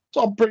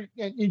 So I'm pretty,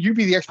 you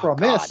be the expert on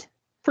this.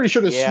 Pretty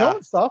sure there's snow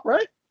and stuff,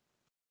 right?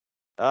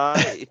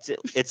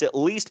 It's at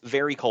least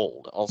very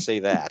cold. I'll say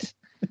that.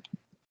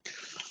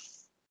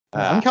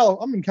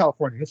 I'm in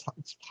California. It's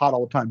hot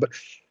all the time, but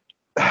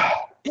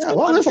there's a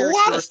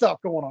lot of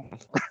stuff going on.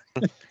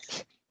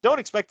 Don't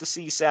expect to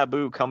see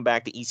Sabu come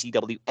back to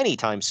ECW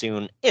anytime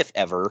soon, if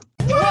ever.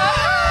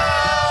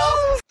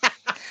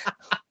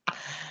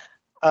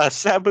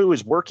 Sabu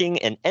is working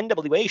an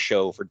NWA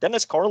show for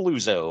Dennis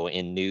Carluzzo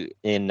in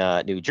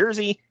New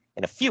Jersey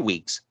in a few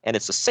weeks, and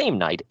it's the same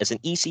night as an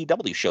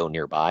ECW show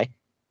nearby.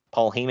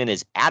 Paul Heyman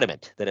is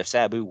adamant that if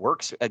Sabu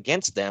works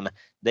against them,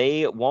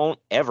 they won't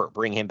ever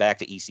bring him back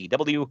to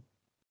ECW.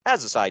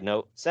 As a side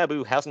note,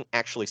 Sabu hasn't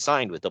actually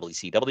signed with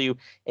WCW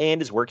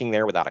and is working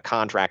there without a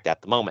contract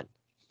at the moment.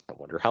 I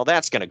wonder how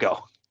that's going to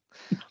go.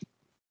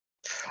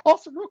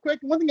 Also, real quick,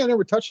 one thing I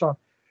never touched on.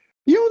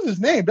 He owns his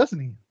name, doesn't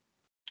he?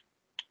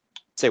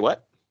 Say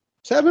what?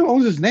 Sabu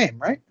owns his name,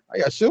 right? I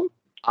assume.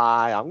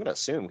 I'm going to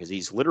assume because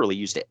he's literally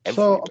used it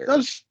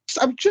everywhere. So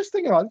I'm just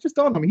thinking about it. Just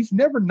dawned on me. He's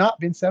never not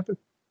been Sabu,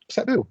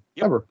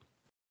 ever.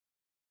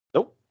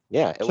 Nope.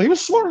 Yeah. So he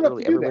was smart enough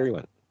to do that. He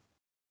went.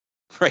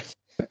 Right.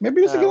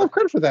 Maybe he doesn't get enough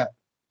credit for that.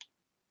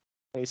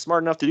 He's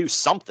smart enough to do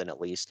something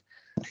at least.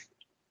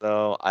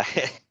 So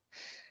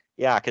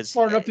because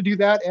smart enough to do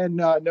that and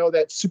know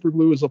that super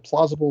glue is a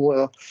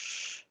plausible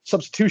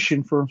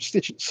substitution for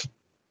stitches.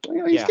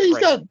 He's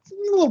got a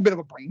little bit of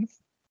a brain.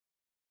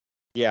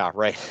 Yeah,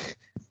 right.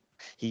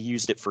 He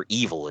used it for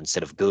evil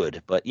instead of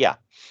good, but yeah.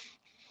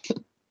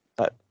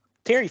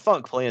 Terry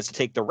Funk plans to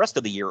take the rest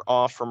of the year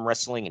off from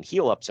wrestling and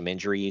heal up some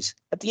injuries.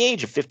 At the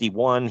age of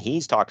 51,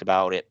 he's talked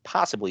about it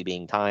possibly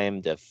being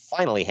time to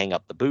finally hang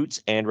up the boots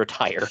and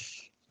retire.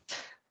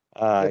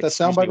 That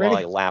soundbite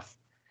ready?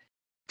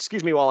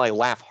 Excuse me while I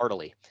laugh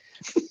heartily.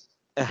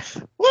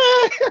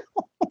 What?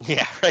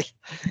 Yeah, right.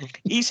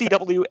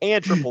 ECW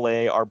and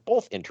AAA are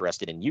both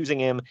interested in using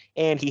him,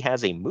 and he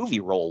has a movie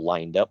role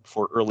lined up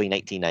for early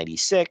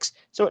 1996,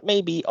 so it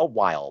may be a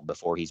while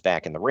before he's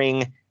back in the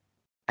ring.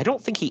 I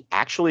don't think he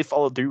actually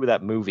followed through with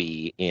that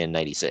movie in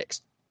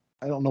 96.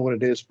 I don't know what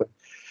it is, but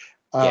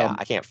Yeah,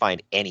 I can't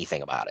find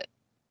anything about it.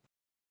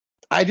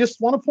 I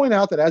just want to point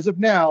out that as of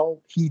now,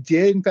 he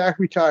did in fact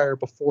retire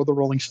before the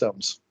Rolling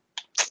Stones.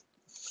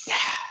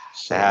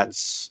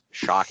 That's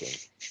shocking.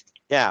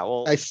 Yeah,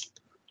 well,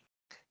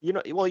 you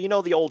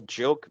know the old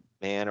joke,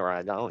 man, or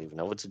I don't even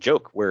know if it's a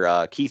joke,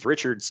 where Keith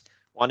Richards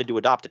wanted to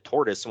adopt a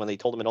tortoise, and when they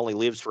told him it only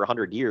lives for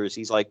 100 years,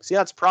 he's like, see,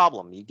 that's a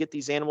problem. You get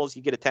these animals,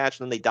 you get attached,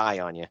 and then they die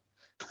on you.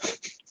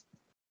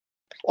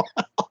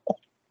 Wow.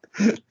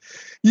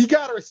 You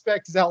got to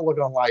respect his outlook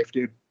on life,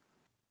 dude.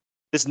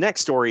 This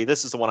next story,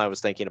 this is the one I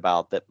was thinking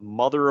about, that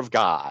Mother of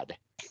God.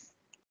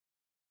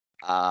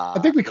 I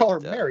think we call her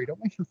Mary, don't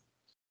we?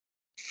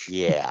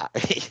 Yeah.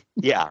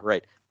 Yeah,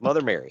 right.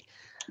 Mother Mary.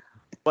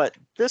 But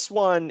this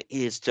one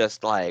is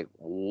just like,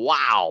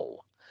 wow.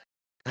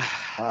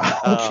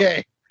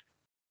 Okay.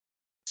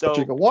 So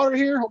drink of water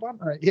here. Hold on.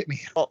 All right, hit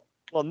me. Well,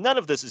 none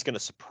of this is going to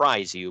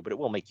surprise you, but it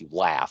will make you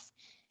laugh.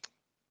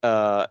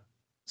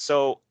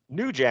 So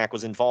New Jack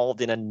was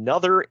involved in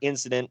another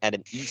incident at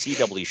an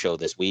ECW show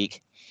this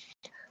week.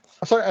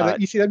 Sorry, at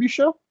an ECW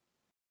show?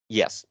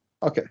 Yes.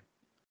 Okay.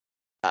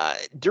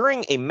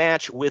 During a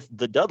match with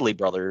the Dudley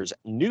brothers,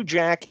 New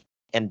Jack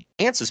and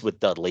Dances with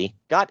Dudley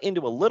got a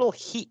little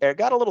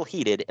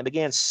heated and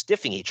began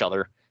stiffing each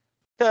other.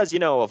 Because,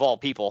 of all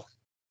people,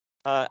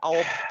 and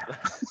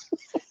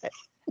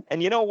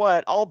you know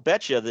what? I'll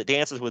bet you that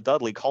Dances with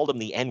Dudley called him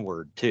the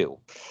N-word too.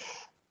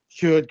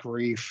 Good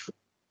grief.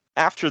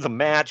 After the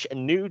match,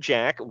 New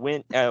Jack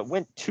went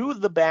to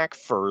the back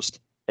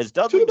first. As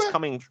Dudley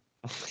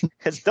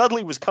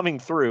was coming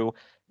through,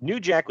 New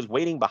Jack was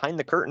waiting behind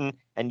the curtain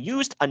and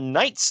used a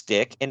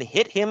nightstick and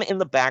hit him in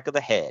the back of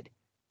the head.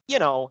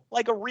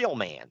 Like a real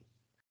man.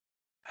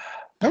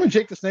 Remember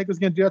Jake the Snake was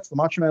going to do that to the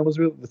Macho Man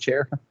Elizabeth with the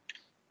chair?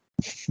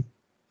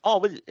 Oh,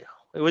 but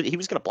he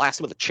was going to blast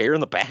him with a chair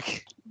in the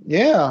back?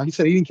 Yeah, he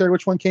said he didn't care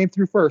which one came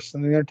through first,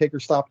 and the Undertaker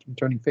stopped him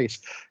turning face.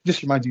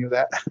 Just reminds you of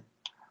that.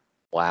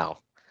 Wow.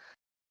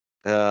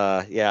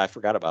 Yeah, I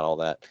forgot about all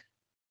that.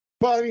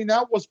 But I mean,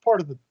 that was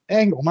part of the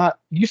angle.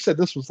 You said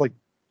this was like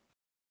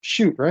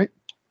shoot, right?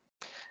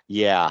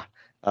 Yeah.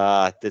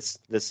 This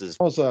is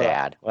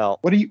bad. Well,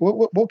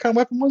 what kind of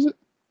weapon was it?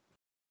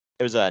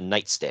 It was a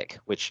nightstick,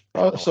 which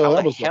so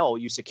how the hell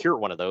you secure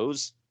one of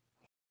those?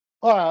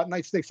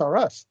 Nightsticks are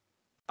us.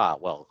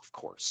 Well, of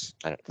course.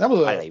 That was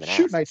a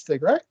shoot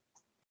nightstick, right?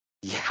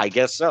 Yeah, I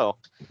guess so.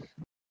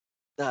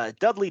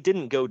 Dudley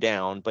didn't go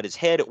down, but his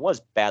head was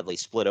badly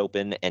split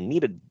open and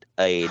needed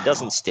a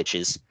dozen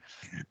stitches.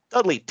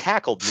 Dudley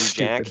tackled New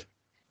Jack,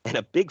 and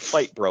a big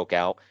fight broke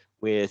out,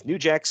 with New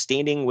Jack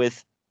standing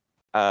with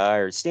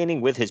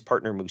his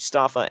partner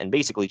Mustafa and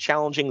basically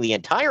challenging the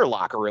entire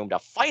locker room to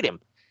fight him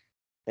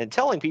and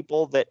telling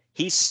people that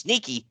he's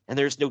sneaky and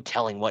there's no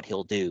telling what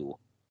he'll do.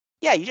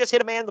 Yeah, you just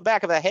hit a man in the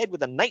back of the head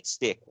with a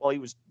nightstick while he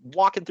was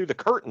walking through the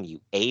curtain,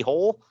 you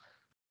a-hole.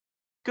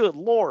 Good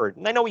Lord.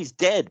 And I know he's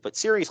dead, but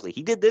seriously,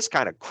 he did this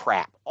kind of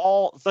crap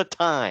all the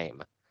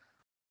time.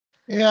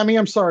 Yeah, I mean,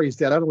 I'm sorry he's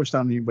dead. I don't wish that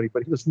on anybody,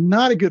 but he was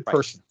not a good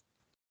person.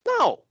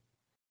 No.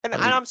 And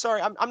I'm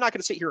sorry, I'm not going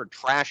to sit here and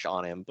trash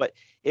on him, but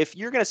if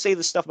you're going to say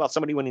this stuff about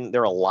somebody when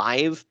they're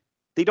alive,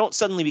 they don't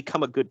suddenly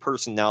become a good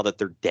person now that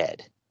they're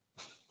dead.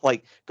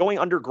 Like, going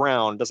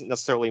underground doesn't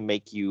necessarily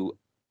make you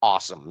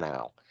awesome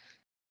now.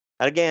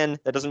 And again,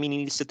 that doesn't mean you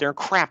need to sit there and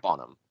crap on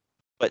them.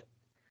 But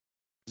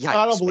yikes,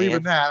 I don't believe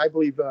in that. I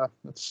believe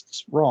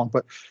that's wrong.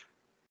 But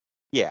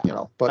yeah,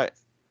 but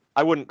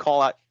I wouldn't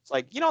call out. It's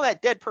like,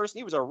 that dead person,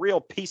 he was a real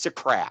piece of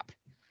crap.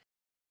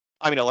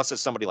 I mean, unless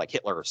it's somebody like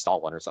Hitler or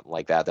Stalin or something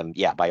like that, then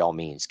yeah, by all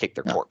means, kick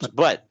their corpse.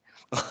 But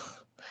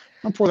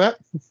I'm for that.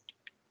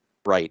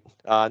 Right.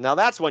 Now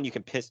that's one you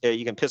can piss.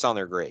 You can piss on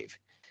their grave.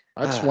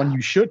 That's one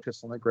you should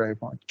piss on their grave.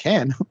 I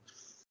can.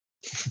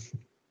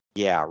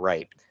 Yeah.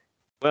 Right.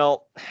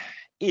 Well,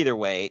 either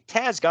way,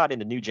 Taz got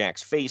into New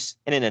Jack's face,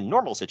 and in a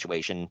normal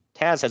situation,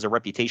 Taz has a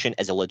reputation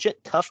as a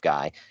legit tough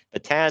guy,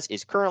 but Taz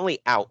is currently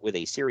out with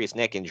a serious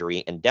neck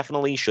injury and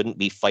definitely shouldn't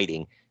be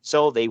fighting,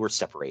 so they were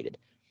separated.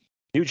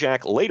 New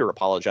Jack later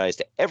apologized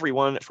to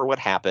everyone for what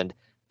happened,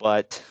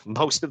 but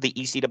most of the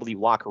ECW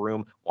locker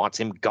room wants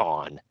him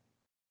gone.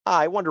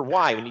 I wonder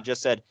why when he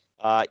just said,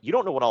 you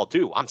don't know what I'll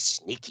do. I'm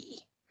sneaky.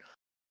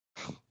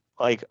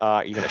 Like,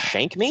 are you going to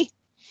shank me?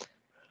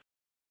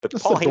 But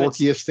that's the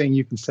dorkiest thing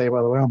you can say,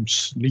 by the way. I'm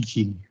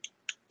sneaky.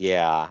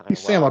 Yeah. You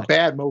say I'm a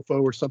bad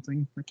mofo or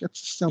something. Like, that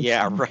just sounds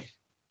right.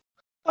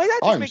 Like, that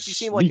just makes you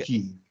seem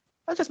sneaky.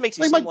 That just makes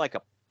you seem like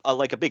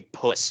a big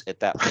puss at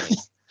that point.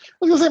 I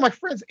was going to say, my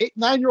friend's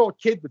 9-year-old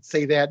kid would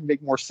say that and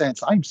make more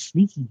sense. I'm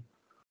sneaky.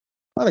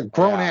 Not a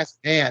grown-ass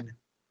man.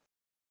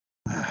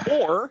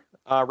 Or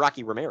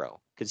Rocky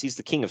Romero, because he's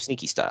the king of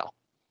sneaky style.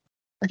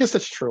 I guess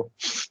that's true.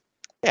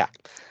 Yeah.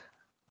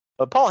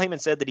 But Paul Heyman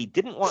said that he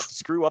didn't want to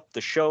screw up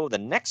the show the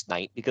next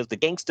night because the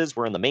Gangstas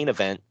were in the main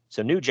event,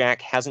 so New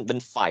Jack hasn't been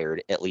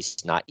fired, at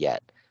least not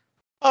yet.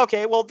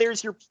 Okay, well,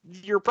 there's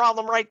your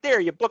problem right there.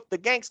 You booked the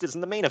Gangstas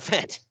in the main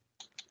event.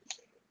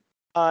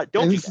 And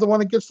this is the one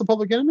that gets the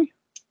Public Enemy?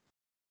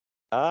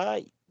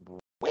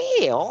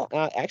 Well,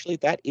 actually,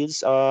 that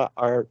is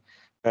our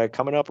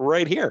coming up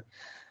right here.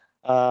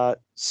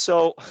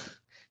 So,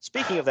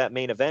 speaking of that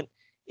main event,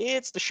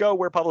 it's the show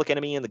where Public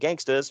Enemy and the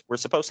Gangstas were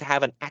supposed to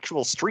have an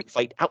actual street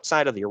fight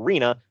outside of the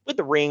arena with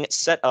the ring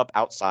set up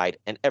outside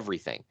and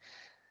everything.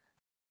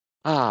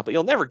 But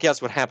you'll never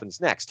guess what happens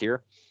next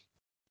here.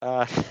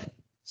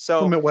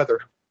 Weather.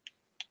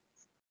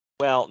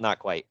 Well, not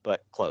quite,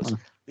 but close.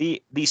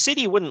 The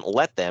city wouldn't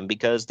let them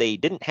because they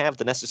didn't have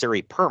the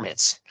necessary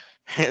permits.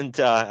 And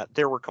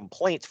there were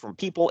complaints from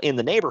people in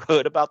the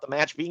neighborhood about the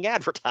match being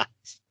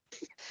advertised.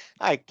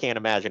 I can't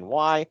imagine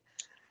why.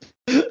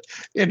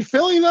 In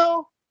Philly,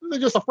 though, they're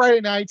just a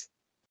Friday night.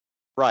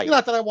 Right.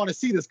 Not that I want to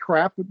see this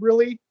crap, but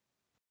really.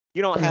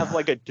 You don't have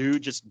like a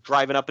dude just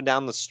driving up and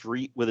down the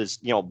street with his,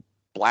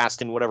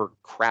 blasting whatever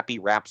crappy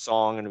rap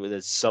song and with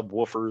his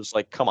subwoofers.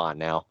 Like, come on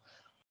now.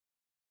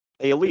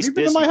 They at least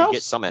did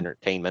get some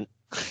entertainment.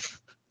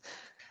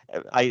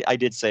 I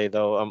did say,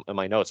 though, in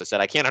my notes, I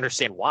said, I can't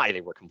understand why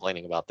they were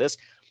complaining about this.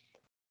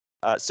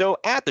 So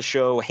at the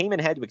show, Heyman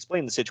had to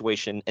explain the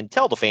situation and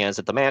tell the fans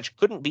that the match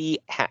couldn't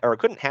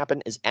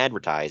happen as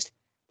advertised.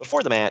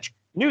 Before the match,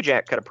 New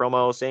Jack cut a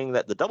promo saying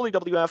that the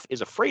WWF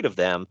is afraid of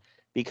them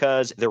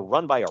because they're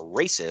run by a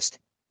racist,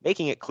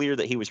 making it clear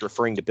that he was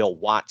referring to Bill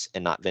Watts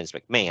and not Vince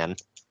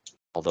McMahon.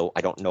 Although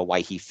I don't know why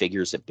he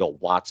figures that Bill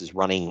Watts is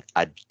running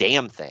a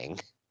damn thing.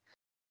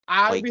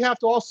 We have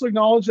to also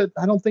acknowledge that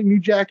I don't think New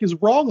Jack is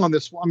wrong on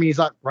this one. I mean, he's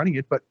not running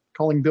it, but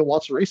calling Bill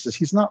Watts a racist,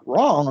 he's not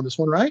wrong on this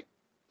one, right?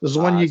 This is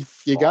one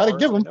you got to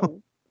give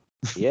him.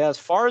 Yeah, as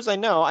far as I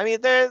know. I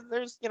mean,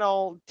 there's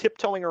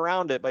tiptoeing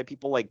around it by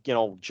people like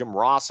Jim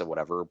Ross or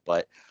whatever,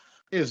 but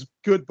is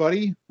good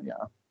buddy.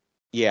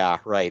 Yeah,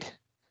 right.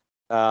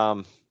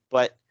 But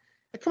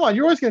come on,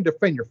 you're always going to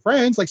defend your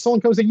friends. Like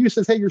someone comes at you and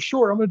says, "Hey, you're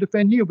short. I'm going to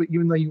defend you," but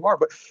even though you are,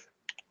 but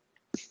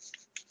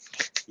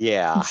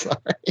yeah, I'm sorry.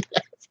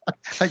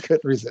 I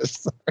couldn't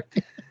resist.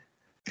 Sorry.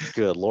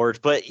 Good Lord,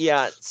 but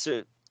yeah,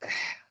 so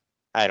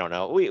I don't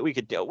know. We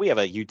have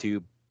a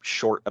YouTube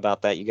short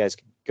about that. You guys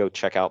can go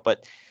check out.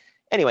 But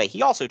anyway,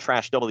 he also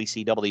trashed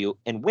WCW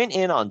and went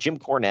in on Jim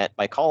Cornette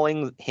by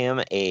calling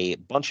him a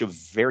bunch of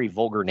very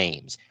vulgar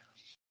names.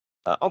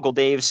 Uncle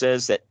Dave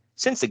says that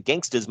since the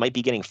Gangstas might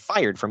be getting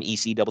fired from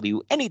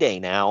ECW any day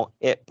now,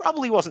 it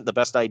probably wasn't the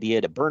best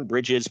idea to burn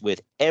bridges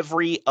with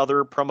every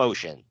other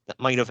promotion that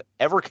might have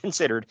ever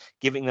considered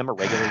giving them a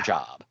regular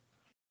job.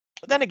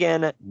 But then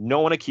again, no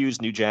one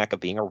accused New Jack of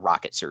being a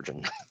rocket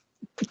surgeon.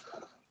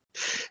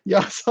 You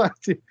also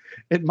have to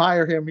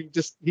admire him.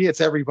 He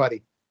hits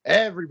everybody.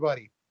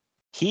 Everybody.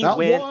 He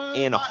went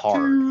in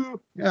hard.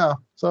 Two. Yeah.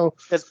 So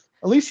at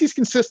least he's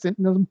consistent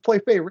and doesn't play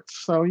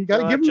favorites. So you got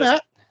to give him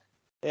that.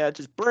 Yeah,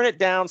 just burn it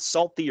down,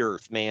 salt the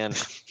earth, man.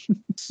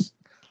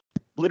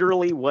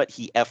 Literally what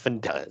he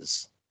effing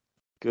does.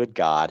 Good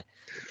God.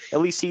 At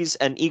least he's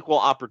an equal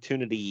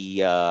opportunity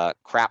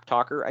crap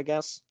talker, I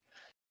guess.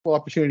 Equal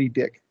opportunity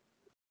dick.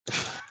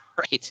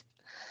 Right.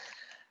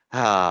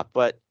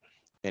 But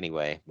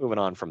anyway, moving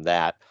on from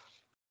that.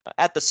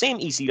 At the same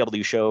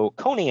ECW show,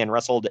 Conan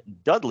wrestled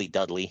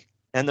Dudley,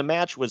 and the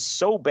match was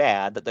so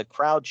bad that the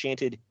crowd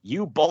chanted,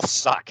 "You both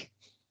suck."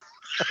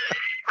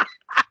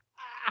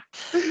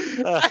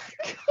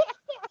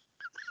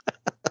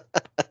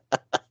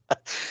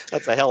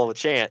 That's a hell of a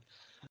chant.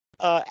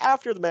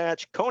 After the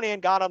match, Conan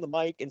got on the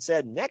mic and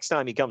said next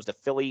time he comes to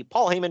Philly,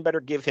 Paul Heyman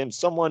better give him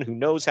someone who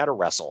knows how to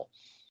wrestle.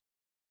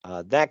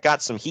 That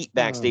got some heat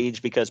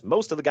backstage because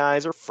most of the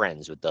guys are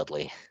friends with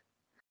Dudley.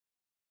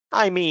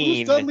 I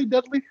mean, who's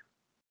Dudley?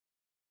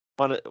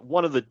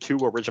 One of the two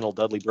original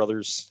Dudley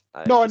brothers.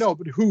 No, I know,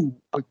 but who?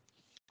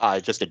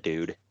 Just a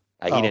dude.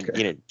 He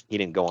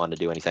didn't go on to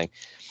do anything.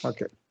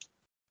 Okay.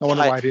 I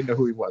wonder why I didn't know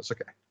who he was.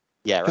 Okay.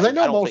 Yeah, right. Because I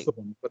know most of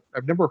them, but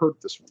I've never heard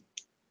this one.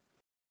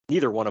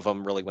 Neither one of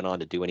them really went on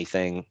to do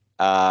anything.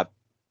 But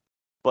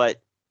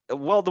the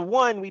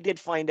one we did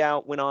find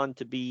out went on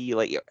to be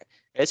like,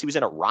 I guess he was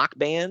in a rock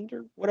band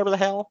or whatever the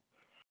hell.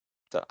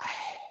 So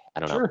I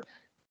don't know.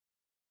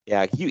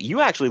 Yeah,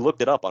 you actually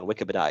looked it up on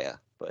Wikipedia,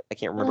 but I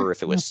can't remember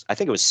if it was. I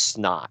think it was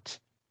Snot,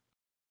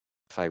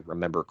 if I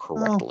remember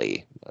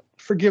correctly. Oh,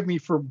 forgive me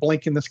for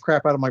blanking this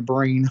crap out of my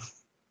brain.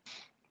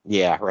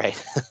 Yeah,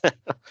 right.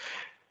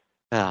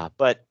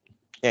 But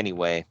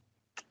anyway,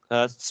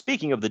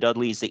 speaking of the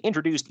Dudleys, they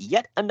introduced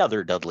yet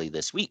another Dudley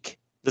this week.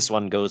 This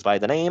one goes by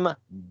the name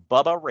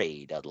Bubba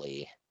Ray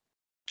Dudley.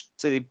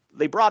 So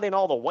they brought in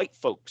all the white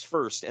folks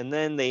first, and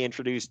then they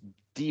introduced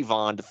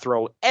Devon to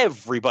throw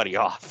everybody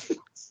off.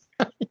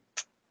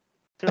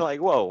 They're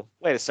like, whoa,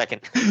 wait a second.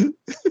 Do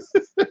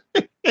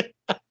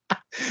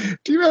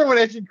you remember when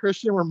Edge and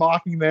Christian were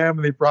mocking them,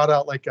 and they brought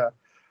out like a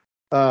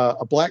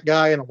black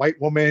guy and a white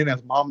woman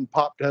as mom and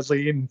pop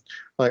Dudley, and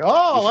like,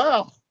 oh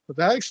wow, but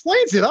that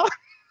explains it, huh?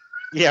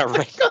 Yeah,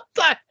 right. What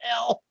the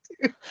hell?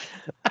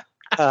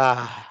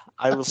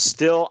 I will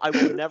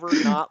never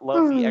not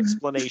love the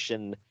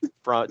explanation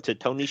to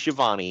Tony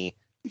Schiavone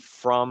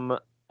from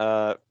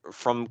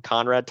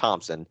Conrad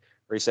Thompson,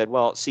 where he said,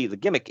 well, see, the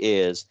gimmick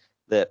is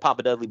that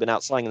Papa Dudley been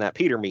out slinging that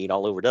Peter meat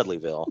all over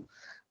Dudleyville.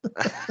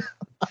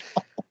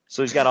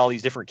 So he's got all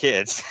these different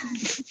kids.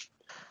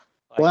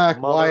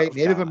 Black, white,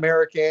 Native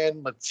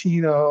American,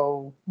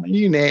 Latino,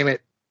 you name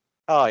it.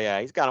 Oh yeah,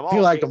 he's got them all. He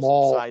liked them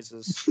all.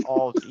 Sizes,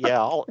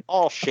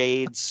 all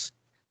shades,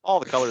 all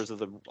the colors of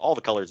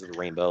the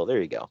rainbow. There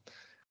you go.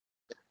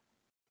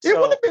 It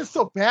wouldn't have been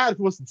so bad if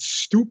it wasn't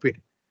stupid,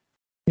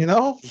 you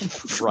know?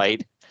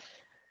 Right.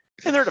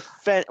 In their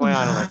defense, well,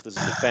 I don't know if this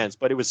is defense,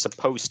 but it was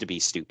supposed to be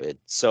stupid.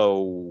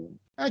 So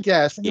I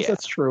guess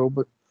that's true,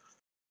 but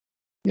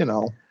you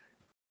know,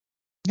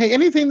 hey,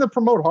 anything to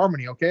promote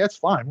harmony, okay, that's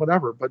fine,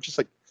 whatever. But just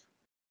like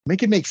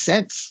make it make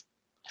sense.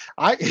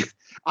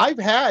 I've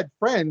had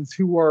friends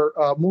who are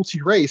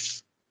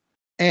multi-race,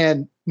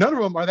 and none of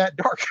them are that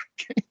dark.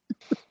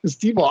 It's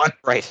Devon,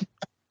 right?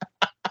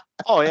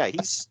 Oh yeah,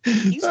 he's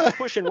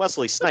pushing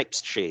Wesley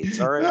Snipes shades.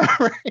 All right.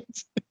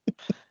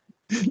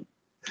 Right.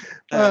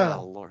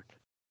 Oh Lord.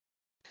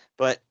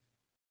 But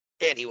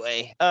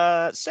anyway,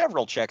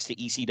 several checks to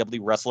ECW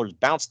wrestlers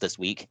bounced this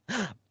week.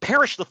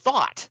 Perish the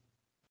thought.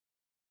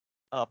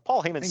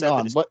 Paul Heyman said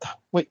that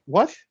wait,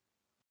 what?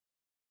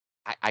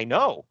 I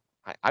know.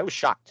 I was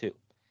shocked too.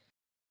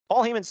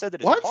 Paul Heyman said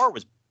that his car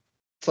was.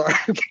 Sorry.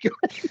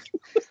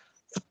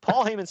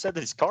 Paul Heyman said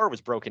that his car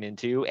was broken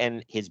into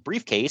and his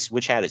briefcase,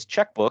 which had his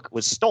checkbook,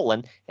 was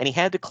stolen, and he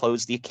had to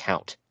close the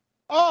account.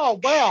 Oh,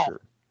 well.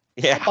 Sure.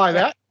 Yeah. I'll buy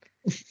that.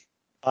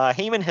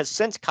 Heyman has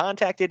since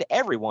contacted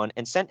everyone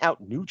and sent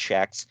out new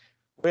checks,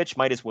 which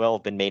might as well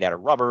have been made out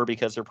of rubber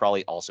because they're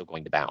probably also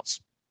going to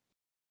bounce.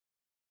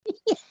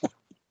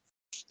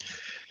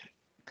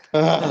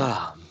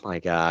 Oh, my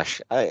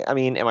gosh. I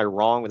mean, am I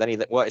wrong with any of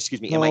that? Well,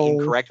 excuse me. No. Am I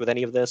incorrect with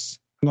any of this?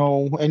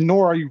 No, and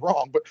nor are you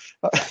wrong. But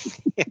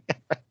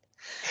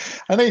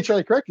I know you try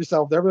to correct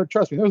yourself there, but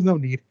trust me, there's no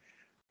need.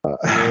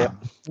 Yeah.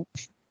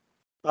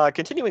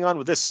 Continuing on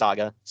with this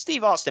saga,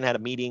 Steve Austin had a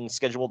meeting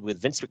scheduled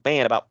with Vince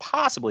McMahon about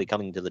possibly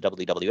coming to the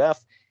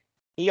WWF.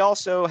 He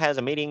also has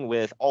a meeting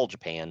with All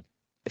Japan.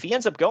 If he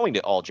ends up going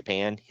to All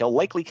Japan, he'll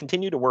likely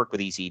continue to work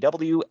with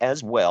ECW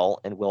as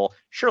well and will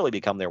surely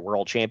become their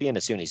world champion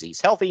as soon as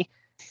he's healthy.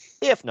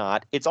 If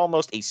not, it's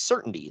almost a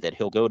certainty that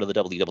he'll go to the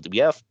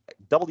WWF,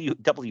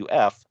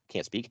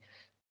 can't speak,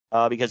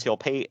 because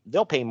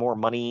they'll pay more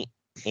money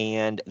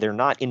and they're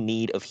not in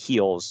need of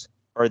heels,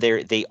 or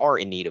they are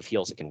in need of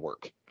heels that can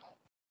work.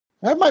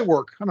 That might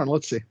work. I don't know.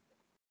 Let's see.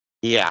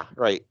 Yeah,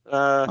 right.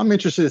 I'm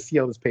interested to see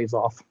how this pays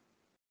off.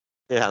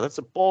 Yeah, that's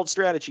a bold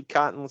strategy,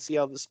 Cotton. Let's see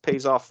how this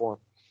pays off for him.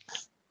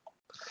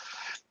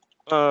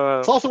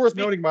 It's also worth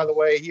noting, by the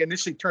way, he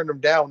initially turned him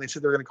down. They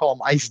said they were going to call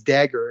him Ice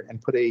Dagger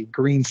and put a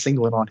green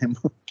singlet on him.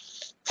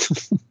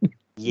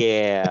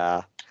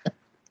 Yeah.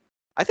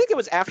 I think it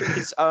was after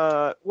his,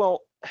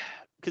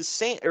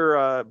 because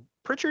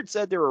Pritchard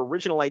said their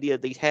original idea,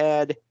 they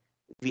had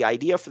the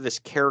idea for this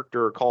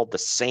character called the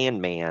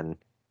Sandman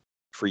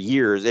for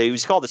years. He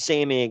was called the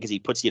Sandman because he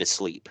puts you to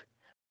sleep.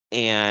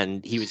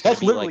 And he was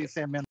That's literally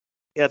Sandman.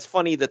 Yeah, it's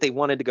funny that they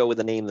wanted to go with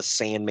the name the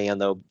Sandman,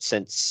 though,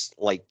 since,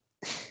 like,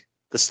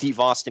 the Steve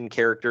Austin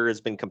character has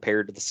been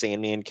compared to the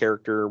Sandman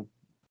character.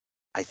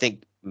 I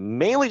think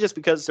mainly just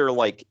because they're,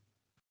 like,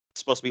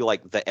 supposed to be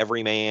like the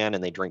everyman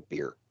and they drink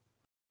beer.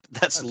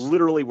 That's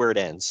literally where it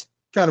ends.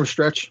 Kind of a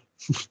stretch.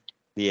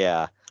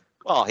 Yeah.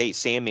 Well, hey,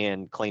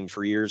 Sandman claimed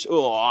for years,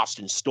 oh,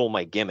 Austin stole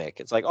my gimmick.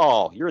 It's like,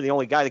 oh, you're the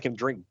only guy that can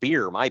drink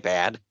beer. My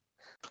bad.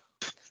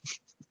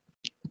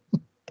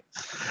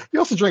 You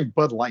also drink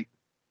Bud Light.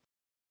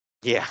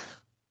 Yeah.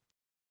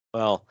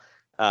 Well,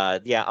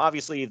 yeah,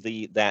 obviously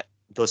the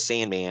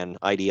Sandman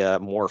idea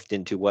morphed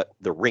into what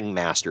the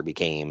Ringmaster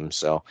became.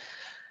 So,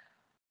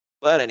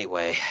 but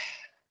anyway,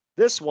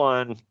 this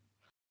one,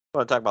 I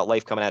want to talk about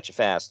life coming at you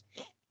fast.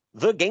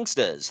 The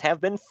Gangstas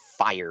have been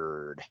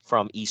fired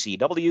from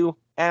ECW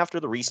after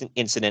the recent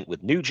incident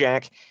with New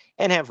Jack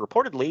and have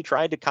reportedly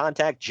tried to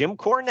contact Jim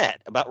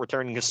Cornette about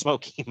returning to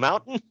Smoky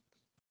Mountain.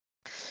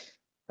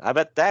 I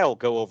bet that'll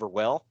go over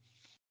well.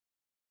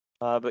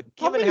 But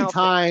given how many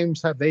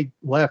times have they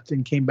left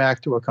and came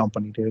back to a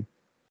company, dude?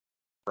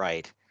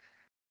 Right.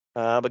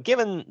 But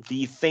given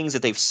the things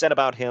that they've said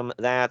about him,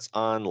 that's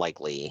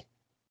unlikely.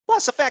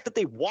 Plus the fact that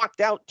they walked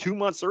out 2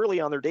 months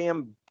early on their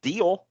damn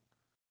deal.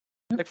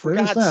 Like, for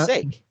God's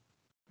sake.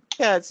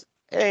 Yeah, it's,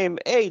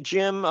 hey,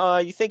 Jim,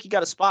 you think you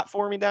got a spot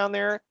for me down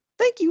there?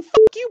 Thank you,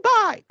 fuck you,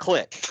 bye.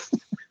 Click.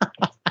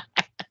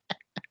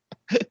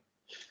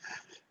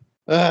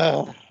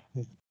 Taz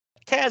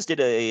did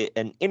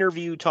an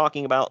interview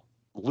talking about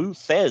Lou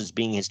Thez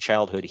being his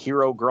childhood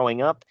hero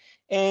growing up,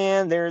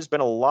 and there's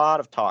been a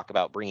lot of talk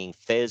about bringing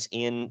Thez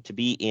in to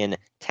be in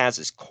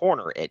Taz's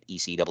corner at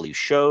ECW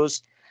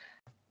shows.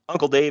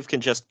 Uncle Dave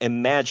can just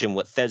imagine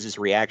what Thez's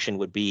reaction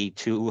would be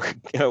to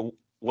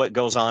what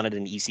goes on at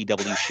an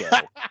ECW show.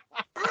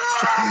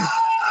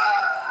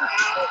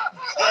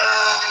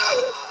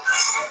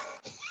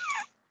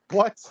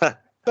 What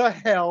the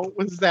hell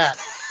was that?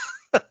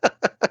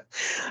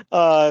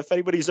 If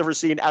anybody's ever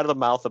seen Out of the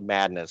Mouth of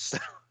Madness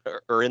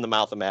or In the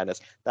Mouth of Madness,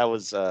 that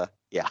was that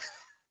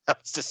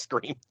was just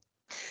scream.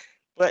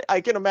 But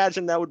I can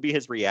imagine that would be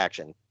his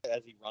reaction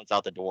as he runs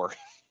out the door.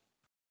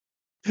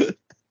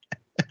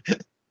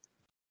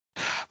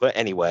 But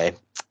anyway,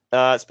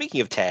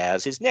 speaking of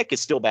Taz, his neck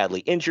is still badly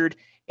injured,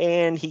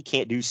 and he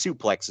can't do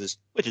suplexes,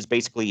 which is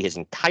basically his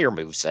entire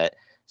moveset.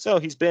 So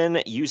he's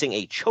been using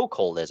a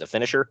chokehold as a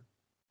finisher,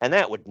 and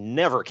that would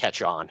never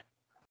catch on.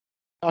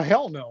 Oh,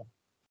 hell no.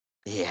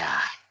 Yeah.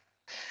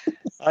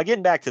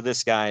 Getting back to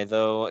this guy,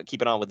 though,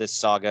 keeping on with this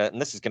saga,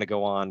 and this is going to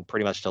go on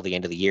pretty much till the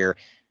end of the year.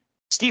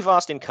 Steve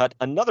Austin cut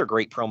another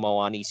great promo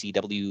on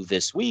ECW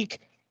this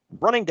week,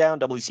 running down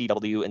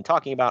WCW and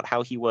talking about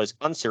how he was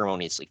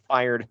unceremoniously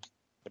fired.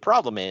 The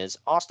problem is,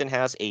 Austin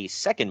has a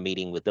second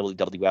meeting with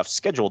WWF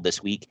scheduled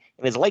this week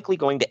and is likely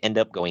going to end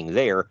up going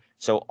there,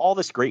 so all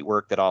this great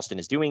work that Austin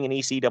is doing in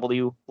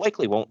ECW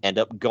likely won't end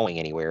up going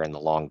anywhere in the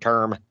long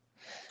term.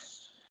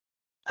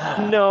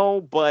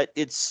 No, but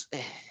it's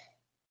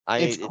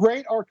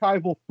great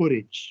archival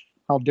footage.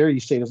 How dare you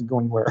say it doesn't go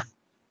anywhere?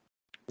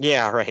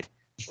 Yeah, right.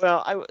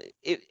 Well,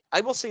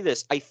 I will say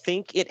this. I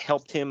think it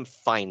helped him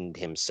find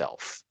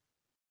himself.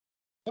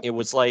 It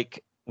was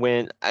like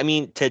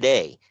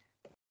today,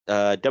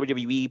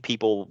 WWE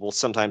people will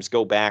sometimes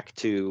go back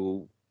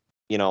to,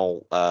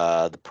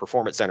 the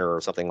Performance Center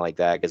or something like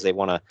that because they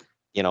want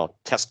to,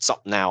 test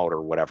something out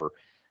or whatever.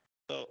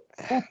 So,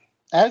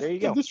 as there you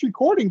go. This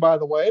recording, by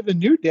the way, the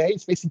New Day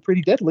is facing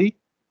Pretty Deadly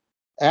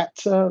at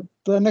the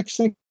next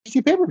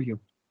NXT pay-per-view.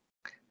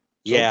 So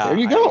yeah, there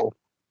you go.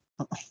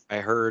 I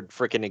heard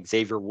frickin'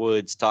 Xavier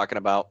Woods talking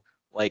about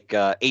like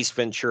Ace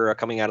Ventura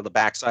coming out of the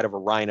backside of a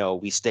rhino.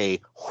 We stay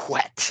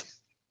wet.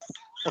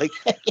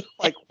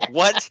 like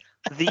what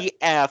the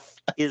F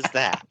is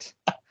that?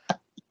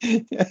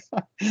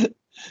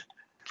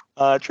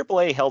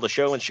 AAA held a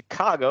show in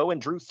Chicago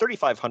and drew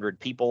 3,500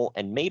 people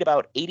and made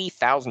about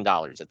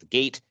 $80,000 at the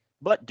gate.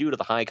 But due to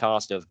the high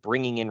cost of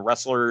bringing in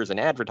wrestlers and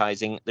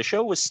advertising, the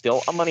show was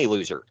still a money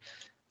loser.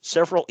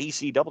 Several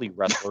ECW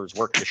wrestlers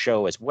worked the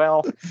show as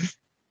well.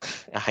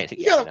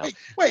 You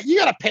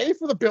gotta pay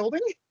for the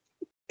building?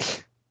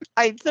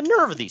 The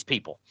nerve of these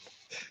people.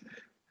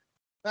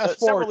 Fast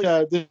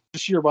forward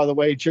this year, by the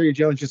way, Jerry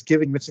Jones just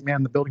giving Vince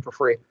McMahon the building for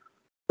free.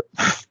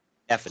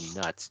 Effing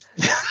nuts.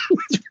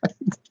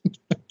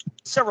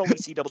 Several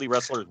ECW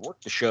wrestlers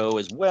worked the show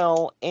as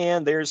well,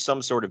 and there's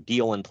some sort of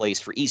deal in place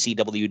for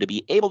ECW to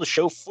be able to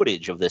show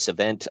footage of this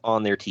event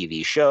on their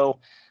TV show.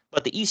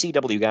 But the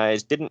ECW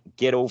guys didn't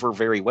get over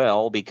very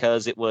well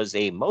because it was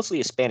a mostly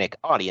Hispanic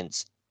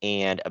audience,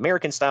 and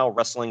American-style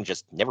wrestling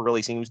just never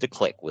really seems to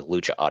click with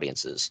lucha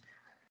audiences.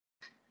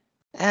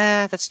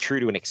 That's true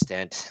to an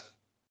extent.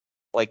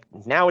 Like,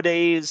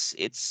 nowadays,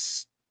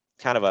 it's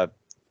kind of like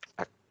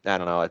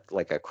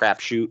a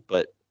crapshoot,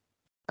 but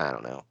I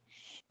don't know.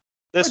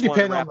 This one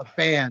depends on the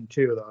fan,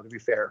 too, though, to be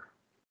fair.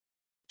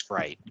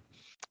 Right.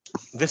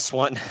 This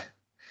one,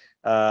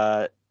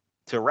 to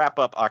wrap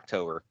up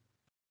October,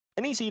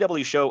 an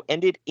ECW show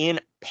ended in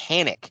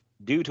panic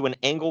due to an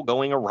angle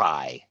going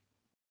awry.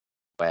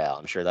 Well,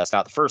 I'm sure that's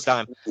not the first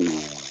time.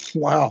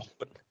 Wow.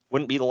 But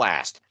wouldn't be the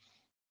last.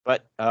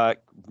 But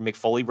Mick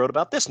Foley wrote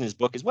about this in his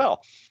book as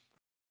well.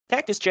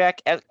 Cactus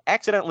Jack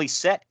accidentally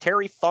set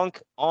Terry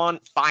Funk on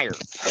fire.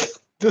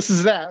 This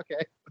is that,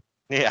 okay.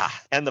 Yeah,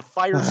 and the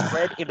fire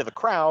spread into the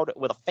crowd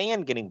with a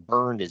fan getting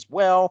burned as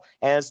well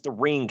as the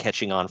ring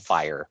catching on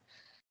fire.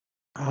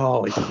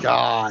 Oh,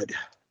 God.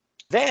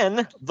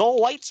 Then the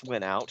lights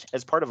went out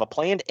as part of a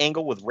planned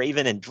angle with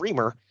Raven and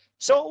Dreamer,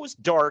 so it was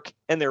dark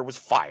and there was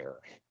fire.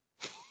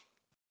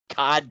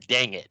 God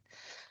dang it.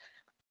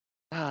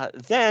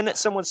 Then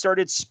someone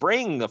started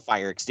spraying the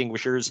fire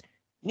extinguishers.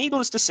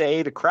 Needless to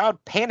say, the crowd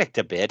panicked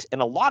a bit,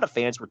 and a lot of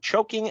fans were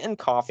choking and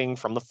coughing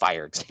from the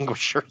fire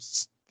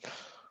extinguishers.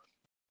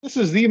 This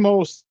is the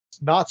most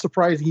not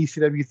surprising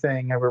ECW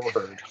thing I've ever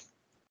heard.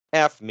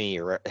 F me.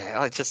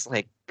 It's just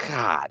like,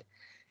 God.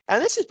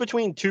 And this is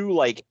between two,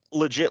 like,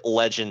 legit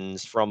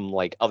legends from,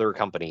 like, other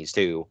companies,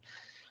 too.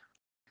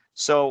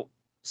 So,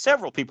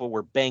 several people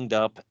were banged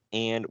up,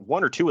 and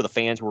one or two of the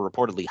fans were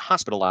reportedly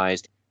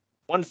hospitalized.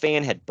 One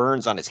fan had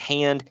burns on his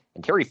hand,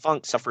 and Terry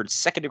Funk suffered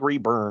second-degree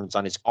burns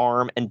on his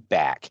arm and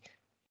back.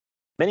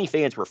 Many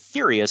fans were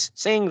furious,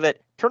 saying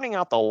that turning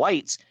out the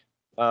lights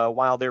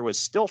while there was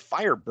still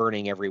fire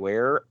burning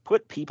everywhere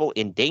put people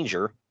in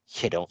danger.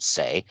 You don't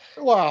say.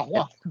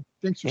 Wow.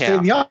 Thanks for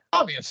saying the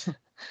obvious.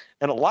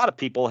 And a lot of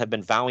people have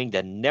been vowing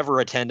to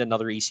never attend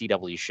another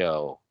ECW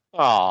show.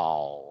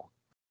 Oh.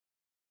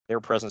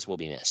 Their presence will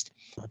be missed.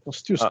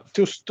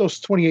 Those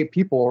 28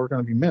 people are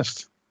going to be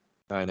missed.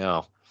 I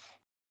know.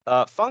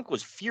 Funk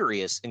was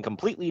furious and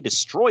completely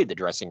destroyed the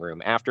dressing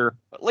room after,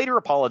 but later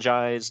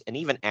apologized and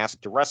even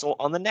asked to wrestle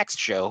on the next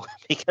show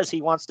because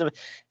he wants to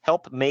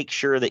help make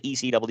sure that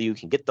ECW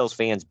can get those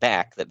fans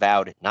back that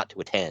vowed not to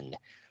attend.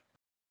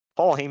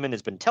 Paul Heyman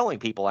has been telling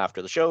people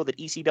after the show that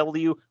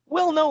ECW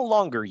will no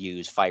longer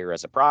use fire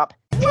as a prop.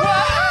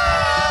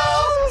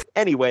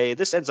 Anyway,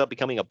 this ends up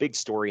becoming a big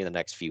story in the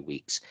next few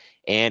weeks,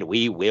 and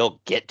we will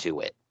get to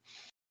it.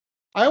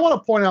 I want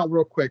to point out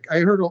real quick. I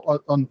heard on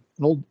an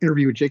old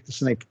interview with Jake the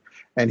Snake,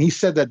 and he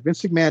said that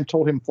Vince McMahon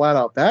told him flat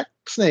out, that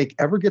snake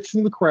ever gets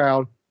in the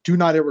crowd, do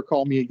not ever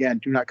call me again.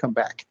 Do not come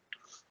back.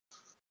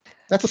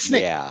 That's a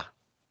snake. Yeah.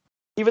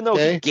 Even though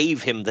he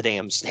gave him the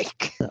damn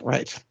snake.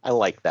 Right. I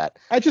like that.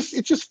 It's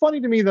just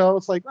funny to me, though.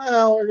 It's like,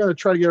 well, we're going to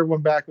try to get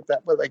everyone back with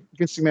that. But like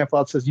Vince McMahon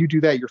flat out says, you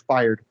do that, you're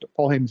fired. But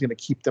Paul Heyman's going to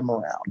keep them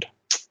around.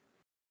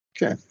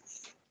 Okay.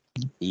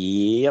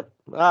 Yep.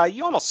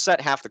 You almost set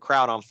half the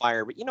crowd on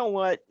fire, but you know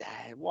what?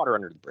 Water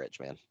under the bridge,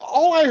 man.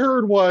 All I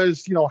heard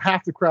was,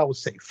 half the crowd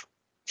was safe.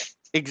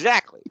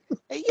 Exactly.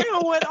 Hey, you know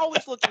what?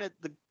 Always looking at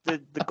the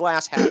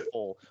glass half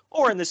full,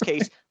 or in this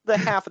case, the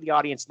half of the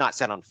audience not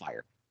set on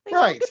fire. Hey,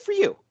 right. Good for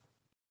you.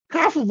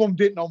 Half of them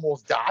didn't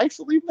almost die,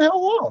 so leave them the hell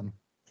alone.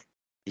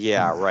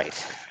 Yeah,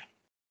 right.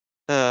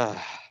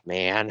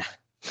 Man.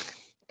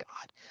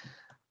 God.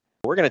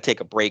 We're going to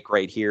take a break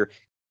right here.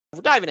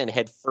 We're diving in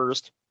head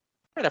first,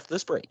 right after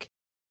this break.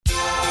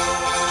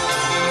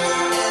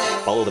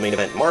 Follow the Main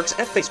Event Marks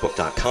at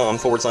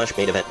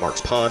Facebook.com/Main Event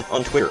Marks Pod,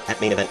 on Twitter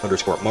at Main Event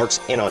 _Marks,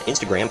 and on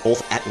Instagram,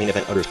 both at Main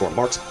Event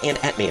 _Marks and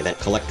at Main Event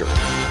Collector.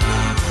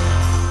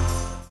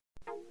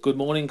 Good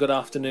morning, good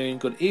afternoon,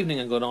 good evening,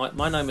 and good night.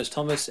 My name is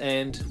Thomas,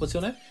 and what's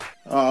your name?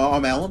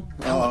 I'm Alan.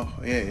 Alan. Oh,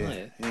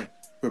 yeah.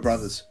 We're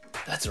brothers.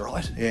 That's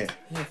right. Yeah.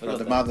 Forgot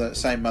The that.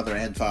 same mother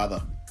and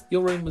father.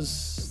 Your room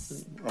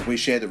was... Oh, we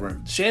shared the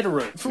room. Shared a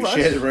room. We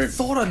shared the room.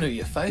 Thought I knew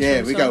your face.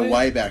 Yeah, we go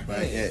way back,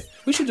 mate. Yeah.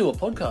 We should do a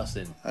podcast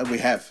then. We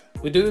have.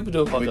 We do a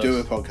podcast. We do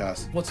a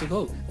podcast. What's it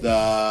called?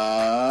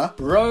 The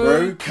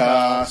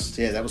Brocast.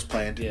 Yeah, that was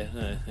planned. Yeah.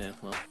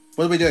 Well.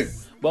 What do we do?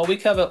 Well, we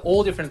cover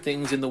all different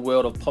things in the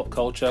world of pop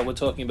culture. We're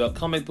talking about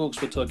comic books,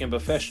 we're talking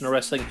about professional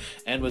wrestling,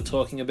 and we're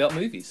talking about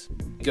movies.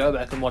 Go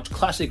back and watch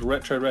classic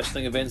retro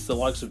wrestling events, the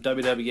likes of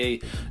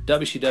WWE,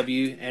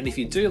 WCW, and if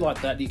you do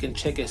like that, you can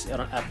check us out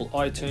on Apple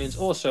iTunes,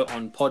 also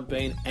on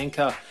Podbean,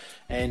 Anchor,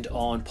 and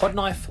on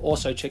Podknife.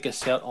 Also check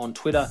us out on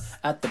Twitter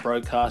at The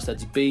Brocast.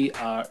 That's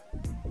BROKAST.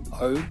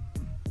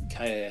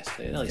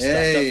 Nearly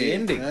stuffed up the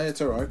ending. No,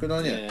 it's all right. Good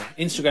on you. Yeah.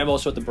 Instagram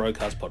also at The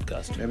Brocast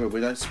Podcast. Remember,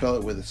 we don't spell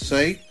it with a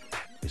C.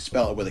 We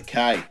spell it with a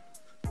K.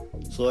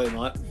 Salute,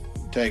 mate.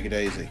 Take it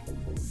easy.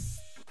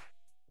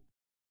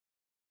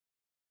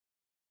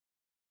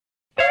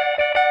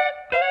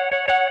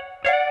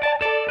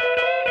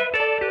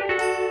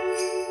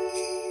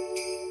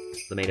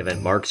 The Main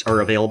Event Marks are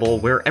available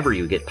wherever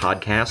you get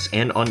podcasts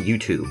and on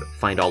YouTube.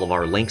 Find all of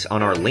our links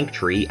on our link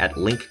tree at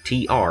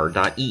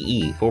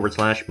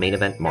linktr.ee/Main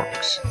Event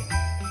Marks.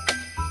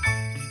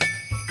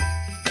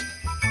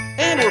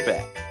 And we're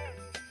back.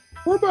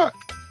 We're back.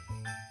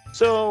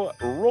 So,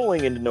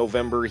 rolling into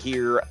November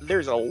here,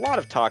 there's a lot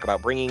of talk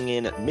about bringing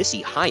in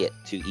Missy Hyatt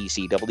to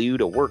ECW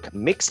to work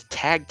mixed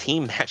tag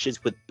team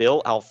matches with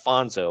Bill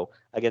Alfonso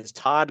against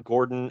Todd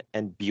Gordon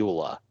and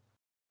Beulah.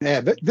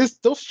 Yeah,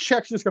 those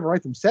checks are just going to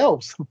write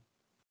themselves.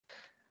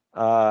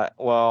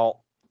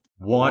 Well...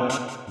 What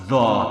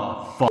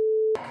the fuck?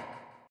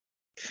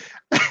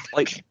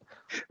 Like,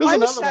 there's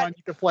another one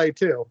you can play,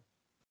 too.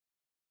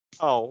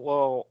 Oh,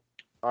 well,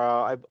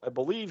 I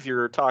believe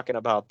you're talking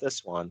about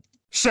this one.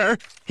 Sir,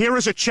 here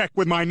is a check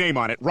with my name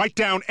on it. Write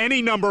down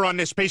any number on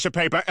this piece of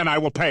paper, and I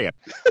will pay it.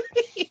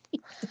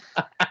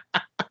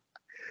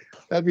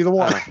 That'd be the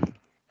one.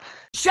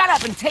 Shut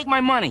up and take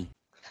my money.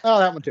 Oh,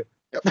 that one too.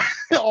 Yep.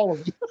 All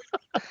of them.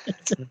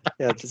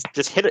 Yeah,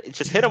 just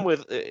hit him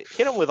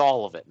with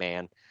all of it,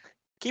 man.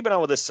 Keeping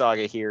on with this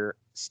saga here,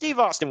 Steve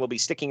Austin will be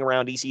sticking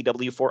around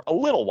ECW for a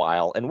little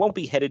while and won't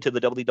be headed to the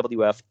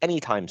WWF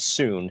anytime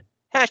soon.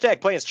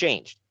 Hashtag plans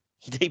changed.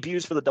 He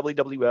debuts for the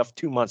WWF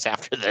 2 months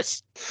after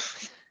this.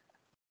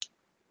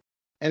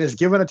 And is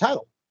given a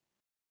title.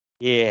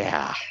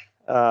 Yeah.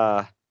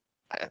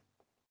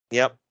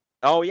 Yep.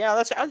 Oh, yeah.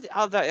 That's I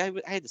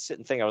had to sit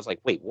and think. I was like,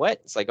 wait, what?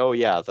 It's like, oh,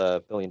 yeah,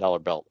 the $1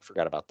 billion belt.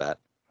 Forgot about that.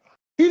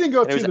 He didn't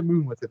go to the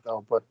moon with it,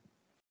 though, but...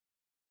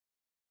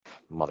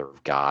 Mother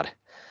of God.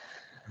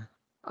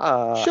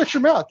 Shut your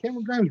mouth.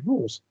 Cameron Grimes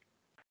rules.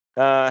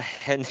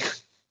 And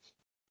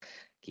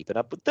keeping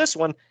up with this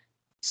one,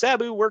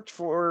 Sabu worked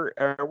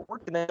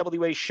in the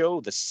NWA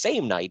show the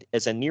same night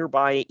as a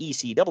nearby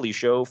ECW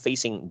show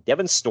facing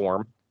Devon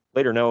Storm,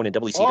 later known in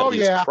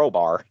WCW as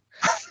Crowbar,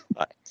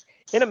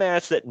 in a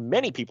match that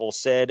many people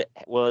said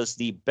was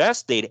the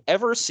best they'd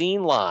ever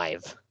seen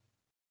live.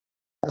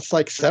 That's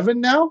like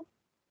 7 now?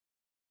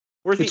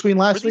 Between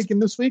last week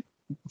and this week?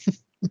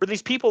 Were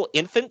these people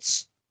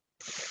infants?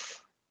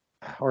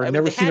 Or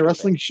never seen a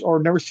wrestling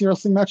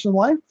match in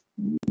life?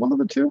 One of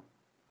the two?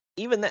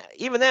 Even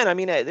then, I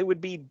mean, it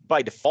would be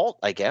by default,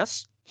 I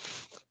guess.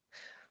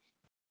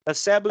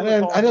 Sabu.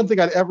 I don't think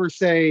I'd ever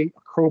say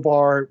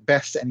Crowbar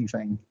best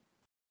anything.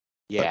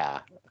 Yeah,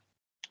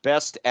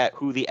 best at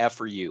who the F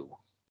are you?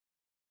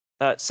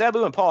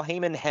 Sabu and Paul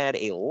Heyman had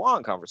a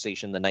long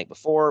conversation the night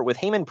before, with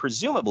Heyman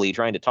presumably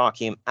trying to talk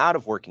him out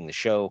of working the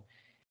show.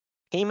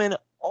 Heyman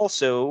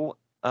also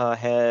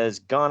has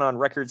gone on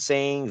record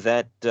saying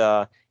that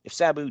if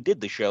Sabu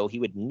did the show, he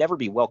would never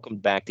be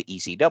welcomed back to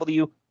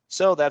ECW.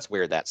 So that's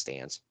where that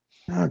stands.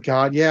 Oh,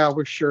 God. Yeah,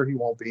 we're sure he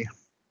won't be.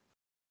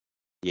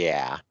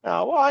 Yeah.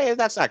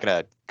 That's not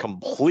going to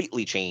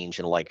completely change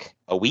in like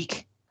a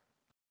week.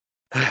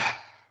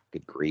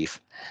 Good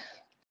grief.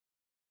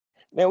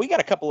 Now we got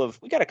a couple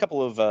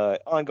of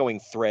ongoing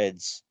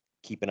threads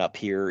keeping up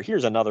here.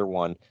 Here's another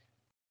one.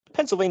 The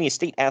Pennsylvania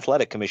State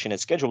Athletic Commission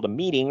has scheduled a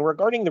meeting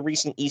regarding the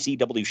recent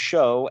ECW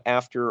show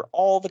after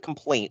all the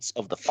complaints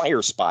of the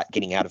fire spot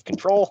getting out of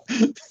control.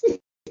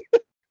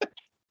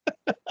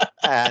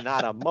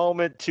 Not a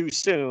moment too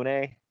soon,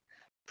 eh?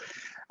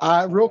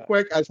 Real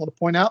quick, I just want to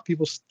point out,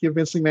 people give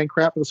Vince McMahon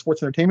crap for the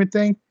sports entertainment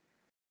thing.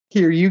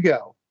 Here you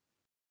go.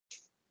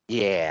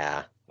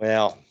 Yeah,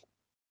 well,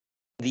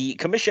 the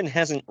commission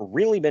hasn't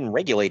really been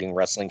regulating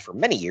wrestling for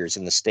many years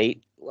in the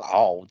state.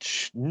 Oh,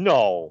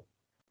 no.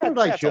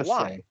 That's a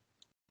lie.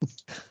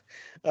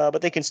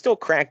 But they can still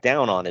crack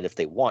down on it if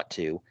they want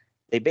to.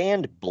 They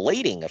banned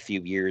blading a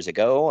few years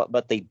ago,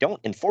 but they don't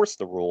enforce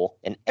the rule,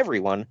 and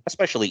everyone,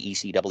 especially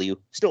ECW,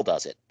 still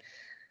does it.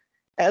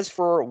 As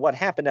for what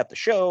happened at the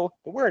show,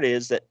 the word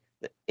is that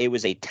it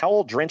was a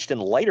towel drenched in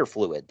lighter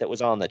fluid that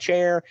was on the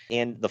chair,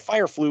 and the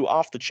fire flew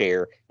off the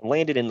chair and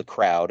landed in the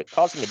crowd,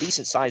 causing a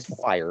decent-sized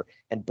fire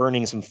and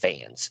burning some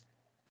fans.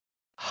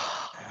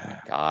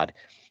 God.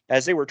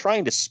 As they were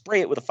trying to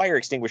spray it with the fire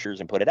extinguishers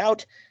and put it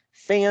out,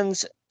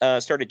 fans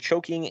started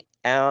choking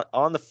out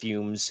on the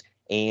fumes,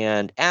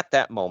 and at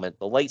that moment,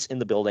 the lights in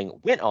the building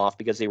went off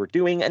because they were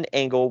doing an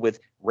angle with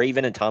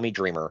Raven and Tommy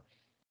Dreamer.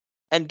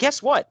 And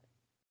guess what?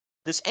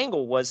 This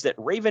angle was that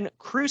Raven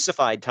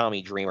crucified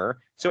Tommy Dreamer,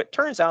 so it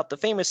turns out the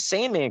famous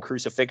Sandman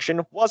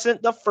crucifixion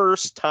wasn't the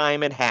first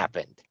time it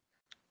happened.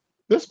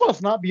 This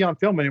must not be on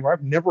film anymore.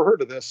 I've never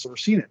heard of this or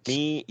seen it.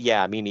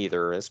 Me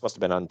neither. This must have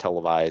been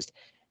untelevised.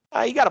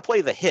 You got to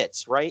play the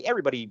hits, right?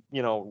 Everybody,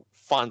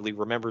 fondly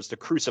remembers the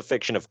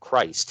crucifixion of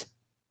Christ.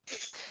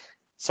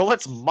 So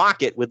let's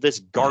mock it with this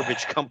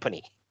garbage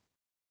company.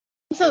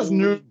 This has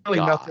really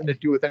nothing to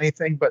do with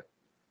anything, but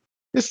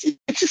it's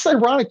just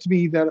ironic to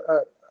me that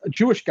a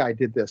Jewish guy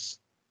did this.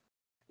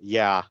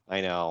 Yeah,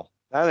 I know.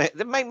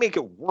 That might make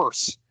it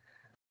worse.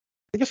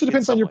 I guess it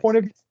depends on your point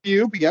of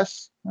view, but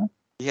yes.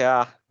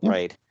 Yeah,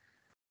 right.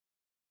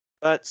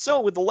 But so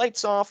with the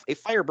lights off, a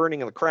fire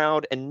burning in the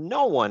crowd, and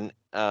no one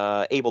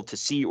able to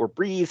see or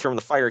breathe from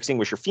the fire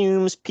extinguisher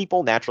fumes,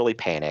 people naturally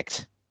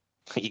panicked.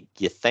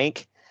 You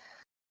think?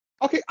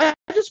 Okay, I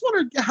just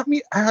wonder,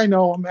 I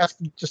know I'm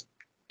asking just,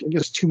 I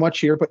guess, too much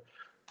here, but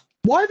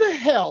why the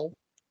hell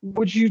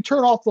would you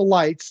turn off the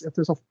lights if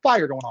there's a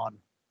fire going on?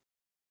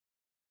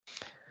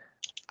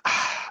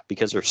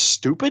 Because they're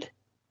stupid?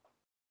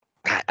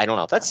 I don't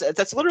know.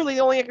 That's literally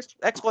the only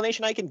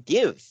explanation I can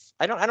give.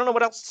 I don't know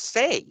what else to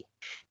say.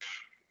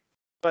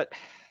 But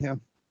yeah,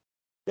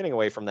 getting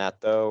away from that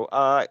though,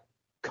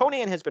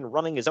 Conan has been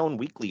running his own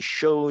weekly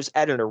shows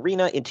at an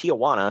arena in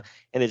Tijuana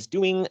and is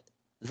doing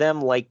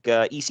them like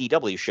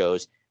ECW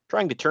shows,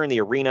 trying to turn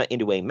the arena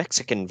into a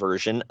Mexican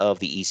version of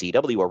the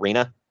ECW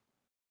arena.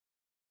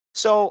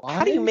 So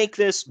how do you make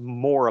this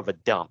more of a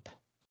dump?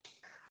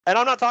 And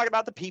I'm not talking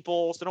about the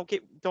people, so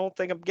don't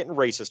think I'm getting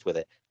racist with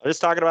it. I'm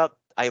just talking about,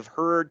 I've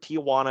heard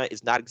Tijuana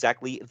is not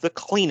exactly the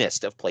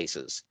cleanest of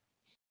places.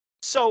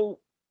 So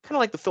kind of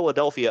like the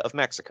Philadelphia of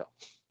Mexico.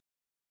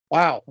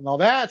 Wow. Now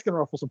that's going to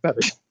ruffle some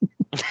feathers.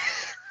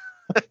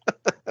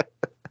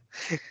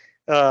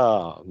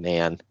 Oh,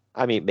 man.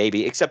 I mean,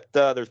 maybe, except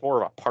there's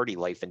more of a party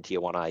life in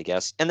Tijuana, I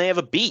guess. And they have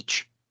a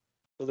beach.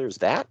 So there's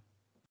that.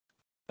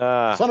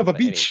 Son of a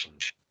beach. Anyway.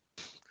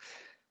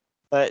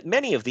 But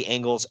many of the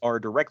angles are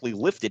directly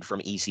lifted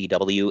from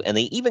ECW, and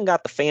they even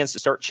got the fans to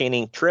start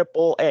chanting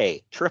Triple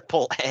A,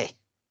 Triple A.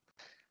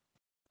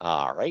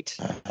 All right.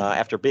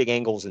 After big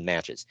angles and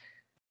matches.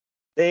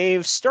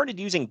 They've started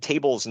using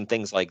tables and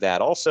things like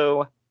that.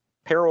 Also,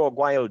 Perro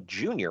Aguayo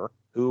Jr.,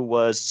 who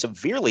was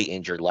severely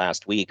injured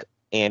last week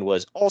and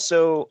was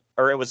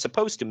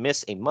supposed to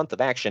miss a month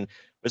of action,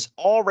 was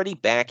already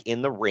back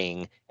in the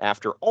ring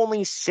after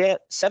only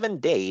 7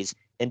 days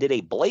and did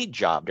a blade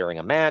job during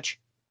a match.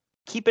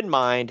 Keep in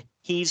mind,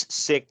 he's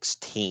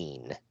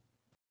 16.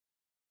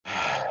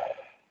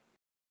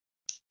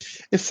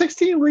 Is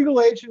 16 legal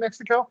age in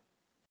Mexico?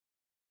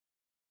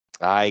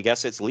 I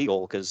guess it's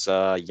legal because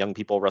young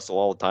people wrestle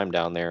all the time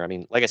down there. I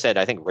mean, like I said,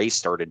 I think Ray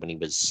started when he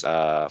was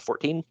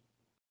 14.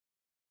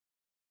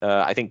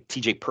 I think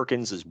TJ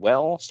Perkins as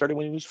well started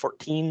when he was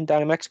 14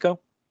 down in Mexico.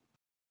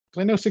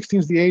 I know 16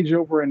 is the age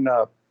over in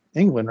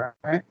England,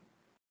 right?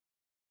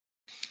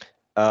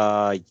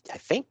 I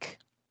think.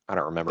 I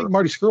don't remember. I think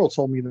Marty Skrull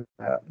told me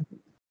that.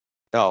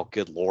 Oh,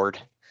 good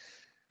Lord.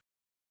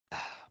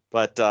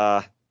 But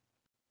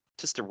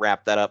just to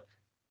wrap that up,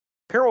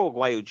 Perro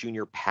Aguayo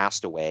Jr.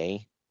 passed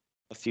away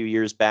a few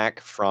years back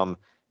from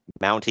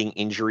mounting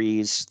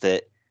injuries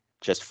that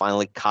just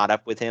finally caught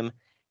up with him.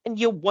 And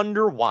you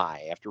wonder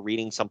why after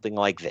reading something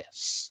like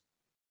this.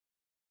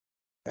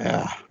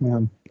 Yeah,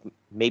 man.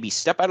 Maybe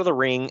step out of the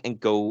ring and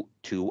go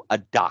to a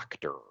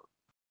doctor.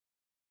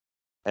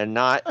 And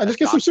not just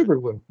get some super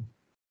glue.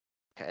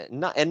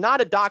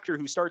 Not a doctor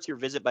who starts your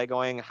visit by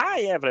going,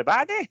 "Hi,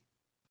 everybody."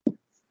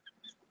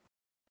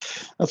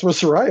 That's where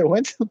Soraya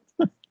went.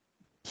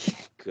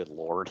 Good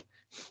Lord.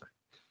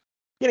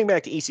 Getting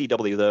back to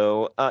ECW,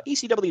 though,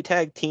 ECW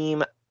tag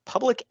team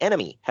Public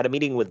Enemy had a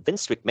meeting with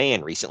Vince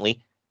McMahon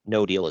recently.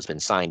 No deal has been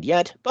signed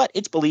yet, but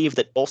it's believed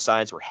that both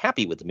sides were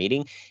happy with the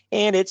meeting,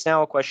 and it's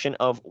now a question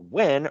of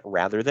when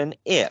rather than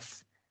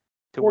if.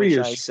 To 4 which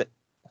years.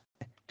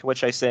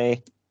 I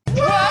say,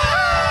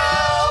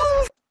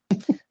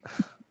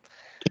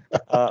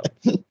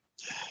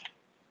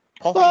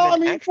 Paul Well,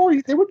 Heyman I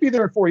mean, they would be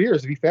there in 4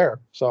 years, to be fair.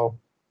 So,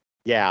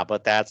 yeah,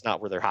 but that's not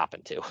where they're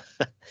hopping to.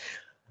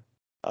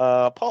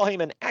 Paul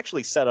Heyman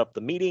actually set up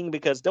the meeting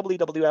because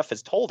WWF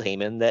has told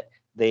Heyman that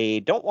they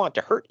don't want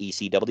to hurt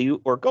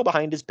ECW or go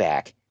behind his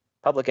back.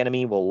 Public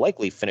Enemy will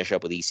likely finish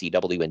up with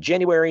ECW in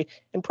January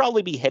and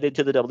probably be headed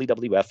to the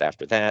WWF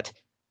after that.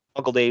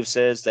 Uncle Dave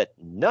says that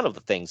none of the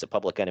things that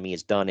Public Enemy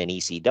has done in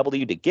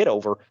ECW to get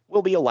over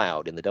will be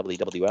allowed in the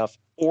WWF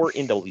or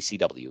in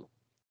WCW.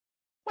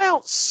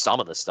 Well, some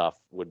of the stuff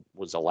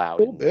was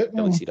allowed in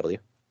WCW.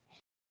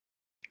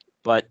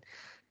 But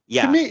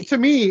yeah, to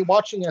me,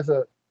 watching as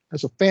a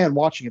fan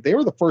watching it, they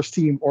were the first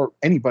team or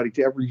anybody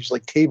to ever use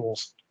like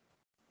tables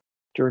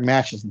during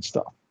matches and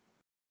stuff.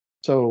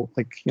 So,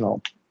 like, you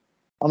know,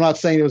 I'm not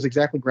saying it was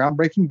exactly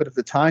groundbreaking, but at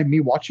the time,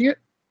 me watching it,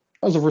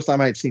 that was the first time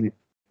I had seen it.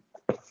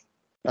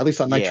 At least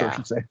on Nitro, I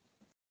should say.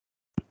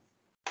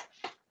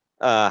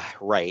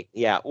 Right.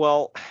 Yeah.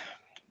 Well,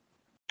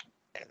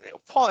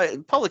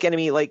 Public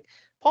Enemy, like,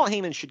 Paul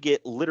Heyman should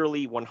get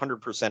literally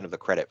 100% of the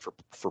credit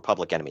for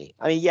Public Enemy.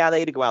 I mean, yeah, they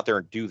had to go out there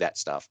and do that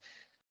stuff,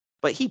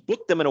 but he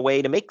booked them in a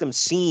way to make them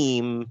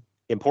seem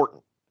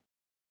important.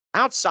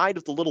 Outside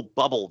of the little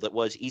bubble that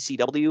was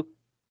ECW,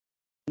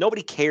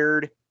 nobody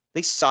cared.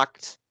 They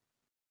sucked.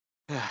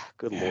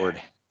 Good Lord.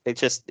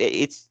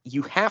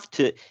 You have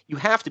to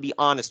be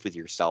honest with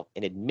yourself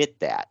and admit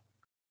that.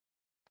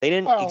 They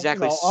didn't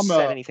exactly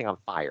set anything on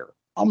fire.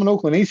 I'm an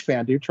Oakland A's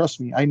fan, dude. Trust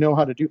me. I know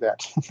how to do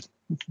that.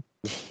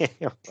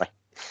 Right.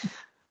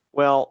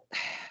 Well,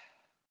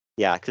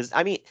 yeah, because,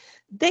 I mean,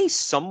 they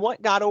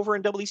somewhat got over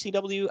in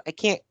WCW. I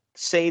can't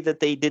say that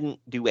they didn't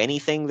do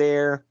anything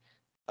there.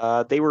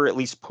 They were at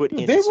least put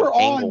in some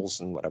angles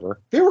and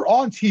whatever. They were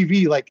on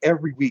TV like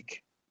every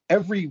week.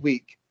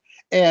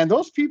 And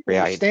those people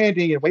were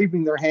standing and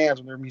waving their hands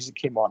when their music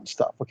came on and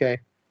stuff, okay?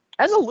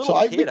 As a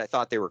little kid, I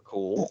thought they were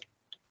cool.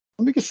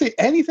 We can say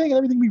anything and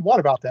everything we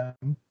want about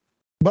them,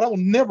 but I will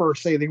never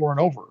say they weren't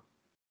over.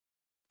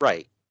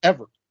 Right.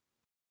 Ever.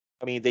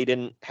 I mean, they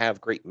didn't have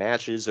great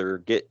matches or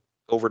get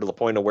over to the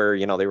point of where,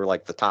 you know, they were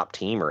like the top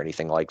team or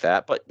anything like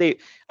that. But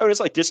it was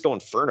like Disco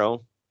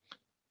Inferno.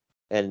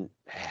 And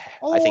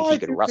I think he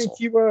could wrestle. I think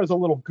he was a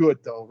little good,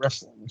 though,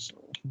 wrestling. So.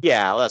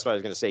 Yeah, well, that's what I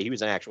was going to say. He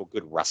was an actual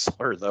good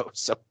wrestler, though.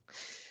 So,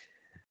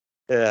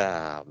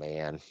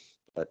 man.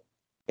 But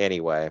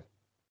anyway.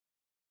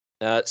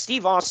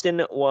 Steve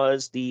Austin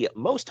was the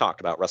most talked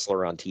about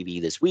wrestler on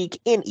TV this week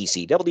in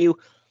ECW.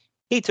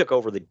 He took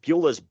over the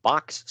Beulah's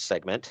Box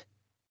segment.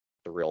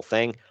 The real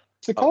thing.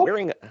 What's it called?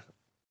 Wearing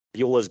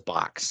Beulah's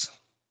Box.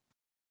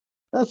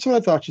 That's what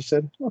I thought you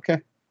said. Okay.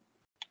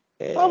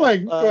 Go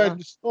ahead.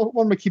 I'm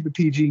going to keep it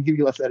PG and give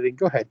you less editing.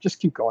 Go ahead. Just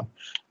keep going.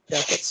 Yeah,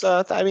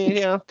 that's, I mean,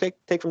 yeah,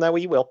 take from that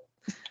what you will.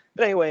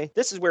 But anyway,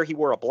 this is where he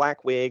wore a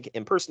black wig,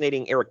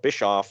 impersonating Eric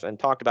Bischoff, and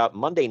talked about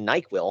Monday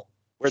NyQuil,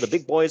 where the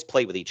big boys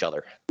play with each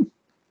other.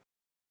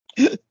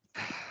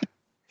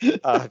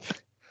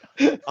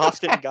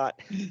 Austin got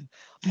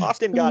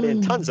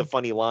in tons of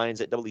funny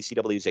lines at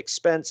WCW's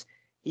expense.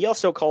 He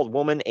also called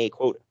woman a,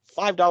 quote,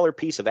 $5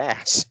 piece of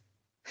ass,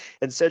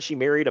 and said she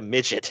married a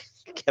midget,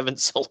 Kevin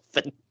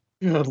Sullivan.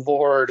 Good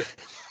Lord.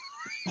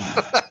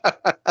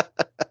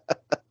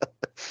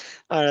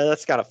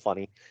 That's kind of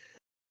funny.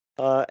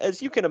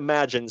 As you can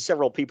imagine,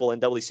 several people in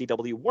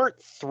WCW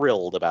weren't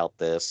thrilled about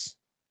this.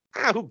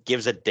 Who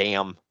gives a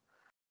damn?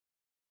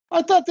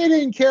 I thought they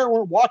didn't care and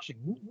weren't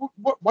watching.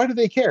 Why do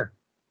they care?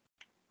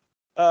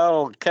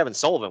 Oh, Kevin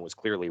Sullivan was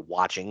clearly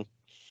watching.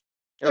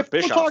 If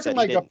we're talking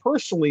like a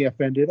personally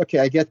offended, okay,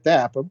 I get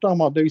that, but I'm talking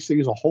about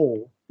WCW as a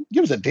whole. Who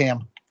gives a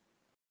damn?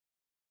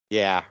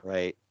 Yeah,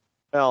 right.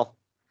 Well,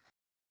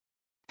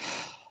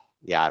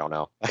 yeah, I don't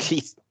know.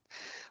 He's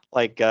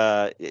like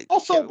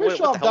also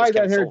Bischoff dyed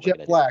that hair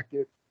jet black,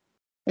 dude.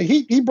 Like,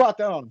 he brought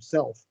that on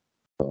himself.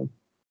 So.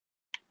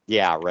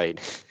 Yeah, right.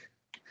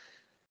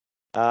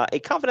 A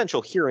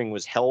confidential hearing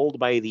was held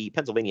by the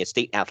Pennsylvania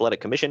State Athletic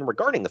Commission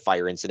regarding the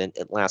fire incident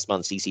at last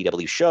month's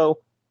ECW show.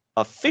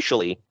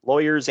 Officially,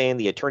 lawyers and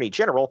the Attorney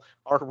General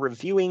are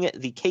reviewing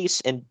the case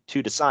and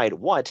to decide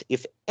what,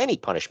 if any,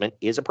 punishment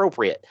is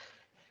appropriate.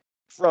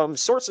 From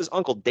sources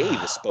Uncle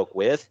Dave spoke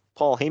with,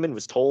 Paul Heyman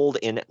was told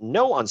in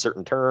no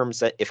uncertain terms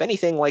that if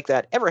anything like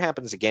that ever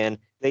happens again,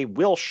 they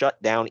will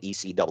shut down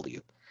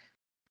ECW.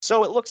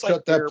 So it looks like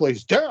shut that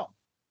place down.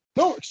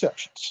 No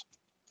exceptions.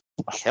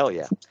 Hell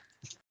yeah.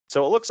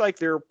 So it looks like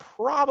they're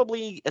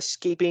probably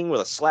escaping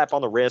with a slap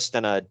on the wrist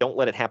and a don't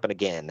let it happen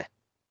again.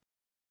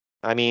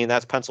 I mean,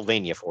 that's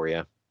Pennsylvania for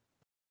you.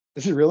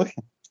 Is it really?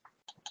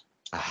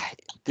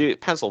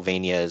 Dude,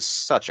 Pennsylvania is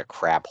such a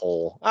crap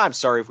hole. I'm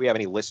sorry if we have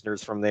any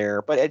listeners from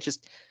there, but it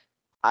just,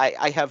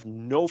 I have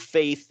no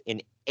faith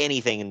in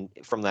anything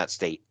from that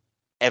state,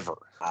 ever.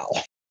 Wow.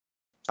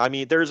 I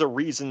mean, there's a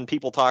reason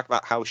people talk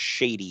about how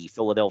shady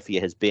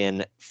Philadelphia has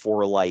been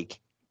for, like,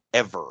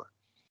 ever.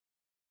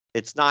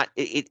 It's not,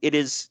 it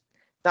is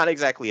not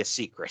exactly a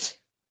secret.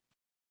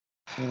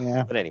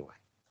 Yeah. But anyway.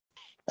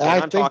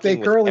 I think they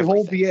currently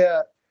hold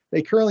the,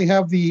 they currently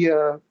have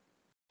the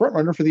front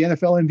runner for the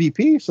NFL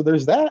MVP, so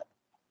there's that.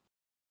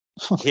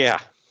 Yeah.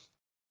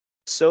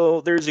 So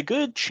there's a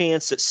good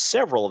chance that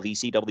several of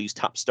ECW's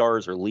top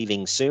stars are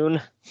leaving soon.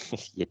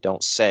 You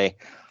don't say.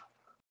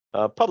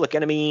 Public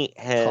Enemy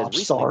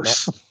has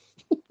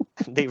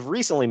they've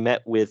recently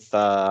met with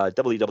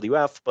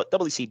WWF, but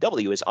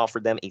WCW has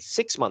offered them a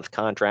 6-month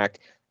contract,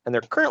 and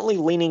they're currently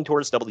leaning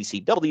towards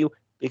WCW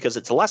because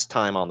it's less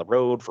time on the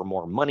road for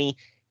more money,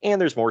 and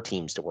there's more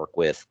teams to work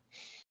with.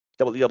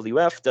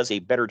 WWF does a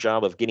better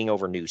job of getting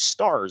over new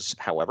stars,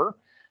 however.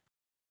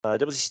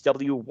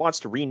 WCW wants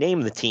to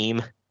rename the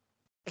team,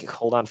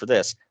 hold on for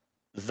this,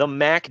 the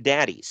Mac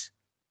Daddies,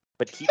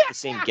 but keep the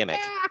same gimmick.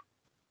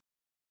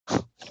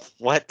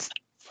 What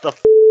the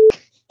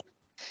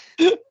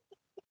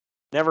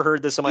Never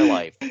heard this in my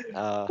life.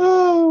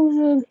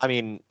 I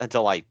mean,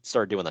 until I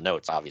started doing the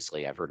notes,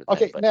 obviously, I've heard it.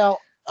 Okay, now,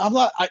 I'm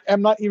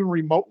not even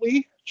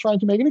remotely trying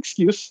to make an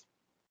excuse,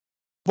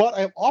 but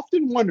I've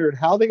often wondered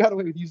how they got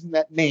away with using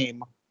that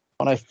name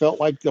when I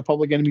felt like the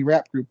Public Enemy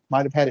rap group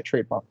might have had it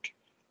trademarked.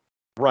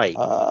 Right.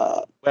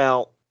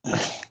 Well,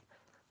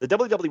 the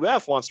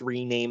WWF wants to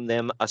rename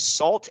them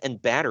Assault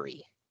and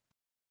Battery.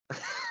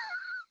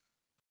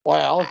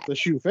 Well, if the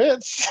shoe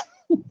fits.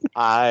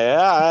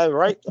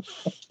 Right.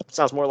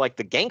 Sounds more like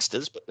the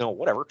Gangstas, but no,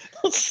 whatever.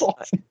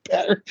 Assault and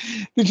Battery.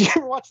 Did you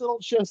ever watch that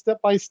old show, Step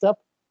by Step?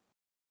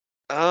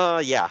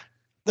 Yeah.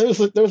 There was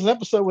an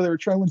episode where they were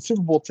trying to win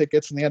Super Bowl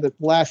tickets, and they had the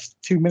last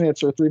 2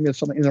 minutes or 3 minutes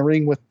something in the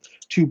ring with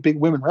 2 big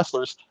women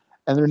wrestlers,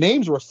 and their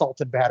names were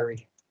Assault and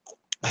Battery.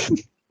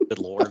 Good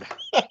Lord.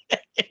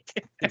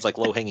 Seems like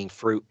low-hanging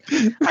fruit.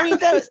 I mean,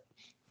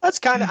 that's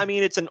kind of, I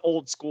mean, it's an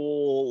old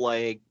school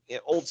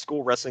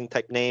wrestling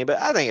type name, but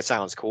I think it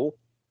sounds cool.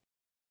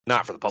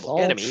 Not for the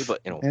Public Enemy, but,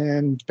 you know.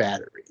 And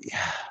Battery.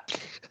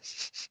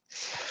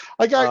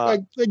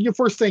 Your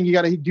first thing, you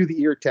got to do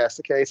the ear test,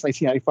 okay? It's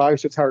 1995,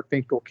 so it's Howard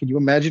Finkel. Can you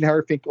imagine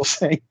Howard Finkel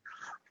saying,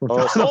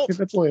 Assault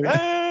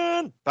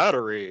and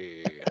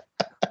Battery?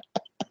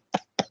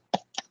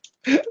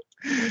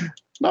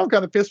 No, I'm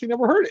kind of pissed we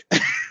never heard it.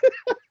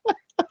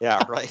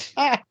 Yeah, right.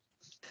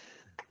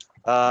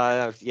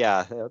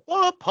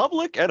 The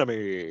Public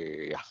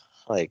Enemy.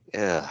 Like,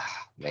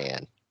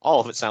 man, all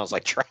of it sounds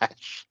like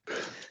trash.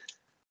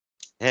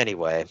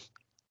 Anyway,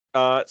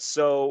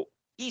 so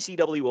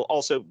ECW will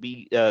also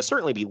be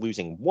certainly be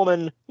losing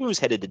Woman, who's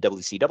headed to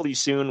WCW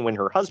soon when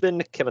her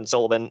husband, Kevin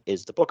Sullivan,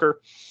 is the booker.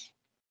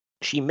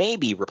 She may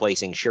be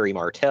replacing Sherry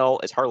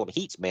Martel as Harlem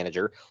Heat's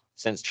manager,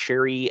 since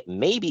Sherry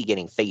may be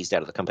getting phased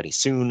out of the company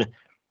soon.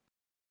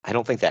 I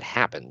don't think that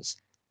happens.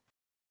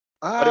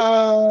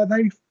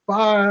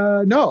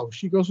 95. No,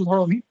 she goes with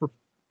Harlem Heat for a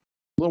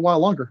little while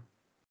longer.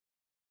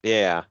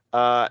 Yeah.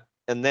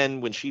 And then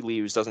when she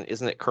leaves,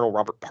 isn't it Colonel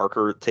Robert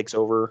Parker takes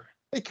over?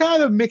 They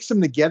kind of mix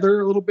them together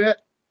a little bit.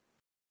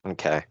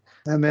 Okay.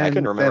 And then, I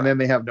couldn't remember. And then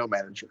they have no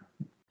manager.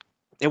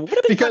 It would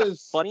have been kind of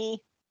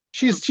funny.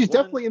 She's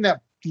definitely in the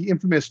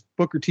infamous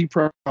Booker T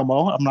promo.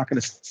 I'm not going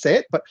to say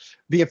it, but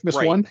the infamous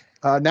one.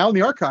 Now in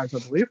the archives, I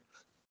believe.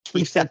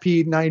 Spring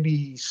Stampede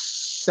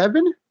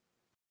 97.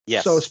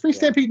 Yes. So Spring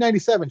Stampede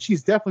 97,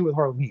 she's definitely with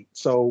Harlem Heat.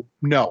 So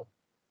no.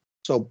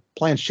 So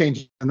plans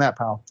change in that,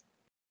 pal.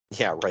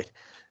 Yeah, right.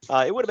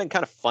 It would have been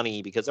kind of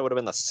funny because that would have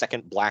been the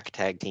second black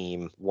tag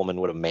team Woman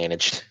would have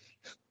managed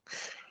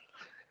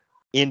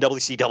in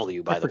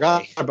WCW, by the way.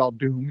 I forgot about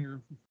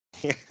Doom.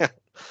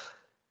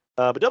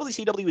 But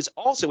WCW is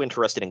also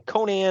interested in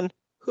Conan,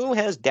 who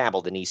has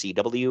dabbled in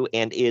ECW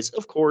and is,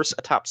 of course,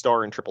 a top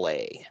star in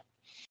AAA.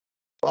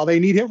 Well, they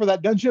need him for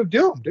that Dungeon of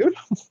Doom, dude.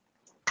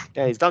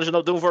 Yeah, he's Dungeon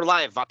of Doom for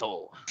life,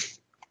 Vato.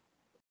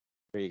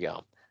 There you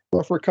go.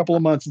 Well, for a couple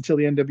of months until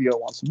the NWO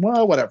wants him.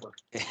 Well, whatever.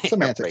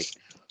 Semantics. Right.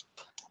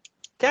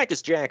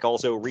 Cactus Jack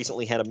also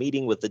recently had a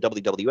meeting with the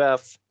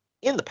WWF.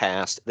 In the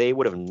past, they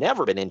would have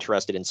never been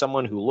interested in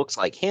someone who looks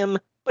like him,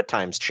 but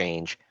times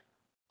change.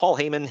 Paul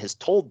Heyman has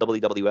told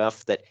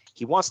WWF that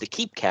he wants to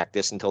keep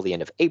Cactus until the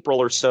end of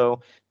April or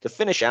so to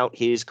finish out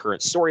his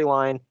current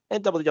storyline,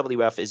 and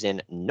WWF is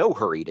in no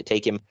hurry to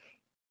take him.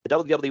 The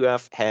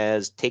WWF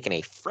has taken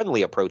a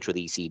friendly approach with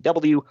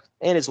ECW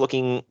and is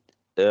looking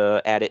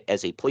at it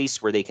as a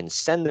place where they can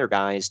send their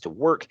guys to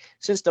work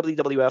since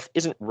WWF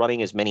isn't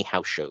running as many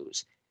house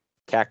shows.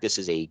 Cactus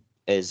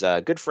is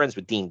good friends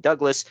with Dean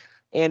Douglas,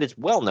 and it's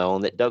well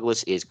known that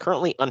Douglas is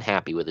currently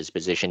unhappy with his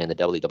position in the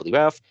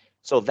WWF,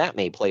 so that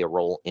may play a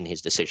role in his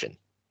decision.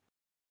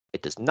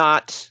 It does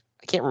not.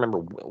 I can't remember.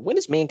 When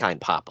does Mankind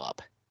pop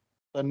up?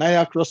 The night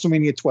after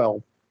WrestleMania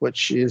 12.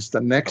 which is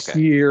the next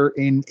year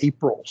in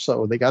April.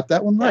 So they got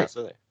that one right.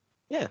 So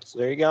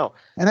there you go.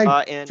 And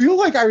I feel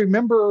like I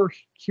remember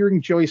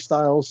hearing Joey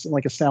Styles in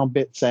like a sound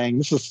bit saying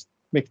this is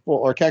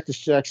Cactus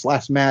Jack's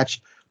last match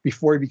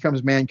before he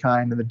becomes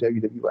Mankind in the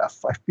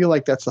WWF. I feel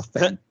like that's a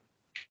thing.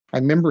 I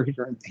remember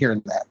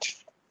hearing that.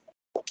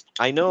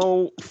 I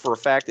know for a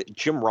fact that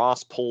Jim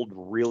Ross pulled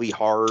really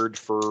hard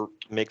for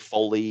Mick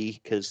Foley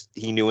because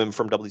he knew him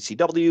from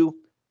WCW,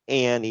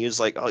 and he was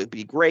like, "Oh, it'd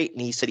be great."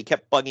 And he said he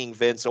kept bugging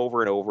Vince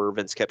over and over.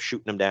 Vince kept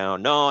shooting him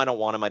down. No, I don't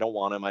want him. I don't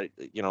want him.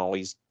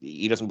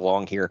 He doesn't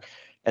belong here.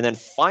 And then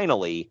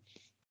finally,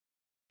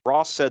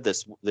 Ross said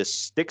this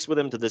sticks with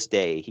him to this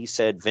day. He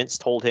said Vince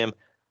told him,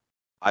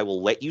 "I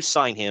will let you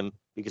sign him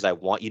because I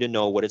want you to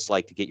know what it's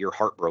like to get your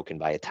heart broken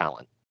by a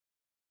talent."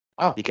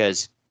 Oh.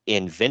 Because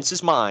in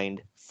Vince's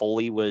mind,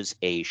 Foley was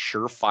a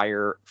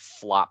surefire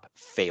flop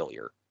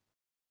failure.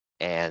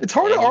 And it's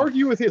hard to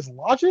argue with his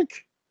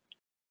logic.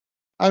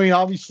 I mean,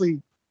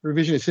 obviously,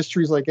 revisionist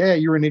history is like, hey,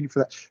 you're an idiot for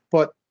that.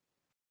 But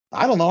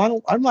I don't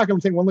know. I'm not going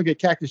to take one look at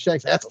Cactus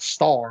Jack. That's a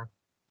star.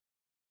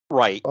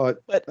 Right. But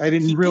I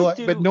didn't realize,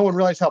 but no one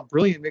realized how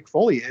brilliant Mick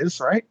Foley is,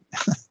 right?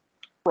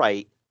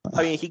 Right.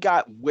 I mean, he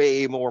got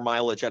way more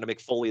mileage out of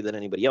Mick Foley than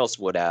anybody else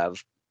would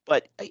have.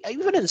 But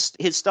even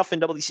his stuff in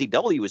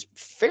WCW was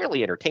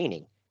fairly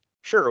entertaining.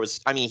 Sure, it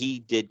was. I mean, he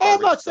did. I'm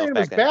not saying it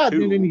was bad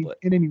in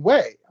any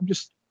way. I'm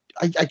just,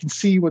 I can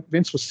see what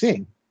Vince was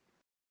seeing.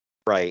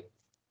 Right.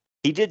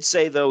 He did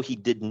say, though, he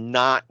did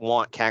not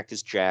want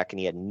Cactus Jack, and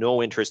he had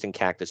no interest in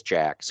Cactus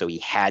Jack, so he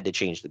had to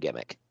change the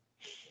gimmick.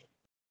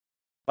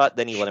 But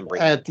then he let him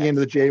bring at the end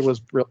of the day was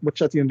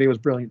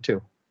brilliant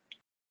too.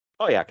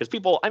 Oh yeah, because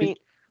people. I mean,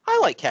 I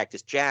like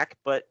Cactus Jack,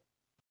 but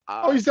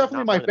he's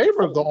definitely my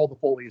favorite of all the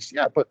Foleys.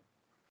 Yeah, but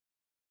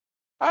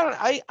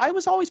I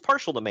was always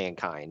partial to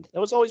Mankind.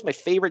 That was always my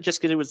favorite,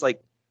 just because it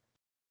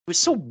was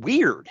so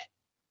weird.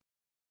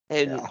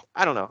 And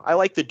I don't know. I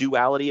like the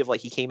duality of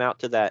he came out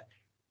to that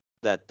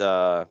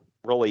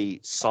really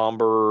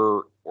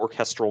somber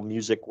orchestral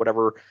music,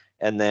 whatever,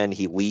 and then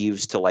he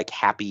leaves to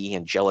happy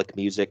angelic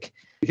music.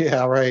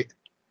 Yeah, right.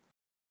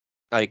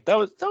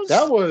 That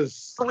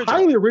was original.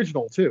 Highly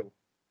original too.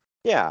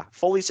 Yeah,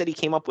 Foley said he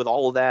came up with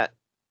all of that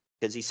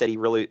because he said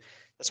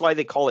that's why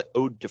they call it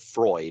Ode to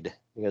Freud,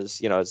 because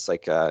it's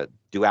like a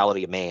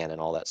duality of man and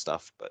all that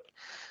stuff. But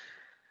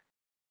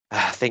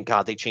thank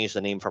God they changed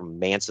the name from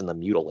Manson the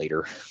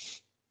Mutilator.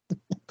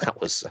 That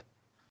was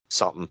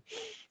something.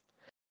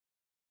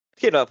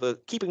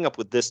 Keeping up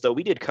with this, though,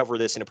 we did cover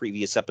this in a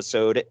previous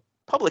episode.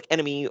 Public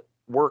Enemy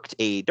worked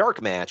a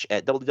dark match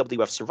at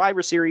WWF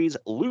Survivor Series,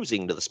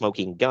 losing to the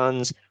Smoking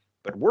Guns.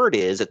 But word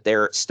is that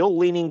they're still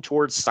leaning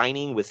towards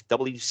signing with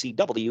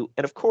WCW,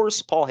 and of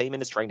course, Paul Heyman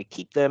is trying to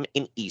keep them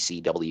in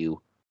ECW.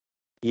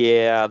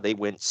 Yeah, they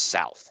went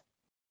south.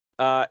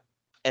 And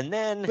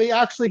then they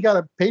actually got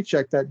a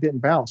paycheck that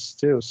didn't bounce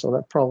too, so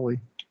that probably.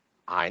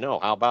 I know.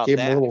 How about gave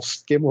that?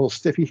 Gave him a little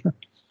stiffy.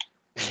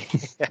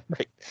 Yeah,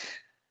 right.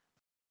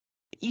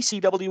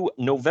 ECW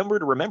November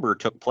to Remember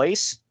took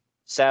place.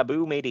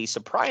 Sabu made a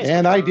surprise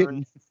return. I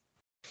didn't.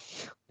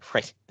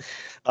 Right.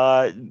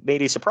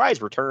 Made a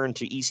surprise return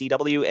to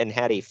ECW and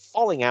had a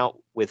falling out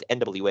with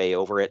NWA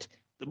over it.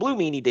 The Blue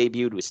Meanie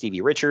debuted with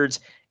Stevie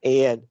Richards,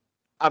 and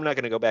I'm not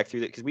going to go back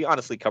through that because we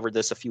honestly covered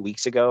this a few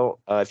weeks ago.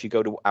 If you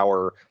go to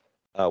our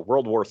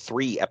World War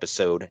III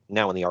episode,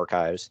 now in the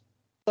archives,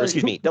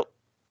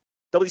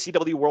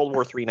 WCW World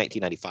War III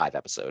 1995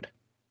 episode.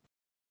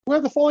 Who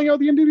had the falling out of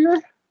the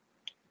NWA?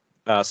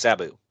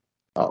 Sabu.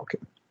 Oh, okay.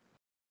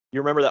 You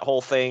remember that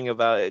whole thing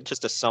about,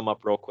 just to sum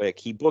up real quick,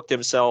 he booked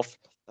himself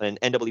an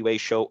NWA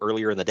show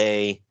earlier in the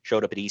day,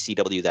 showed up at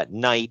ECW that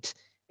night,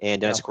 and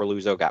Dennis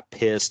Corluzzo got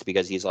pissed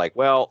because he's like,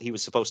 well, he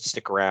was supposed to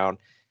stick around.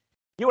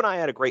 You and I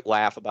had a great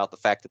laugh about the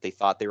fact that they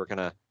thought they were going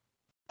to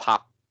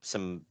pop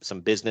some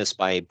business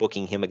by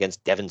booking him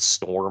against Devon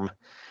Storm.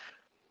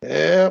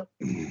 Yep.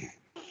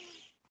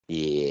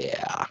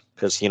 Yeah,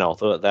 because,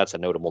 that's a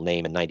notable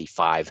name in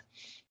 95.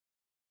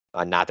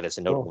 Not that it's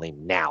a notable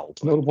name now.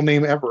 But... notable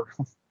name ever.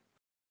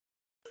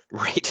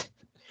 Right.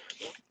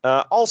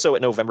 Also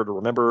at November to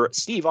Remember,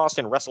 Steve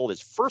Austin wrestled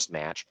his first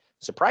match,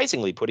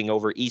 surprisingly putting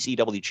over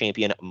ECW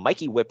champion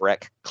Mikey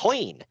Whipwreck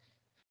clean.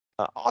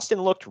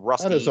 Austin looked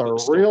rusty. That is a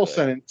real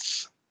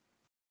sentence.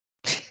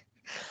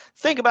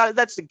 Think about it.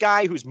 That's the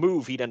guy whose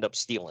move he'd end up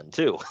stealing,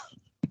 too.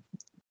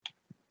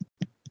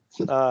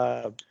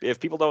 If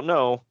people don't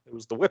know, it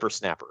was the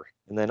Whippersnapper.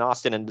 And then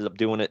Austin ended up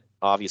doing it,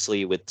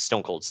 obviously, with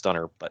Stone Cold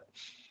Stunner. But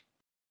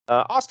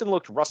Austin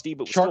looked rusty,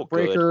 but was still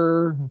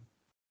good.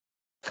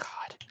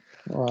 God.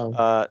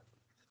 Wow.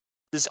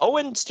 Does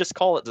Owens just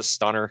call it the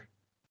Stunner?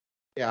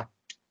 Yeah.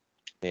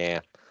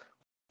 Yeah.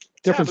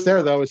 Difference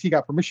there, though, is he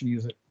got permission to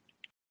use it.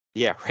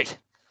 Yeah, right.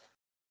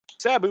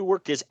 Sabu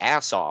worked his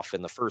ass off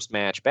in the first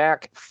match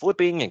back,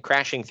 flipping and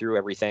crashing through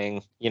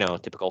everything.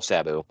 Typical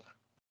Sabu.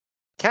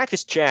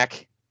 Cactus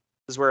Jack,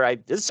 this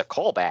is a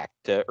callback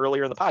to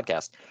earlier in the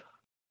podcast.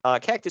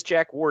 Cactus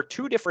Jack wore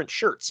two different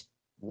shirts.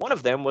 One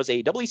of them was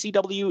a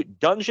WCW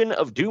Dungeon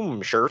of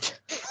Doom shirt.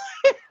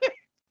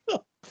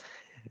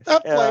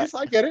 That plays.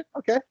 I get it.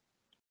 Okay.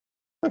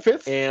 That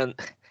fits. And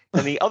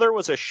the other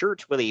was a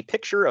shirt with a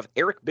picture of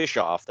Eric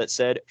Bischoff that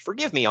said,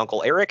 "Forgive me,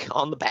 Uncle Eric,"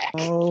 on the back.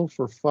 Oh,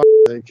 for fuck's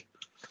sake.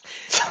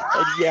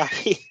 And yeah,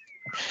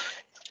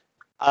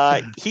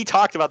 he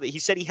talked about that. He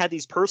said he had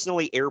these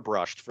personally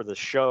airbrushed for the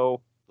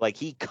show. Like,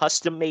 he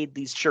custom made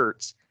these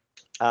shirts.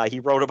 He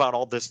wrote about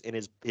all this in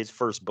his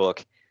first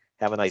book,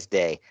 Have a Nice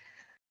Day.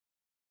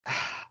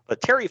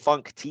 But Terry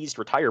Funk teased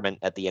retirement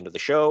at the end of the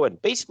show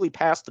and basically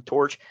passed the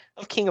torch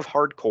of King of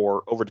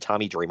Hardcore over to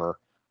Tommy Dreamer.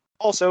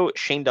 Also,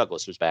 Shane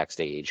Douglas was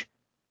backstage.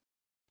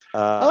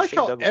 I like Shane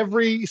how Douglas,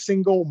 every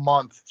single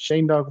month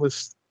Shane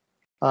Douglas,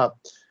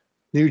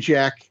 New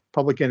Jack,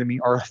 Public Enemy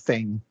are a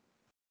thing.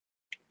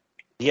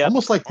 Yep.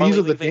 Almost like Are these they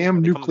are the leaving? damn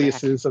Are they coming back?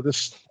 nucleuses of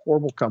this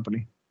horrible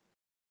company.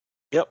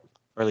 Yep.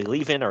 Are they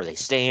leaving? Are they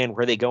staying?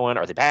 Where are they going?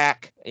 Are they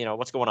back?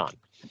 What's going on?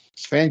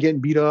 This fan getting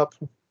beat up.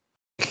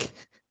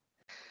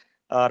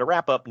 To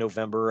wrap up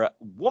November,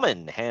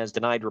 Woman has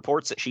denied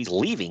reports that she's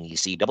leaving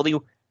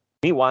ECW.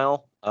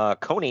 Meanwhile,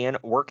 Conan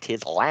worked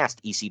his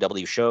last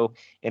ECW show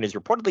and is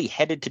reportedly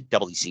headed to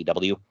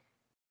WCW.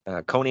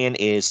 Conan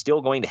is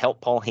still going to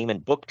help Paul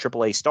Heyman book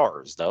AAA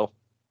stars, though.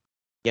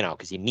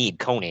 Because you need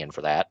Conan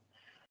for that.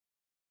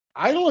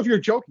 I don't know if you're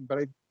joking, but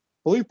I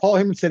believe Paul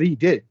Heyman said he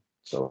did.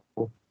 So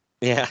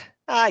yeah,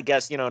 I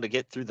guess to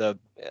get through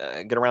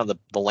get around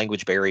the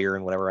language barrier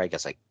and whatever. I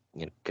guess I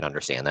can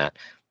understand that.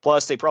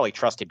 Plus, they probably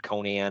trusted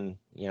Conan.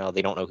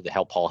 They don't know who the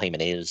hell Paul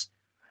Heyman is.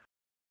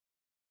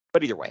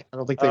 But either way, I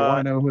don't think they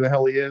want to know who the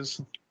hell he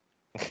is.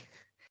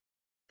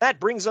 That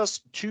brings us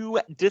to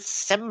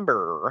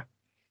December,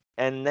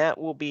 and that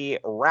will be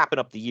wrapping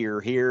up the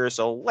year here.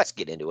 So let's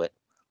get into it.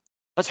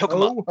 Let's hook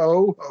them up.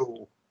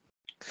 Ho.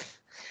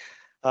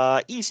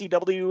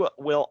 ECW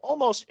will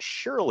almost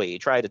surely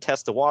try to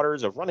test the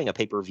waters of running a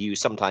pay-per-view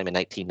sometime in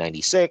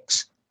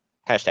 1996.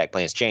 Hashtag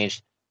plans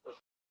changed.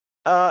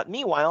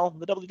 Meanwhile,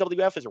 the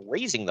WWF is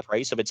raising the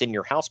price of its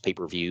in-your-house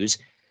pay-per-views.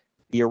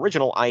 The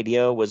original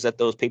idea was that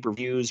those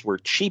pay-per-views were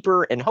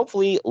cheaper and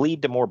hopefully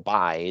lead to more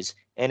buys,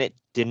 and it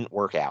didn't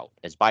work out,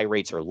 as buy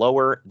rates are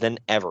lower than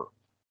ever.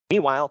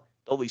 Meanwhile,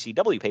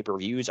 WCW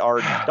pay-per-views are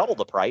double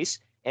the price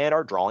and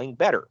are drawing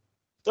better.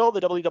 So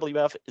the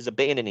WWF is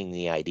abandoning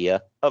the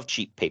idea of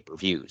cheap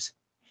pay-per-views.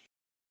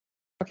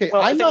 Okay,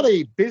 I'm not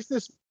a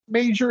business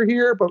major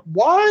here, but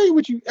why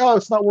would you... Oh,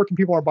 it's not working.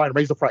 People aren't buying.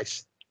 Raise the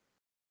price.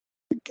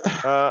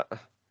 I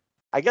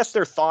guess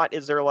their thought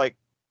is they're like,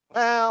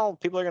 well,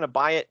 people are going to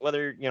buy it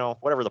whether,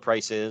 whatever the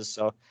price is.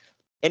 So,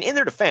 and in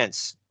their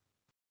defense,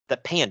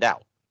 that panned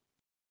out.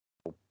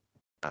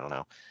 I don't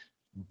know.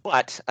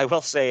 But I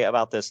will say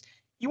about this,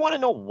 you want to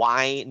know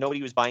why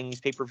nobody was buying these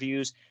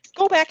pay-per-views?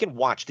 Go back and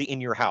watch the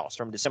In Your House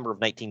from December of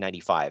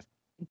 1995.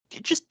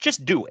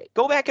 Just do it.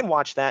 Go back and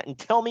watch that and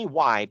tell me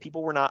why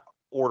people were not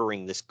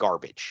ordering this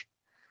garbage.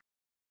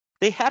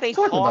 They had a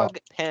hog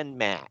pen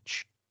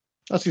match.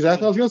 That's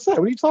exactly what I was going to say.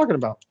 What are you talking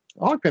about?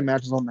 Hog pen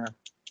matches on there.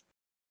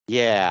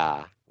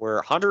 Yeah,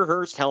 where Hunter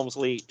Hearst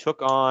Helmsley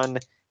took on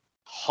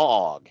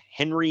Hog,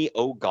 Henry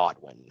O.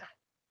 Godwin.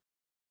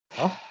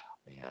 Oh,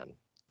 man.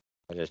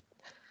 I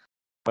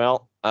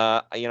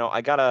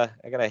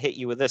gotta hit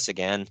you with this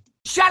again.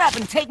 Shut up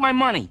and take my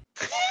money.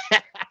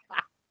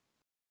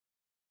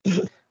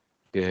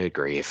 Good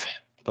grief.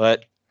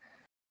 But,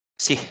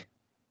 see,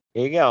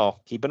 here you go.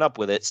 Keeping up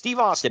with it. Steve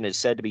Austin is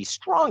said to be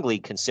strongly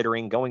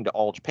considering going to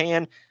All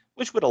Japan,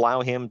 which would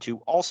allow him to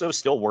also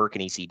still work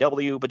in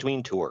ECW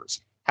between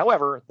tours.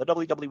 However, the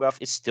WWF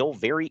is still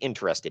very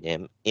interested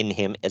in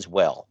him as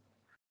well.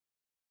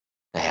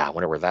 I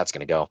wonder where that's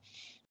going to go.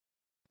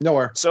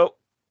 Nowhere. So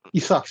he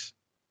sucks.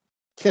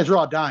 Can't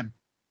draw a dime.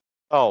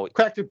 Oh,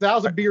 cracked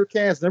 1,000 beer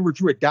cans, never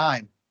drew a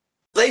dime.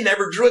 They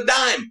never drew a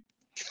dime.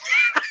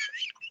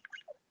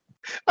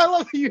 I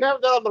love that you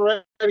have that on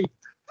the ready.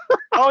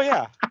 Oh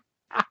yeah.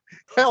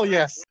 Hell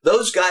yes.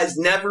 Those guys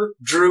never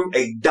drew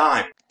a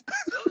dime.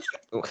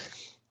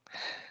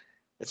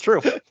 It's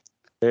true.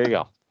 There you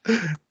go.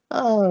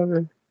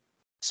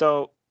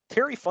 So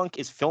Terry Funk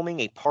is filming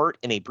a part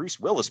in a Bruce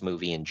Willis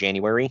movie in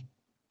January.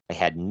 I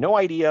had no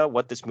idea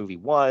what this movie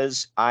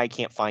was. I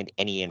can't find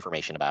any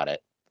information about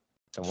it.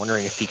 So I'm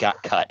wondering if he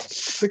got cut.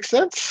 Sixth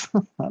Sense?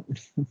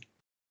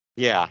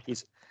 Yeah,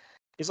 he's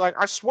like,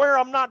 I swear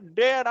I'm not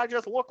dead. I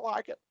just look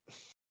like it.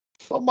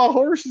 But my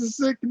horse is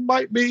sick and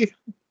might be.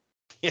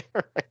 Yeah,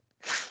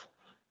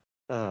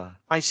 right.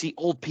 I see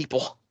old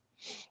people.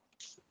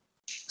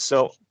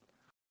 So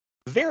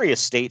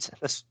various states,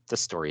 this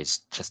story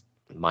is just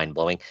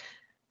mind-blowing.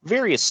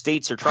 Various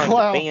states are trying to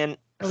ban...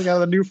 I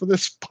got a new for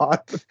this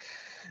spot.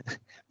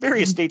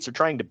 Various states are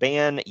trying to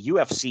ban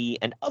UFC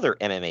and other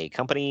MMA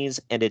companies,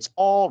 and it's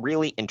all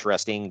really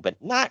interesting,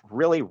 but not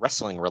really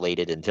wrestling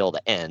related until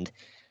the end.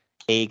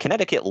 A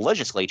Connecticut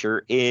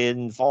legislator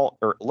involved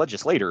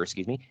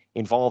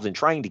in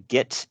trying to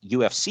get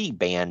UFC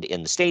banned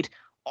in the state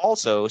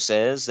also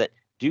says that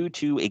due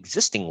to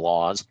existing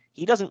laws,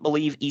 he doesn't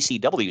believe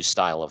ECW's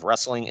style of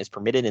wrestling is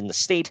permitted in the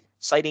state,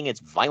 citing its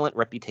violent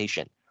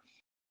reputation.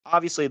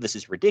 Obviously, this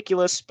is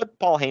ridiculous, but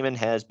Paul Heyman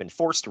has been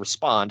forced to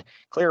respond,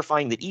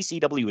 clarifying that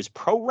ECW is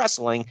pro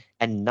wrestling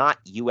and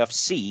not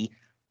UFC,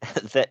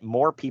 that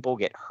more people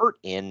get hurt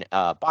in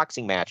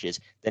boxing matches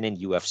than in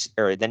UFC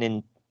or than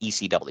in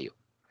ECW.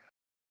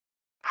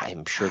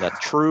 I'm sure that's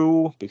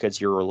true because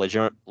you're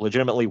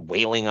legitimately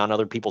wailing on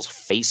other people's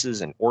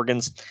faces and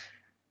organs.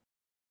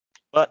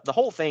 But the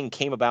whole thing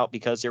came about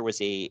because there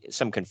was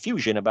some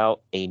confusion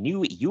about a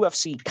new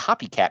UFC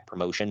copycat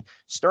promotion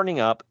starting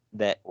up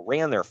that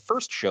ran their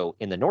first show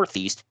in the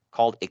Northeast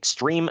called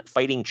Extreme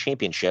Fighting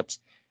Championships,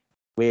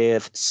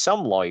 with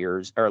some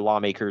lawyers or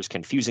lawmakers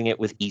confusing it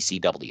with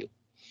ECW.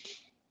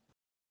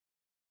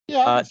 Yeah,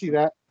 I can see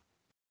that.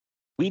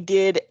 We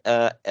did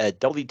a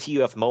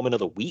WTF moment of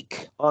the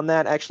week on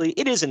that, actually.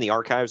 It is in the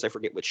archives. I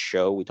forget which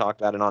show we talked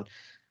about it on.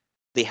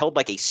 They held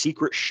like a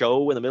secret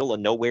show in the middle of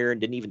nowhere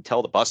and didn't even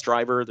tell the bus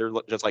driver. They're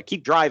just like,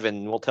 keep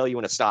driving. We'll tell you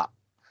when to stop.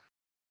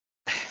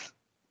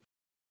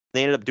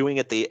 They ended up doing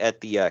it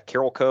at the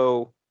Carol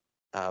Co.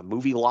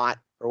 Movie lot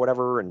or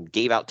whatever and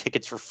gave out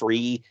tickets for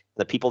free.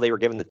 The people they were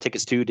giving the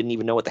tickets to didn't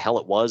even know what the hell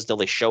it was till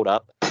they showed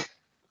up.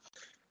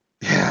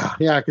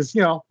 Yeah, because,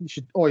 you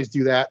should always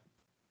do that.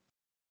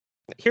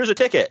 Here's a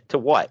ticket to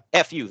what?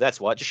 F you,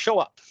 that's what. Just show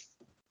up.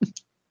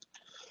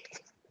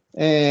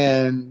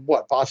 And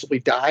what, possibly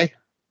die?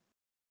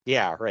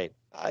 Yeah, right.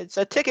 It's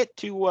a ticket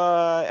to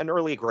an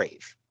early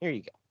grave. Here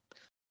you go.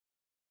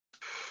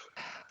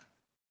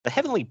 The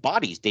Heavenly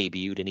Bodies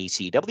debuted in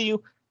ECW.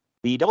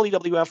 The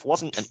WWF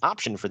wasn't an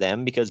option for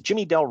them because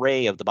Jimmy Del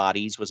Rey of the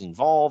Bodies was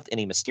involved in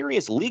a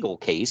mysterious legal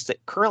case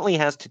that currently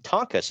has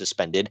Tatanka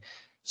suspended.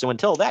 So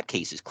until that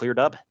case is cleared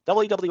up,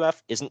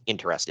 WWF isn't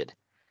interested.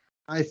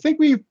 I think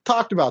we've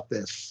talked about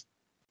this.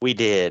 We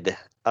did.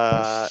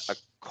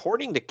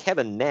 According to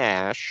Kevin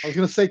Nash. I was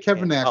going to say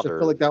Kevin Nash. I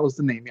feel like that was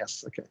the name.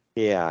 Yes. Okay.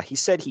 Yeah. He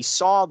said he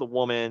saw the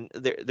woman.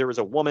 There was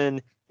a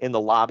woman in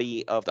the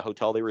lobby of the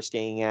hotel they were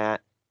staying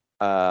at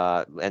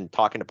and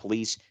talking to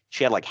police.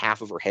 She had like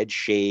half of her head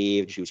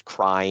shaved. She was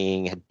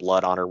crying, had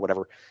blood on her,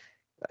 whatever.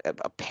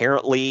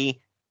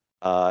 Apparently,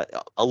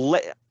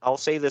 I'll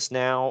say this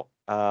now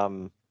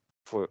for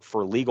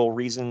legal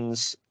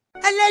reasons.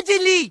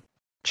 Allegedly.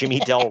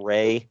 Jimmy Del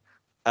Rey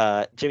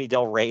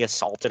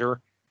assaulted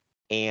her,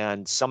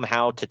 and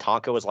somehow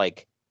Tatanka was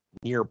like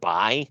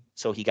nearby,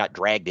 so he got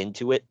dragged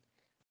into it.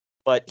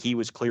 But he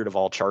was cleared of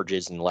all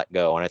charges and let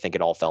go, and I think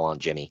it all fell on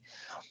Jimmy.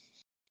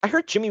 I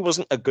heard Jimmy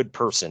wasn't a good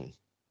person.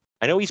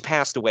 I know he's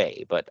passed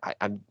away, but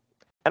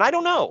I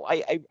don't know.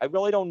 I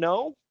really don't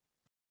know.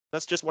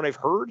 That's just what I've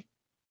heard.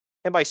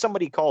 And by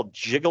somebody called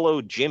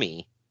Gigolo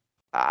Jimmy,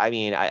 I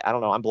mean, I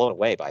don't know. I'm blown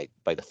away by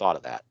the thought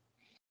of that.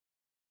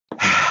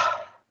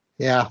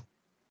 Yeah.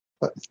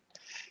 But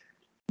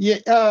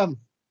yeah,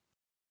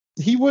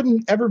 he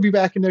wouldn't ever be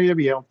back in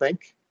WWE, I don't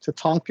think.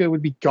 Tatanka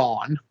would be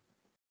gone.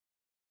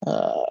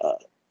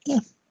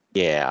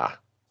 Yeah.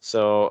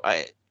 So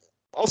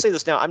I'll say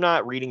this now. I'm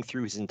not reading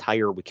through his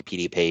entire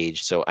Wikipedia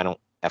page, so I don't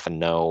effing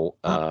know.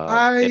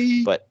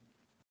 But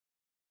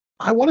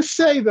I want to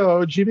say,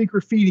 though, Jimmy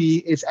Graffiti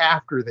is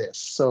after this,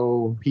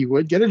 so he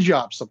would get a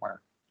job somewhere.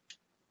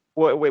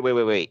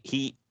 Wait.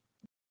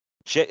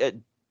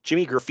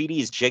 Jimmy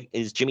Graffiti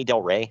is Jimmy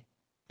Del Rey?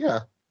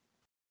 Yeah.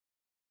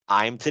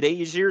 I'm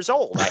today's years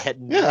old. I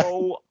had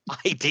no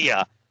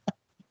idea.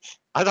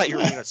 I thought you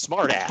were being a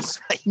smart ass.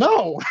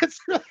 No,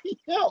 it's really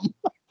him.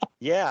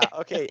 Yeah,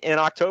 okay. In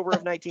October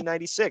of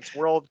 1996,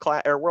 World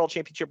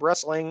Championship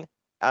Wrestling,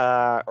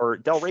 or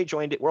Del Rey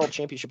joined World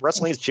Championship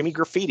Wrestling as Jimmy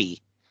Graffiti.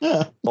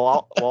 Yeah.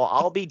 Well,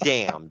 I'll be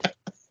damned.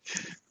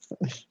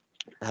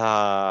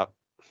 Okay.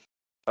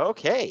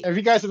 If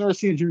you guys have never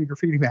seen a Jimmy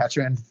Graffiti match,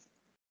 man,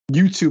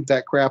 YouTube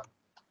that crap.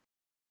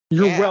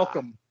 You're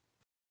welcome.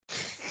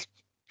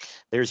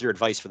 There's your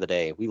advice for the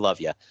day. We love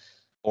you.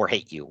 Or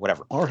hate you,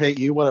 whatever. Or hate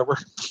you, whatever.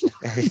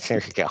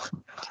 There you go.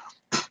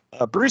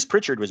 Bruce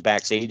Pritchard was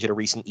backstage at a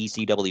recent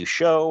ECW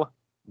show.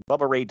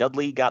 Bubba Ray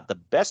Dudley got the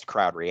best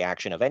crowd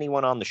reaction of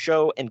anyone on the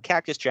show, and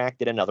Cactus Jack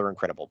did another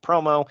incredible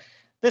promo,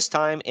 this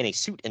time in a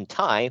suit and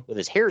tie with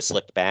his hair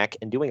slicked back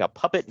and doing a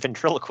puppet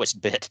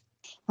ventriloquist bit.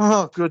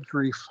 Oh, good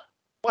grief.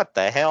 What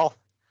the hell?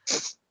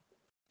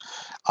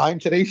 I'm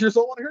today's years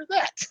old and heard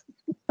that.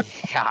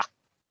 Yeah.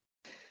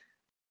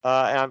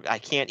 And I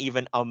can't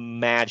even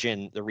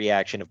imagine the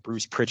reaction of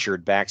Bruce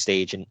Pritchard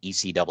backstage in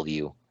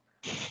ECW.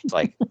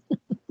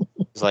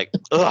 It's like,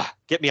 ugh,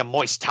 get me a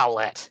moist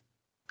towelette.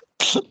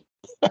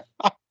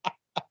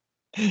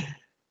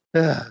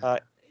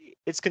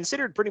 It's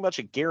considered pretty much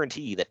a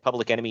guarantee that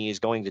Public Enemy is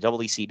going to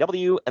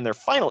WCW, and their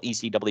final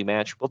ECW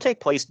match will take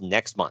place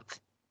next month.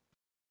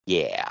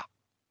 Yeah.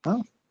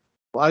 Oh,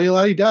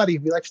 lottie-dottie.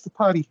 He likes to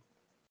potty.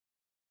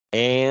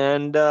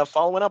 And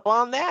following up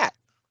on that,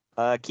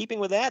 keeping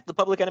with that, the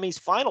Public Enemy's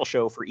final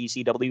show for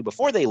ECW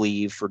before they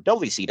leave for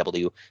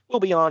WCW will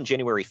be on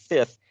January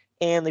 5th,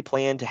 and they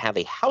plan to have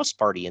a house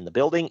party in the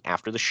building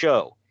after the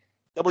show.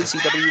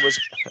 WCW was...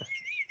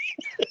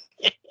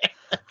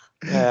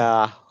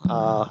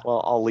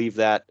 well, I'll leave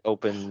that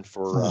open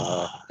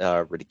for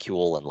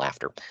ridicule and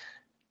laughter.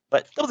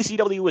 But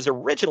WCW was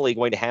originally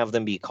going to have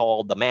them be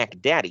called the Mac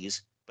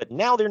Daddies, but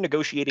now they're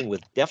negotiating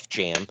with Def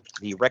Jam,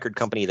 the record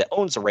company that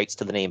owns the rights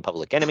to the name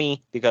Public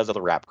Enemy because of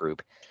the rap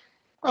group.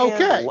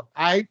 Okay,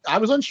 I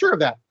was unsure of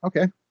that.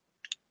 Okay.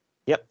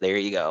 Yep, there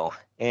you go.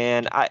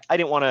 And I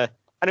didn't want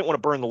to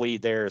burn the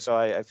lead there, so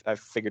I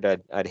figured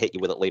I'd hit you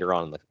with it later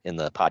on in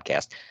the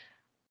podcast.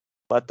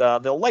 But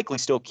they'll likely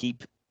still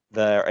keep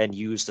and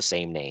use the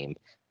same name,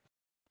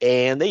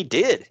 and they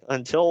did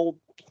until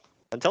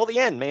the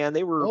end. Man,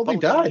 they were. Oh, they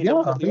died.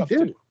 Yeah, they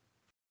did. Too.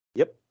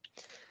 Yep.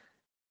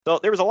 So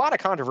there was a lot of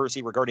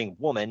controversy regarding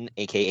Woman,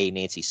 aka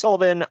Nancy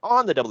Sullivan,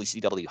 on the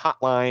WCW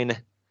hotline.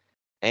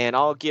 And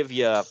I'll give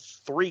you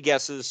 3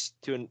 guesses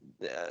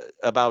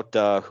about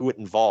who it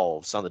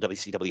involves on the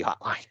WCW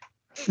hotline.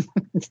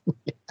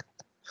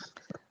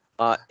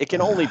 It can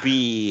only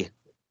be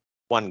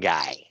one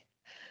guy.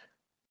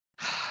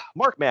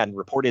 Mark Madden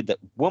reported that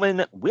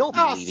Woman will be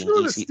leaving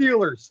the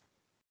Steelers.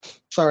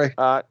 Sorry.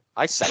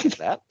 I second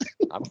that.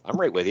 I'm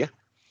right with you.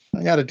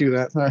 I got to do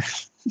that. Sorry.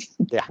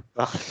 Yeah.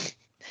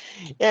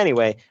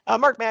 Anyway,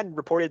 Mark Madden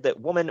reported that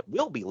Woman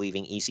will be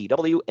leaving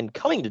ECW and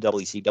coming to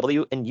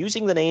WCW and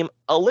using the name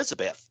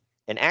Elizabeth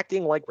and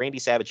acting like Randy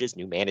Savage's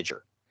new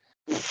manager.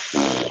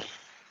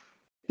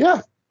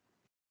 Yeah.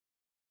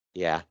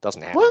 Yeah,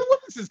 doesn't happen. Where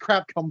does this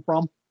crap come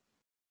from?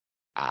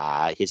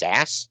 His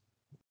ass?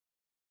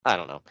 I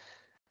don't know.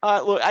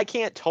 Look, I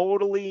can't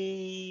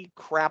totally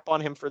crap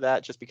on him for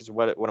that just because of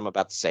what I'm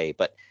about to say.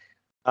 But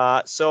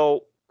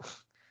so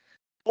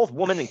both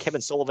Woman and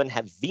Kevin Sullivan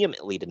have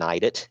vehemently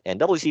denied it, and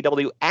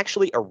WCW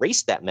actually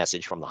erased that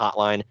message from the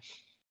hotline.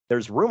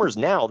 There's rumors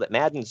now that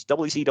Madden's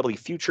WCW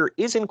future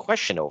is in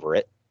question over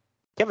it.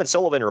 Kevin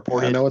Sullivan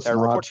reported. No, it's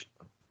not.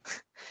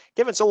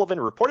 Kevin Sullivan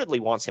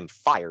reportedly wants him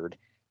fired.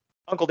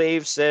 Uncle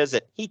Dave says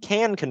that he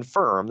can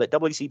confirm that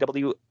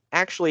WCW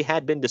actually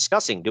had been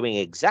discussing doing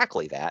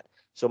exactly that,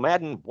 so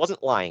Madden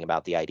wasn't lying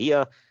about the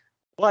idea.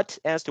 But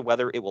as to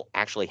whether it will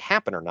actually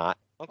happen or not,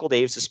 Uncle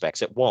Dave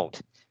suspects it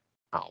won't.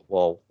 Oh,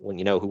 well, when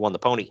you know who won the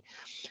pony.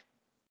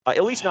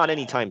 At least not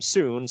anytime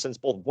soon, since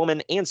both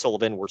Woman and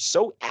Sullivan were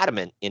so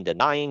adamant in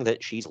denying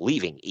that she's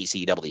leaving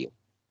ECW.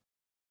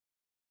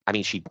 I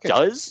mean, she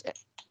does.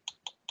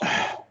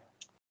 I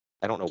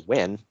don't know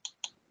when.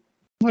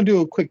 I'm going to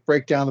do a quick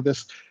breakdown of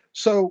this.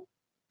 So,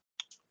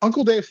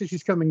 Uncle Dave says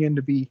she's coming in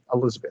to be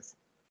Elizabeth.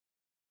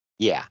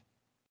 Yeah.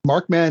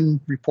 Mark Madden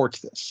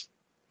reports this.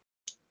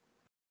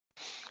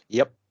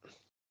 Yep.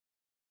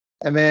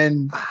 And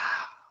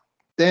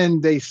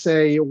then they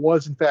say it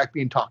was in fact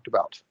being talked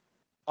about.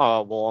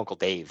 Oh, well, Uncle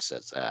Dave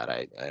says that.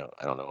 I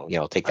don't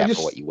know. Take that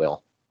for what you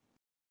will.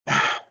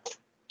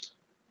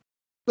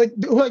 Like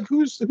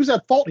who's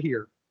at fault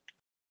here?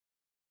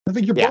 I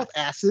think you're both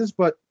asses,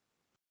 but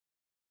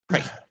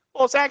right.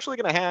 Well, it's actually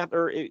going to happen,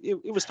 or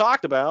it was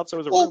talked about, so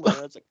it was a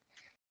rumor. It's like,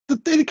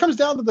 it comes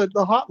down to the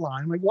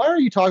hotline. Like, why are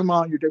you talking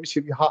about your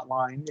WCW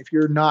hotline if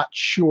you're not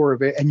sure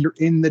of it and you're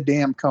in the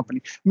damn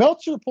company?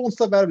 Meltzer pulling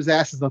stuff out of his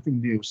ass is nothing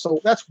new,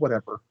 so that's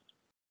whatever.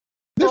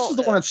 This is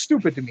the one that's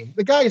stupid to me.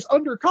 The guy is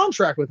under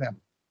contract with him.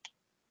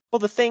 Well,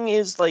 the thing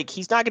is, like,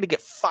 he's not going to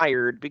get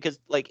fired because,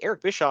 like,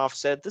 Eric Bischoff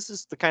said, this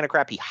is the kind of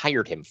crap he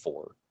hired him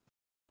for,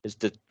 is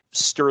to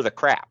stir the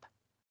crap.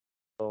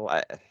 So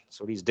that's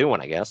what he's doing,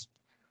 I guess.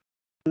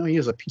 No, he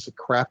is a piece of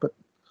crap.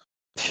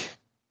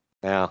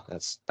 Yeah,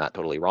 that's not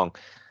totally wrong.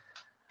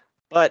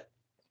 But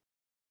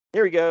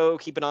there we go.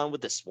 Keeping on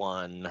with this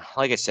one.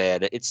 Like I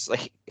said, it's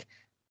like this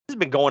has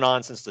been going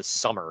on since the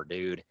summer,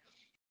 dude.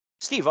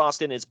 Steve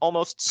Austin is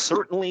almost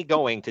certainly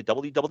going to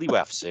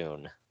WWF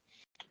soon.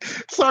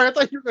 Sorry, I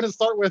thought you were going to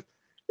start with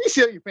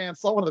ECW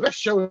fans saw one of the best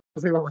shows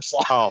they've ever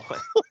saw. Oh.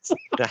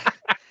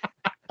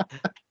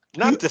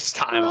 Not this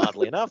time,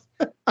 oddly enough.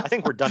 I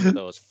think we're done with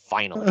those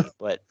finally.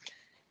 But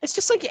it's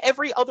just like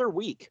every other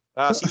week.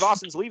 Steve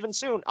Austin's leaving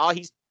soon. Oh,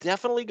 he's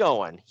definitely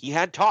going. He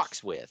had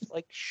talks with.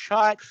 Like,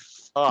 shut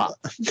up.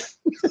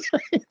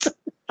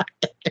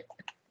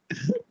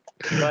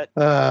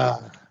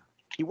 But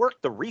he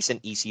worked the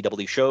recent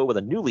ECW show with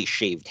a newly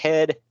shaved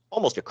head,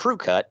 almost a crew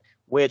cut,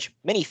 which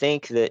many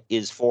think that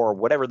is for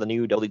whatever the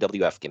new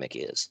WWF gimmick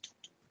is.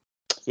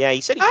 Yeah, he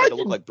said he tried to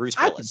look like Bruce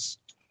Willis.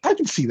 I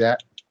can see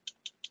that.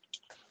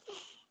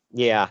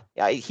 Yeah,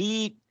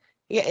 he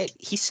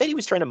said he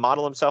was trying to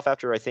model himself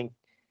after, I think,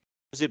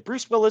 was it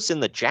Bruce Willis in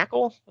The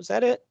Jackal? Was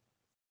that it?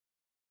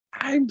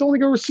 I don't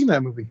think I've ever seen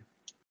that movie.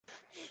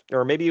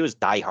 Or maybe it was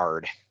Die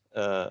Hard.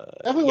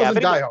 Definitely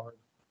wasn't Die Hard.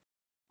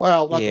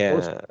 Well, not the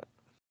first one.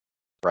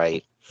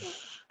 Right.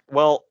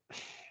 Well,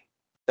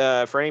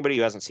 for anybody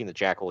who hasn't seen The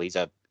Jackal, he's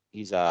a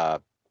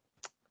hitman.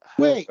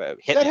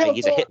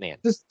 He's a hitman.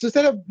 Does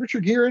that have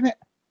Richard Gere in it?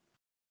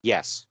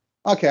 Yes.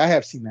 Okay, I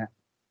have seen that.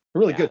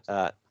 Really good.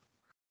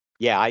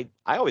 Yeah, I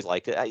always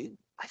liked it.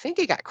 I think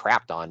it got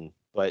crapped on,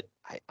 but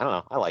I don't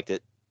know. I liked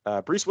it.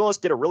 Bruce Willis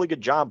did a really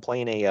good job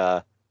playing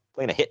a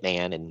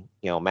hitman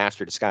and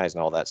master disguise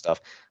and all that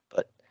stuff.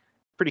 But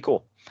pretty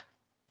cool.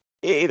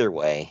 Either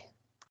way,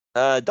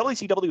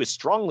 WCW is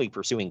strongly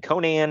pursuing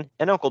Conan,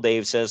 and Uncle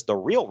Dave says the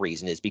real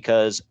reason is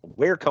because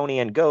where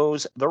Conan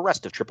goes, the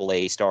rest of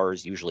AAA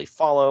stars usually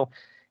follow,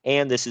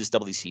 and this is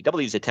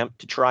WCW's attempt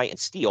to try and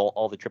steal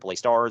all the AAA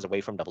stars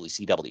away from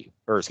WCW,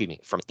 or excuse me,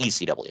 from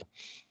ECW.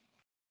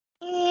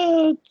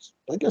 I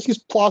guess he's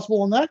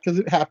plausible in that because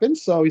it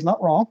happens, so he's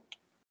not wrong.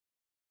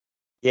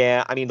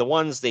 Yeah, I mean the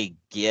ones they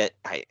get,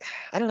 I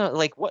don't know,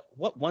 like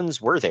what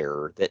ones were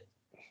there that?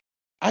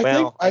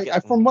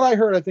 From what I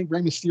heard, I think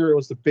Rey Mysterio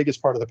was the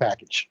biggest part of the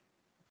package.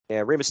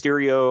 Yeah, Rey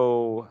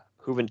Mysterio,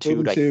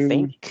 Juventud, I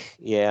think.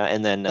 Yeah,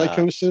 and then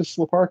Lycosis,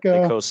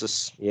 Laparca.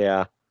 Lycosis,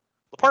 yeah.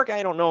 Laparca,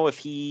 I don't know if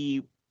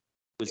he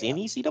was in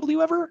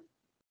ECW ever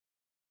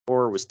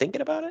or was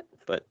thinking about it,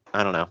 but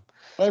I don't know.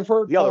 I've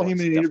heard Paul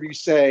Heyman in interviews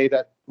say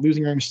that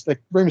losing Rey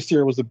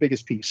Mysterio was the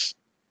biggest piece.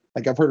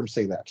 Like I've heard him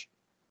say that.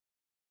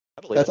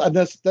 I believe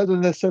that doesn't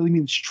necessarily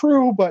mean it's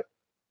true, but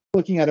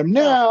looking at him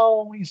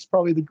now, he's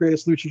probably the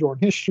greatest luchador in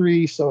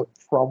history, so it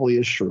probably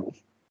is true.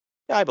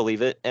 Yeah, I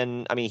believe it.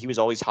 And, I mean, he was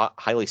always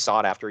highly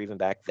sought after even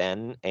back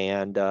then.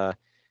 And, I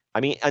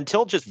mean,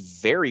 until just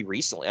very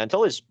recently,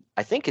 until he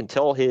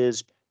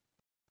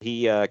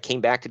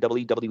came back to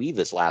WWE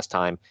this last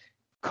time,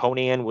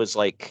 Conan was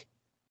like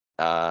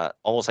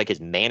almost like his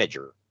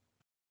manager.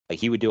 Like,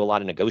 he would do a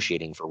lot of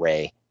negotiating for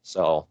Ray.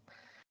 So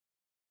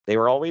they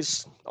were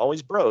always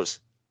bros.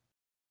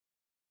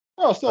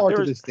 Oh, still are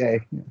to this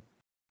day. Yeah.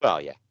 Well,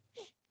 yeah.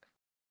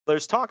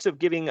 There's talks of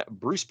giving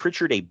Bruce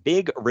Pritchard a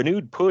big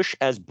renewed push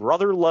as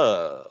Brother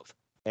Love,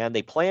 and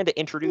they plan to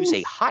introduce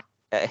a hot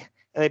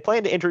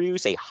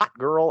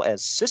girl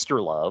as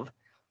Sister Love.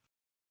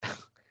 The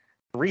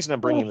reason I'm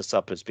bringing this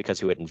up is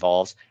because who it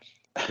involves.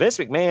 Vince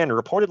McMahon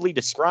reportedly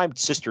described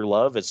Sister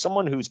Love as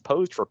someone who's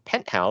posed for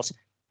Penthouse,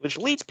 which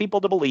leads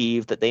people to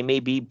believe that they may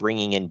be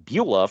bringing in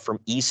Beulah from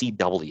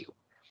ECW.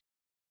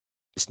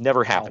 This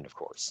never happened, of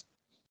course.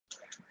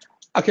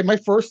 Okay, my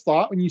first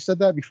thought when you said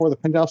that before the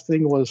Penthouse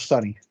thing was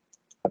Sunny.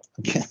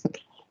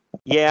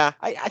 Yeah,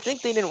 I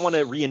think they didn't want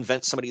to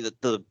reinvent somebody that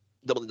the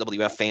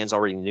WWF fans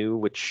already knew,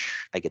 which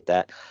I get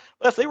that.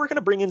 But if they were going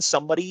to bring in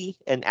somebody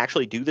and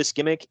actually do this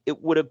gimmick,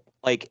 it would have,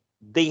 like,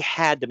 they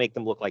had to make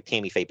them look like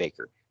Tammy Faye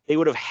Baker. They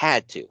would have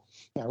had to.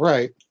 Yeah,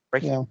 right.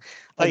 Yeah. Like,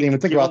 I didn't even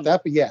think about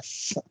that, but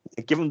yes.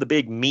 Give them the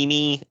big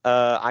Mimi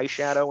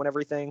eyeshadow and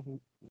everything.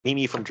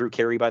 Mimi from Drew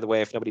Carey, by the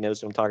way, if nobody knows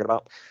who I'm talking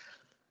about.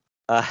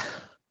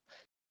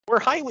 We're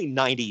highly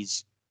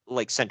 90s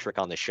like centric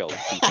on the show,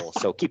 people,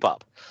 so keep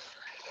up.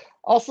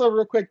 Also,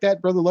 real quick,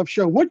 that Brother Love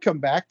show would come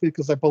back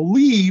because I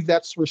believe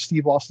that's where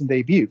Steve Austin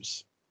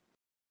debuts.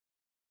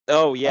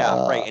 Oh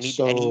yeah, right. And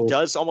he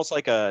does almost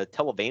like a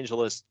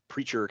televangelist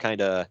preacher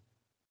kind of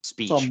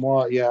speech.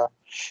 Somewhat, yeah.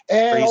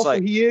 And also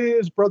he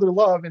is Brother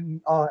Love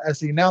and as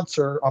the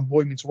announcer on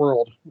Boy Meets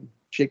World,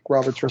 Jake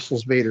Roberts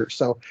wrestles Vader.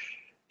 So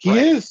he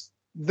is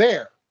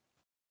there.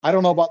 I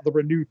don't know about the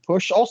renewed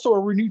push. Also, a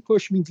renewed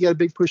push means he had a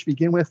big push to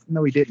begin with.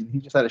 No, he didn't. He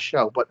just had a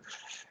show. But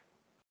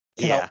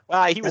yeah,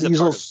 well, he was a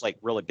part of like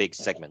really big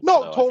segments.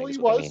 No, totally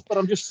was. But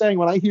I'm just saying,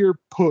 when I hear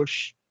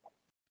push,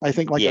 I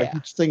think like a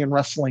huge thing in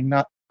wrestling,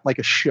 not like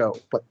a show.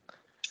 But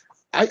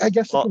I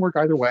guess it can work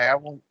either way. I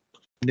won't.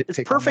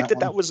 It's perfect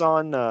that was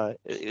on.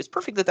 It's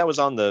perfect that was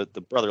on the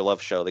Brother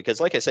Love show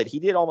because, like I said, he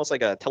did almost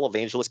like a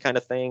televangelist kind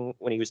of thing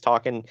when he was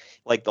talking,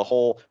 like the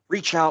whole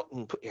reach out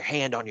and put your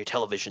hand on your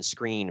television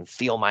screen and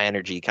feel my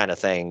energy kind of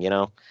thing, you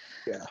know?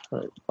 Yeah,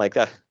 right. Like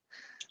that.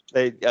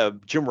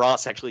 Jim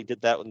Ross actually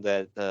did that when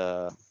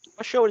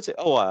what show is it?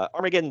 Oh,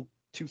 Armageddon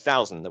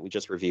 2000 that we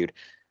just reviewed,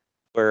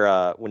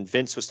 where when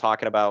Vince was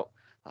talking about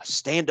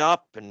stand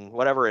up and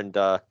whatever, and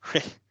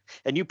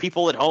and you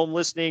people at home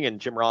listening,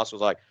 and Jim Ross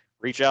was like,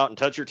 reach out and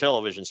touch your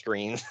television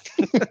screen.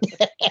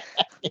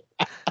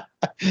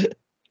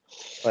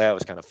 Well, that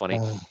was kind of funny.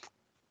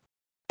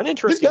 An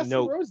interesting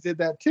note. Rose did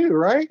that too,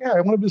 right?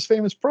 Yeah, one of his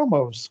famous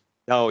promos.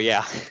 Oh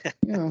yeah.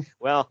 Yeah.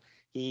 Well,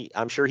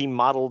 I'm sure he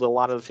modeled a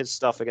lot of his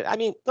stuff. I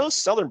mean, those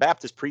Southern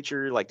Baptist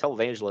preacher like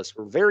televangelists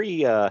were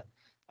very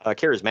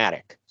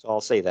charismatic. So I'll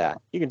say that.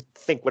 You can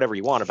think whatever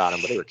you want about them,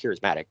 but they were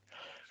charismatic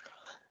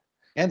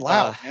and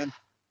loud. Man.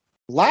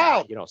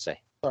 Loud. You don't say.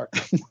 Sorry.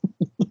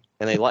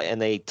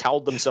 And they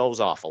toweled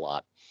themselves off a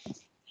lot.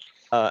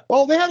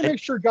 Well, they had to make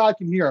sure God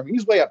can hear him.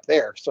 He's way up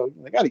there, so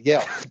they got to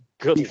yell.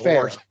 Good be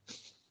Lord. Fair.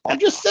 I'm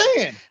just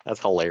saying.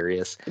 That's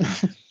hilarious.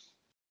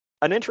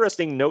 An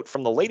interesting note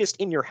from the latest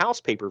In Your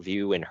House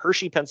pay-per-view in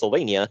Hershey,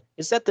 Pennsylvania,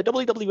 is that the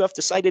WWF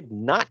decided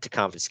not to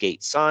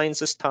confiscate signs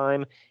this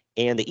time,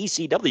 and the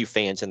ECW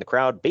fans in the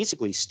crowd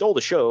basically stole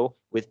the show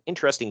with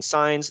interesting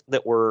signs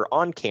that were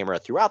on camera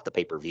throughout the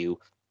pay-per-view,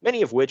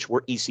 many of which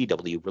were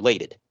ECW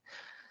related.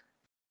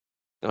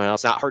 Well,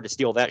 it's not hard to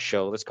steal that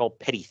show. That's called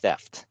petty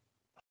theft.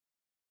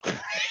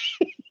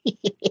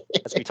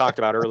 As we talked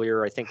about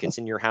earlier, I think it's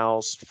In Your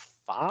House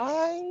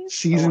 5?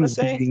 Seasons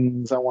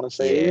beatings, I want to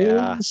say.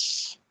 Yeah.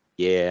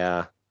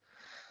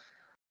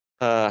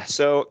 Yeah.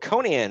 So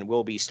Conan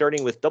will be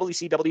starting with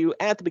WCW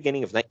at the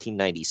beginning of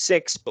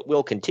 1996, but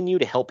will continue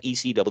to help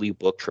ECW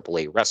book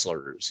AAA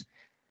wrestlers.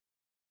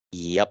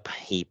 Yep,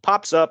 he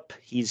pops up.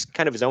 He's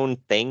kind of his own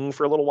thing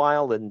for a little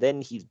while, and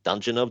then he's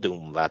Dungeon of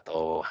Doom,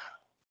 vato.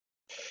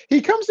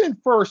 He comes in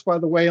first, by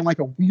the way, in like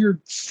a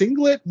weird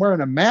singlet, wearing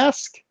a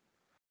mask.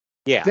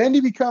 Yeah. Then he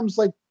becomes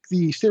like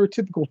the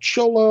stereotypical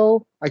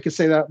cholo. I could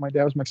say that. My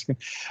dad was Mexican.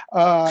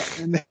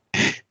 And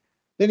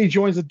then he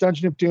joins the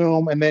Dungeon of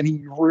Doom, and then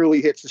he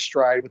really hits his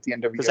stride with the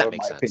NWO, in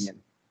my opinion.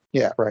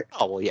 Yeah, right.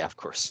 Oh, well, yeah, of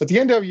course. But the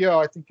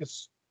NWO, I think,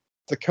 is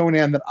the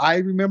Conan that I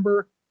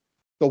remember.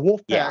 The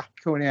Wolfpack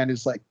Conan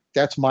is like,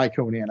 that's my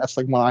Conan. That's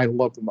like one I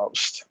love the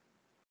most.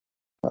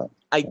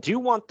 I do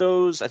want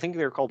those, I think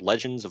they're called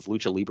Legends of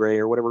Lucha Libre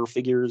or whatever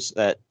figures,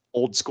 that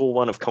old school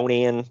one of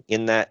Conan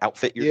in that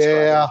outfit you're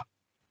describing.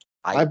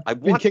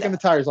 I've been kicking the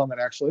tires on that,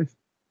 actually.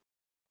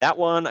 That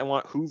one, I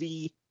want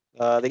Hoovy.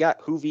 They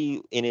got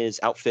Hoovy in his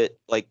outfit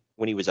like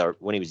when he was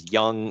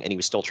young and he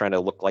was still trying to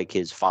look like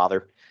his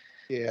father.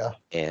 Yeah.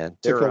 And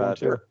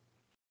they're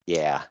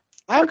yeah.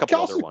 I a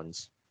couple other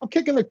ones. I'm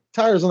kicking the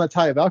tires on that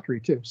Taya Valkyrie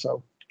too,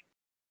 so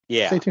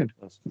yeah. Stay tuned.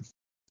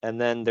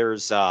 And then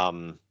there's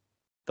I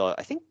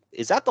think,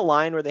 is that the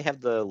line where they have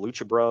the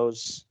Lucha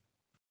Bros?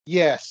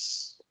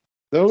 Yes.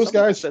 Those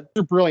guys are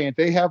brilliant.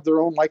 They have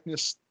their own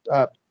likeness,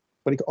 their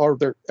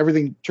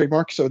everything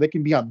trademark, so they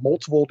can be on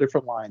multiple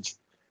different lines.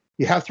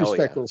 You have to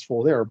respect those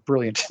fools. They are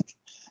brilliant.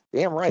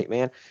 Damn right,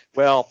 man.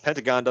 Well,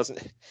 Pentagon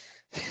doesn't.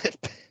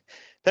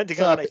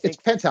 Pentagon, I think. It's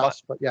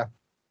Penthouse, but yeah.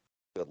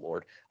 Good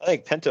Lord. I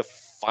think Penta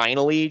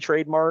finally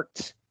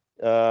trademarked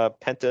Penta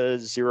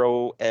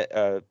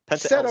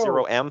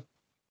L0M.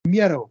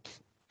 Miedo.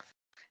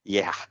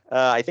 Yeah.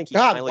 I think he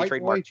finally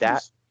trademarked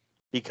that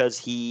because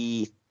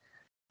he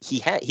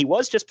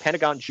was just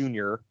Pentagon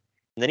Jr., and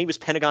then he was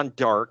Pentagon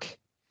Dark.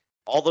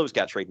 All those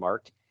got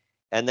trademarked.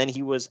 And then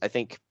he was, I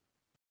think,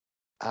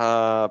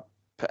 I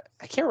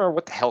can't remember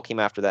what the hell came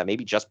after that.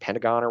 Maybe just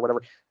Pentagon or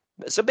whatever.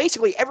 So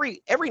basically,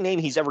 every name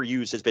he's ever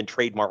used has been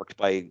trademarked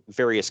by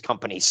various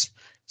companies.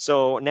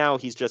 So now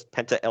he's just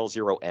Penta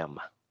L0M.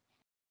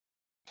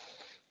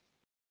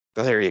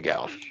 So there you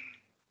go.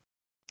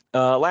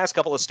 Last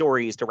couple of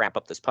stories to wrap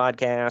up this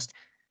podcast.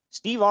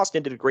 Steve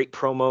Austin did a great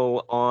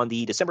promo on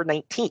the December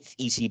 19th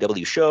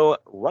ECW show,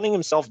 running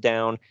himself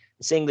down,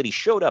 saying that he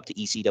showed up to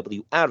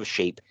ECW out of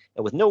shape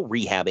and with without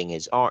rehabbing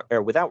his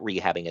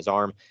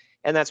arm,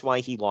 and that's why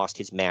he lost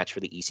his match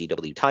for the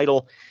ECW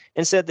title,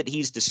 and said that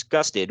he's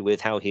disgusted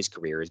with how his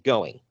career is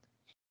going.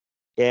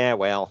 Yeah,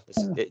 well,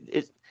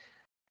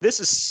 this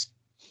is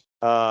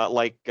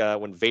like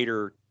when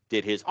Vader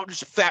did his, I'm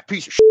just a fat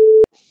piece of shit.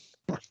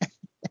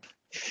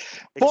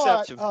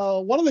 But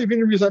one of the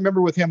interviews I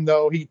remember with him,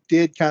 though, he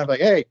did kind of like,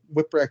 hey,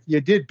 Whipwreck,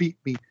 you did beat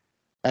me.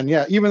 And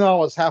yeah, even though I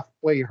was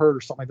halfway hurt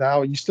or something like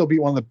that, you still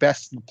beat one of the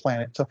best on the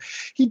planet. So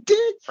he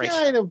did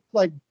kind of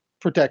like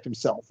protect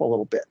himself a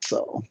little bit.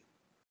 So,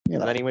 you know.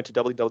 And then he went to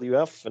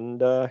WWF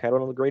and had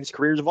one of the greatest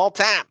careers of all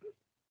time.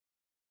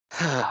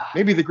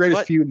 Maybe the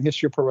greatest feud in the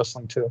history of pro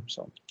wrestling, too.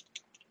 So,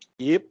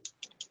 yep.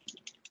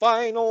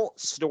 Final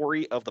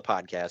story of the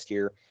podcast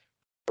here.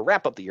 To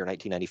wrap up the year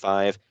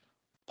 1995,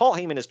 Paul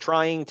Heyman is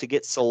trying to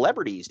get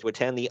celebrities to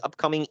attend the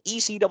upcoming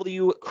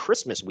ECW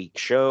Christmas Week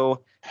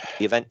show.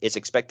 The event is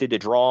expected to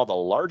draw the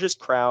largest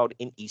crowd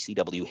in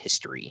ECW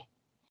history.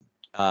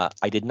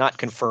 I did not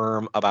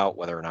confirm about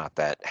whether or not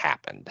that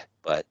happened,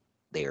 but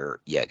there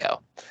you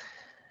go.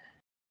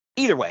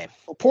 Either way.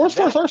 Well, porn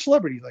stars are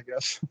celebrities, I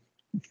guess.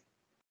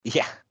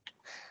 Yeah.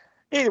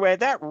 Either way,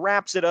 that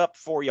wraps it up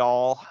for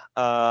y'all.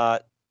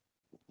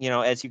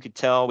 As you could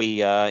tell,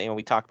 we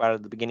talked about it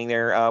at the beginning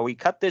there. We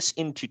cut this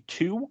into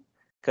two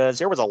because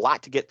there was a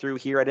lot to get through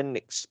here. I didn't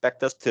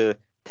expect us to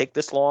take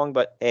this long,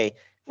 but hey,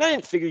 I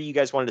didn't figure you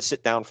guys wanted to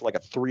sit down for like a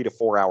 3 to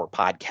 4 hour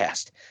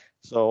podcast.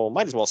 So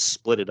might as well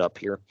split it up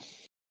here.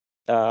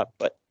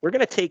 But we're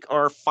going to take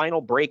our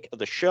final break of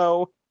the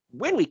show.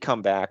 When we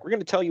come back, we're going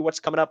to tell you what's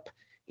coming up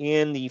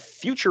in the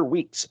future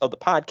weeks of the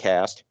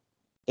podcast.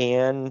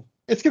 And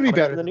it's going to be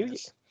better than the new year.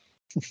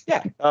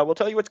 Yeah, we'll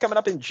tell you what's coming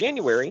up in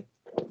January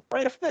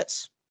right after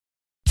this.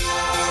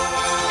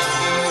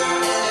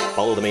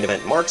 Follow the Main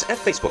Event Marks at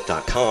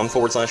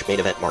Facebook.com/Main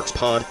Event Marks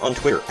Pod, on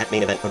Twitter at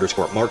Main Event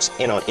 _Marks,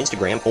 and on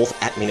Instagram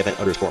both at Main Event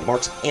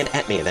 _Marks and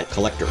at Main Event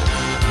Collector.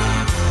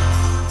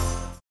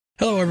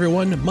 Hello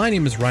everyone, my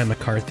name is Ryan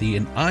McCarthy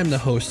and I'm the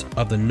host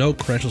of the No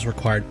Credentials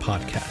Required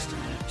podcast.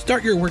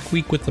 Start your work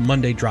week with the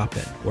Monday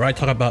Drop-In, where I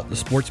talk about the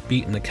sports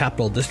beat in the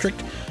Capital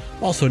District,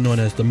 also known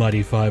as the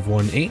Mighty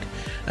 518,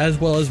 as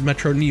well as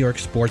Metro New York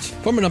sports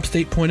from an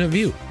upstate point of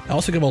view. I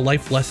also give a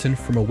life lesson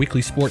from a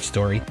weekly sports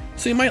story,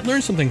 so you might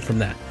learn something from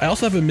that. I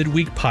also have a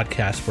midweek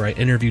podcast where I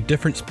interview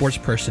different sports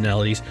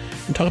personalities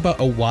and talk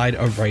about a wide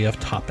array of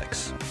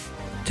topics.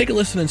 Take a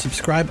listen and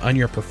subscribe on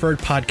your preferred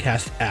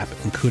podcast app,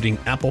 including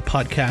Apple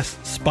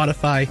Podcasts,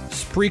 Spotify,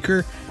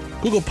 Spreaker,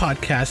 Google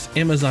Podcasts,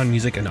 Amazon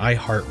Music, and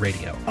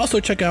iHeartRadio. Also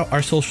check out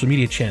our social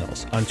media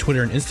channels on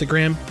Twitter and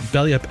Instagram,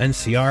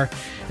 BellyUpNCR,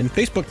 and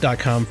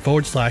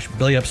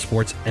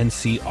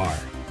Facebook.com/BellyUpSportsNCR.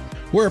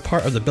 We're a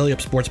part of the Belly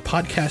Up Sports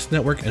Podcast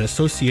Network in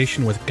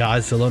association with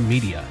Godzilla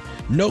Media.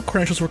 No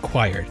credentials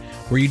required,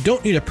 where you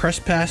don't need a press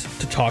pass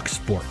to talk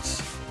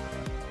sports.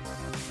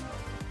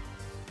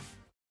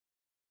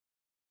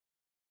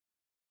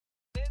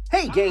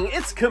 Hey gang,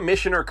 it's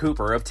Commissioner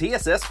Cooper of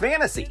TSS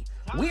Fantasy.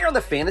 We are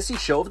the fantasy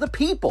show of the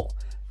people.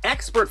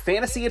 Expert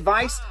fantasy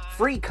advice,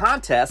 free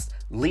contests,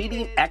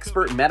 leading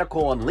expert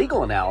medical and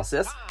legal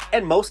analysis,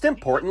 and most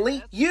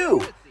importantly,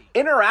 you.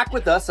 Interact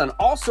with us on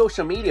all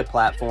social media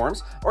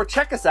platforms or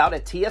check us out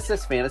at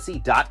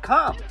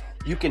tssfantasy.com.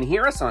 You can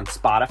hear us on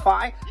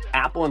Spotify,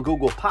 Apple and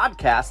Google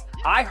Podcasts,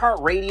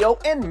 iHeartRadio,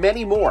 and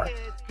many more.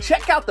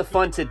 Check out the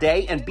fun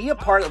today and be a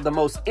part of the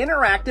most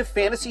interactive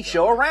fantasy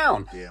show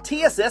around.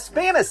 TSS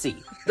Fantasy,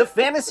 the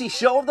fantasy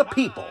show of the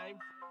people.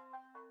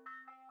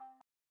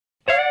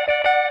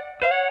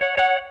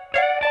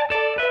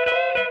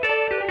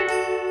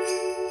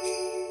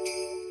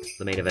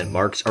 The Main Event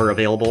Marks are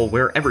available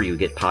wherever you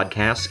get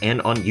podcasts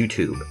and on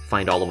YouTube.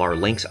 Find all of our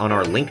links on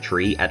our link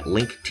tree at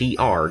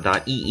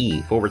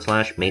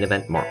linktr.ee/Main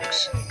Event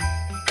Marks.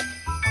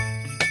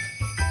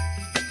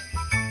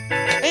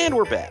 And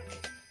we're back.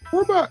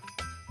 We're back.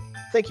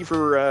 Thank you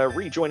for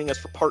rejoining us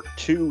for part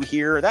 2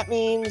 here. That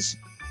means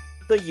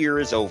the year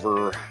is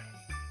over.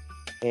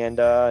 And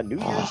New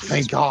Year's. Oh,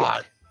 thank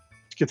God.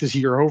 Let's get this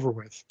year over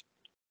with.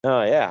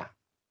 Oh, yeah.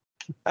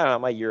 I don't know,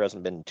 my year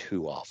hasn't been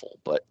too awful,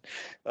 but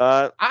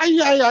I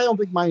don't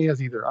think mine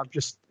has either. I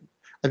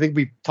think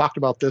we talked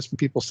about this when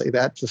people say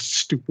that. It's just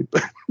stupid.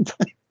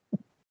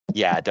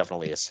 Yeah, it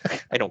definitely is.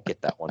 I don't get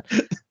that one.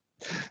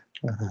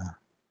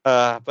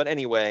 But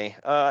anyway,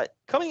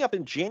 coming up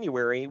in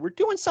January, we're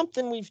doing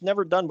something we've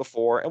never done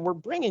before, and we're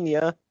bringing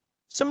you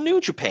some New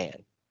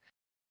Japan.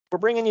 We're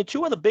bringing you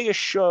two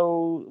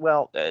shows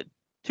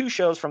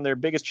from their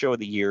biggest show of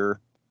the year.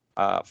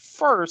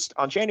 First,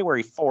 on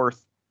January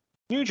 4th,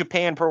 New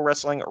Japan Pro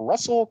Wrestling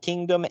Wrestle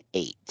Kingdom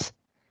 8.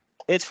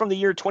 It's from the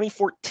year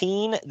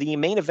 2014. The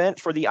main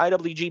event for the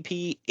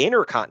IWGP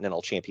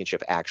Intercontinental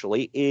Championship,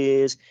 actually,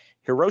 is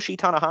Hiroshi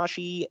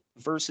Tanahashi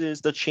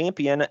versus the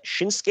champion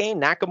Shinsuke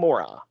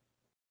Nakamura.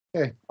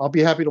 Okay, I'll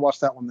be happy to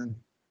watch that one then.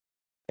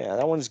 Yeah,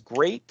 that one's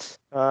great.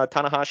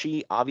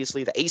 Tanahashi,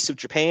 obviously the ace of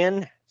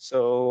Japan,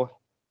 so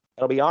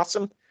that'll be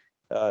awesome.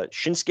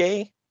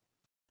 Shinsuke,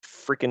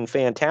 freaking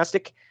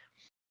fantastic.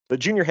 The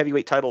junior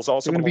heavyweight title is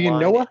also going to be in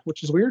Noah,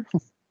 which is weird.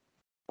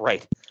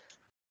 Right.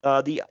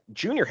 The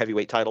junior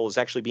heavyweight title is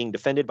actually being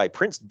defended by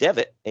Prince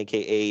Devitt,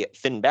 a.k.a.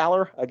 Finn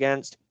Balor,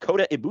 against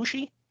Kota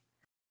Ibushi.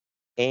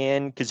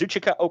 And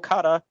Kazuchika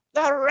Okada,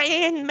 the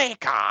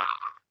Rainmaker,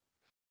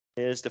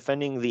 is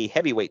defending the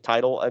heavyweight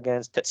title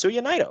against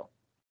Tetsuya Naito.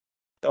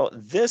 So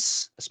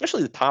this,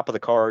 especially the top of the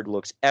card,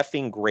 looks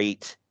effing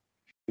great.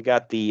 We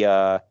got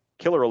the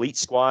Killer Elite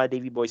Squad,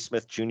 Davey Boy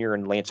Smith Jr.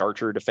 and Lance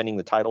Archer defending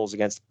the titles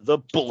against the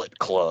Bullet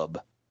Club,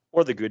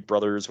 or the Good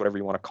Brothers, whatever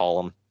you want to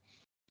call them.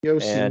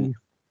 And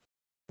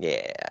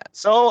yeah,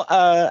 so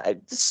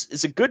this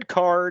is a good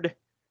card.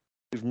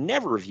 We've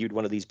never reviewed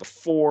one of these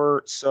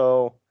before,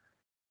 so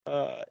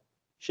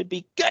should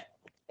be good.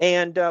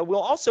 And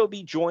we'll also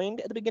be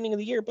joined at the beginning of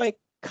the year by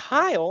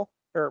Kyle,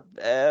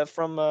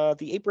 from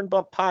the Apron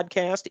Bump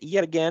podcast.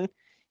 Yet again,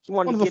 he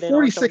wanted one to get in on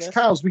 46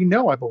 Kyles we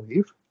know, I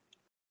believe.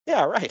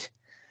 Yeah, right.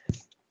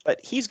 But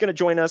he's going to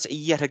join us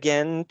yet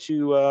again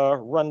to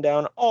run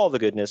down all the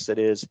goodness that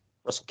is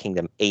Wrestle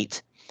Kingdom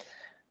 8.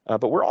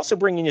 But we're also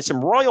bringing you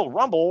some Royal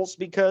Rumbles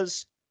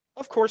because,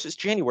 of course, it's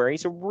January.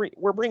 So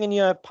we're bringing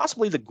you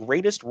possibly the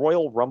greatest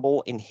Royal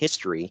Rumble in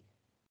history,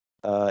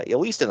 at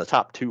least in the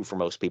top 2 for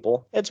most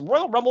people. It's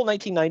Royal Rumble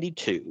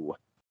 1992.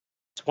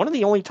 It's one of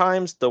the only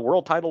times the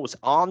world title was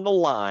on the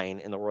line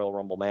in the Royal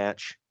Rumble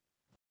match.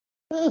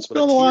 It's been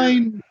on the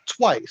line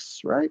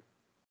twice, right?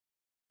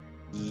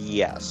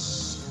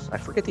 Yes. I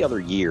forget the other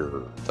year,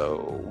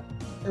 though.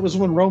 It was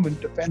when Roman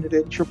defended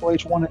it. Triple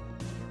H won it.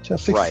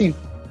 16. Right.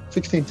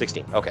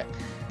 16. Okay.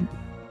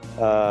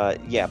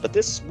 Yeah, but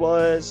this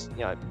was,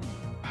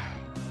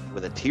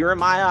 with a tear in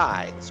my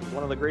eye. This was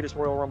one of the greatest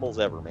Royal Rumbles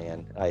ever,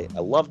 man. I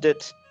loved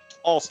it.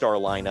 All-star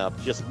lineup.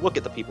 Just look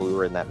at the people who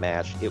were in that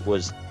match. It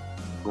was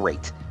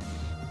great.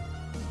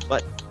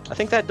 But I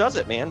think that does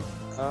it, man.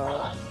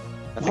 I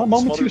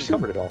think we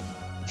covered it all.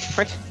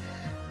 Right.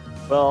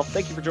 Well,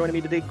 thank you for joining me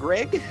today,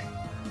 Greg.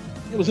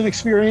 It was an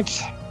experience.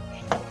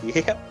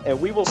 Yeah,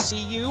 and we will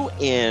see you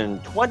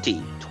in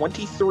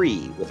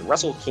 2023 with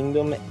Wrestle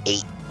Kingdom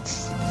 8.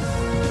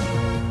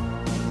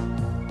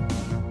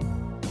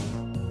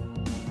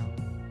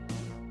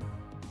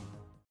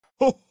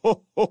 Ho,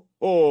 ho, ho,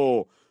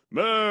 ho!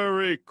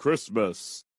 Merry Christmas!